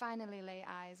 did I finally lay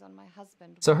eyes on my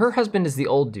husband. So her husband is the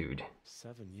old dude.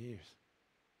 7 years.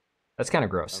 That's kind of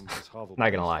gross. Not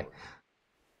gonna lie.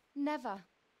 Never.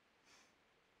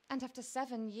 And after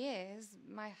 7 years,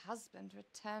 my husband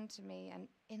returned to me an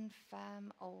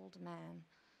infirm old man.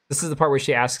 This is the part where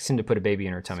she asks him to put a baby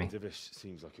in her tummy. Divish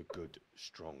seems like a good,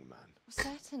 strong man.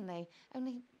 Certainly.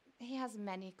 Only he has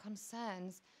many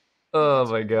concerns. Oh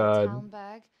my god.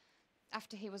 Talmberg.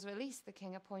 After he was released, the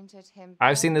king appointed him.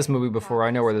 I've seen this movie before.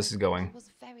 I know where this is going. He was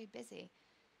very busy.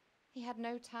 He had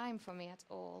no time for me at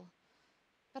all.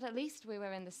 But at least we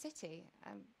were in the city,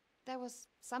 and there was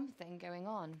something going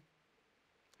on.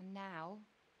 And now,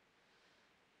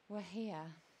 we're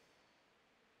here.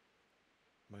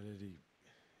 My lady,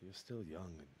 you're still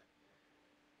young and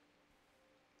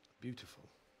beautiful.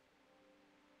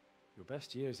 Your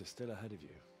best years are still ahead of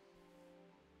you.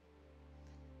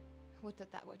 Would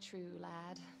that that were true,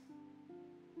 lad.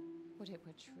 Would it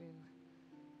were true.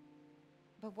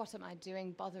 But what am I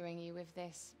doing bothering you with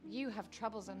this? You have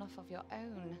troubles enough of your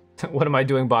own. What am I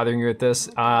doing bothering you with this?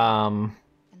 And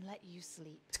let you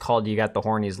sleep. It's called You Got the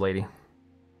Hornies, lady.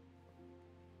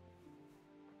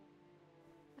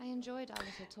 I enjoyed our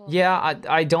little talk. Yeah,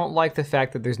 I don't like the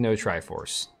fact that there's no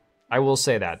Triforce. I will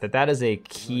say that is a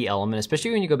key element, especially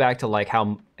when you go back to like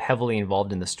how heavily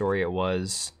involved in the story it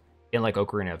was in like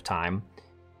Ocarina of Time.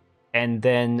 And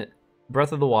then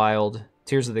Breath of the Wild,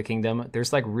 Tears of the Kingdom,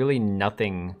 there's like really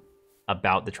nothing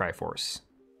about the Triforce,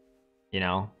 you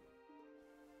know?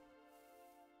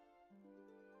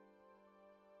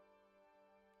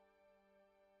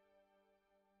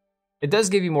 It does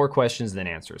give you more questions than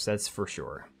answers, that's for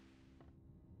sure.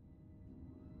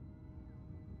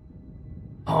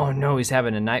 Oh no, he's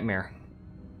having a nightmare.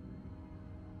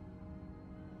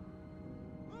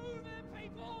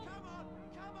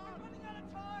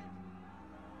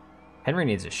 Henry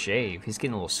needs a shave. He's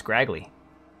getting a little scraggly.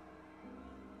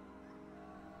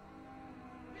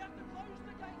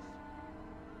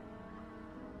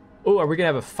 Oh, are we gonna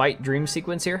have a fight dream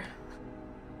sequence here?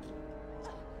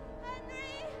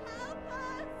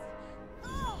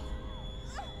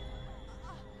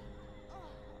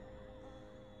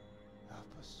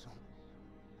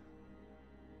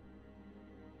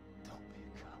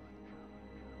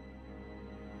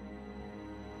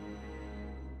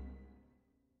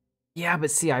 Yeah,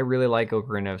 but see, I really like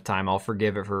Ocarina of Time. I'll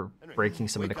forgive it for breaking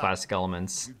some of the classic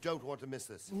elements. You don't want to miss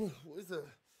this. What is it?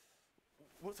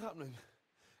 What's happening?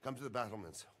 Come to the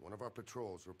battlements. One of our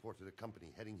patrols reported a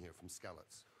company heading here from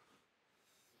Skalitz.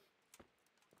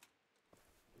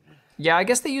 Yeah, I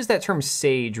guess they use that term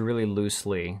sage really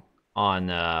loosely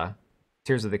on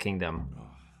Tears of the Kingdom.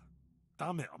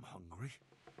 Damn it, I'm hungry.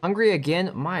 Hungry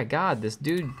again? My god, this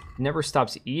dude never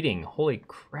stops eating. Holy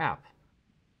crap.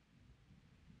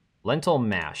 Lentil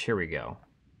mash, here we go.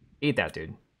 Eat that,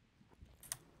 dude.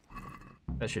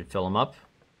 That should fill him up.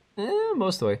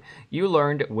 Most of the way. You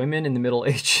learned women in the Middle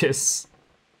Ages.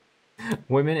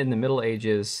 Women in the Middle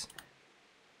Ages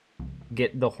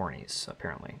get the hornies,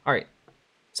 apparently. Alright,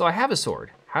 so I have a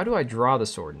sword. How do I draw the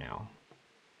sword now?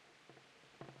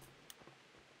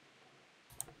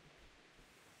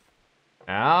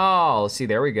 Oh, see,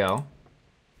 there we go.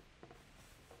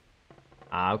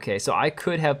 Okay, so I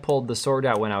could have pulled the sword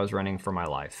out when I was running for my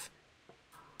life.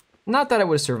 Not that I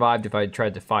would have survived if I had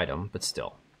tried to fight him, but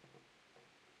still.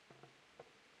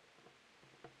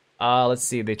 Let's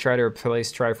see, they try to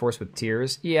replace Triforce with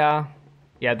Tears. Yeah,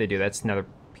 they do. That's another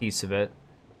piece of it.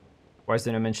 Why is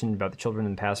there no mention about the children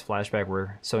in the past flashback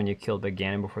where Sonya killed by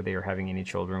Ganon before they were having any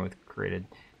children with created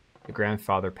the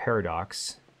grandfather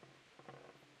paradox?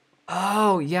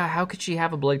 Oh, yeah, how could she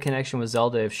have a blood connection with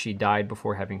Zelda if she died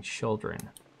before having children?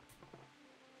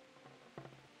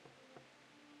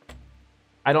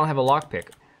 I don't have a lockpick.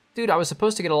 Dude, I was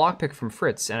supposed to get a lockpick from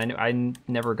Fritz, and I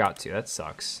never got to. That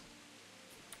sucks.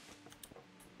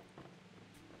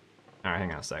 Alright,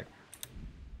 hang on a sec.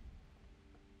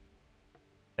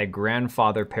 That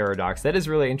grandfather paradox. That is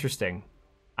really interesting.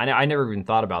 I never even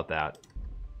thought about that.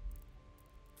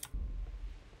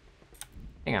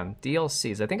 Hang on,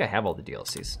 DLCs. I think I have all the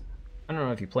DLCs. I don't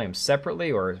know if you play them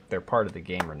separately or if they're part of the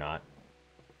game or not.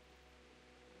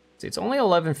 See, it's only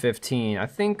 11:15. I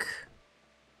think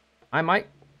I might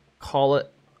call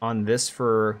it on this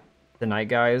for the night,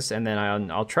 guys, and then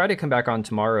I'll try to come back on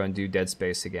tomorrow and do Dead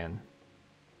Space again.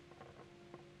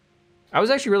 I was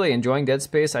actually really enjoying Dead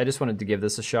Space. I just wanted to give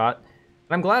this a shot. And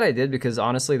I'm glad I did because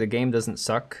honestly, the game doesn't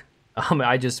suck.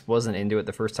 I just wasn't into it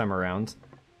the first time around.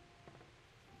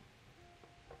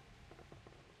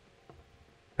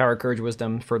 Power, courage,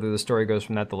 wisdom. Further the story goes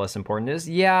from that, the less important it is.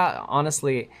 Yeah,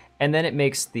 honestly. And then it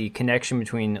makes the connection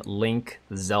between Link,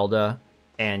 Zelda,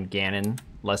 and Ganon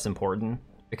less important.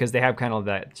 Because they have kind of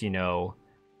that, you know,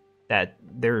 that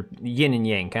they're yin and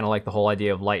yang. Kind of like the whole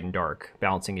idea of light and dark,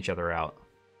 balancing each other out.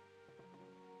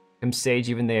 Sage,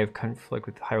 even they have conflict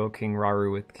with Hyrule King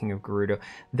Rauru with King of Gerudo.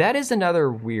 That is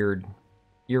another weird...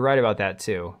 You're right about that,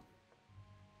 too.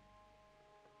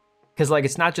 Because, like,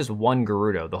 it's not just one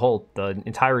Gerudo. The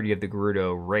entirety of the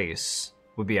Gerudo race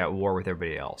would be at war with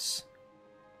everybody else.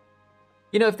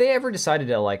 You know, if they ever decided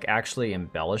to, like, actually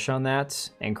embellish on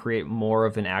that and create more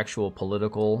of an actual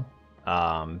political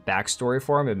backstory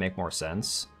for him, it'd make more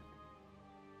sense.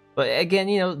 But, again,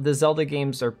 you know, the Zelda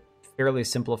games are fairly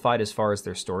simplified as far as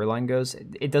their storyline goes.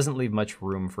 It doesn't leave much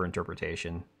room for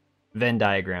interpretation. Venn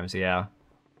diagrams, yeah.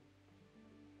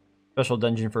 Special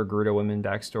dungeon for Gerudo women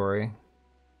backstory.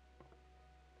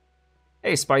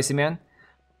 Hey, Spicy Man.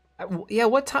 Yeah,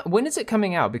 what time? When is it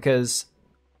coming out? Because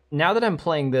now that I'm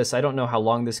playing this, I don't know how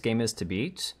long this game is to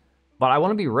beat, but I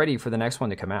want to be ready for the next one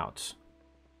to come out.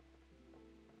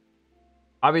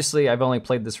 Obviously, I've only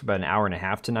played this for about an hour and a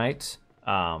half tonight.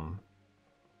 But,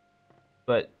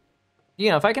 you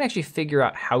know, if I can actually figure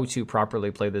out how to properly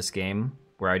play this game,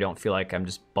 where I don't feel like I'm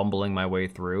just bumbling my way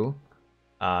through,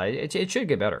 it should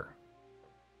get better.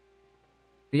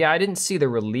 But yeah, I didn't see the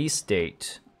release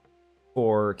date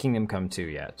for Kingdom Come 2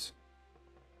 yet.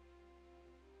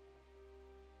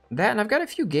 That, and I've got a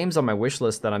few games on my wish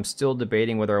list that I'm still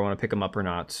debating whether I want to pick them up or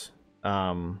not.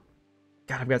 God,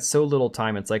 I've got so little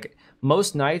time. It's like,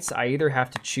 most nights I either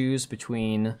have to choose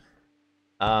between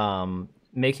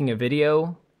making a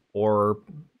video or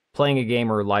playing a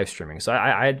game or live streaming. So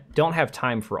I don't have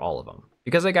time for all of them.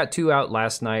 Because I got 2 out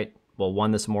last night, well,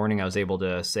 1 this morning, I was able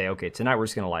to say, okay, tonight we're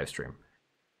just going to live stream.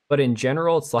 But in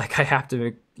general, it's like I have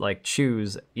to like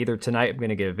choose either tonight I'm going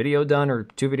to get a video done or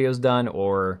 2 videos done,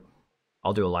 or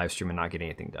I'll do a live stream and not get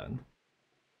anything done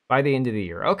by the end of the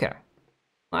year. Okay,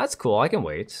 well, that's cool. I can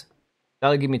wait.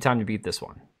 That'll give me time to beat this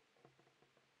one.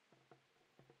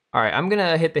 All right, I'm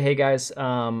gonna hit the hay, guys.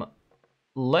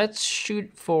 Let's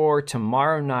shoot for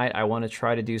tomorrow night. I want to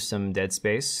try to do some Dead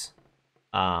Space.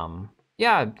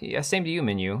 Yeah, same to you,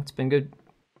 Menu. It's been good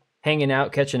hanging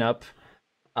out, catching up.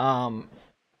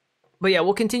 But yeah,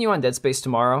 we'll continue on Dead Space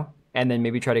tomorrow, and then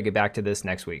maybe try to get back to this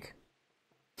next week.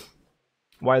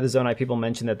 Why the Zonai people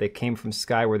mentioned that they came from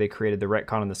Sky, where they created the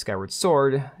retcon on the Skyward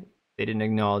Sword. They didn't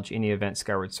acknowledge any event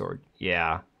Skyward Sword.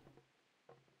 Yeah.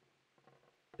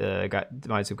 The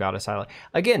Demise of Goddess highlight.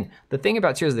 Again, the thing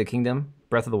about Tears of the Kingdom,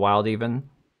 Breath of the Wild even,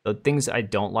 the things I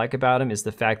don't like about them is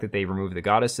the fact that they remove the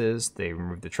goddesses, they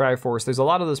remove the Triforce. There's a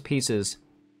lot of those pieces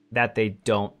that they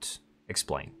don't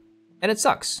explain. And it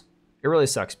sucks. It really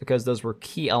sucks because those were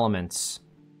key elements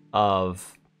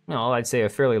of, I'd say a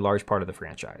fairly large part of the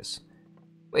franchise.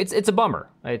 It's a bummer.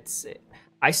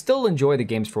 I still enjoy the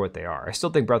games for what they are. I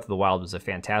still think Breath of the Wild was a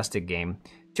fantastic game.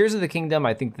 Tears of the Kingdom,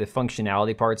 I think the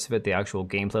functionality parts of it, the actual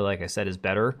gameplay, like I said, is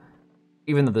better,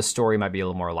 even though the story might be a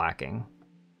little more lacking.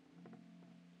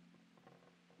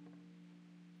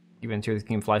 Even Tears of the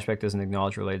Kingdom flashback doesn't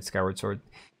acknowledge related to Skyward Sword.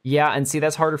 Yeah, and see,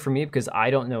 that's harder for me because I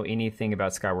don't know anything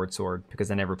about Skyward Sword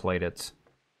because I never played it.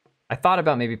 I thought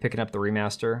about maybe picking up the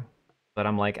remaster, but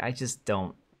I'm like, I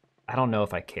don't know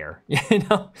if I care.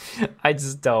 I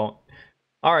just don't.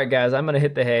 All right, guys, I'm going to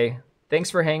hit the hay.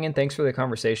 Thanks for hanging. Thanks for the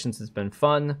conversations. It's been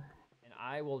fun. And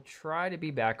I will try to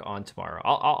be back on tomorrow.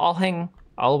 I'll hang.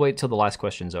 I'll wait till the last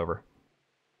question's over.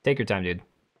 Take your time, dude.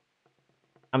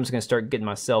 I'm just going to start getting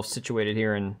myself situated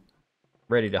here and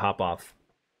ready to hop off.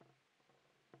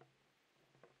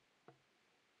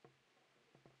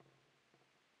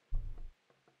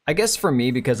 I guess for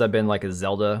me, because I've been like a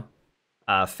Zelda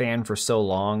fan for so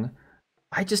long,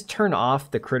 I just turn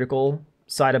off the critical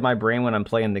side of my brain when I'm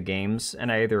playing the games,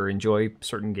 and I either enjoy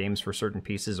certain games for certain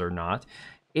pieces or not.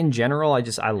 In general,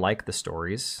 I like the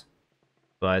stories,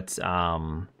 but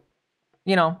to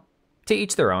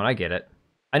each their own. I get it.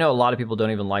 I know a lot of people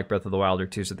don't even like Breath of the Wild or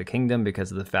Tears of the Kingdom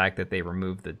because of the fact that they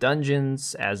removed the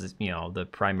dungeons as the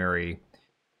primary,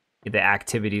 the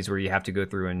activities where you have to go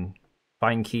through and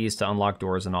find keys to unlock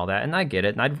doors and all that. And I get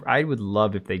it, and I would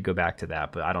love if they'd go back to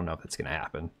that, but I don't know if it's gonna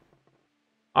happen.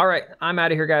 All right, I'm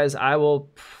out of here, guys. I will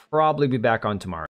probably be back on tomorrow.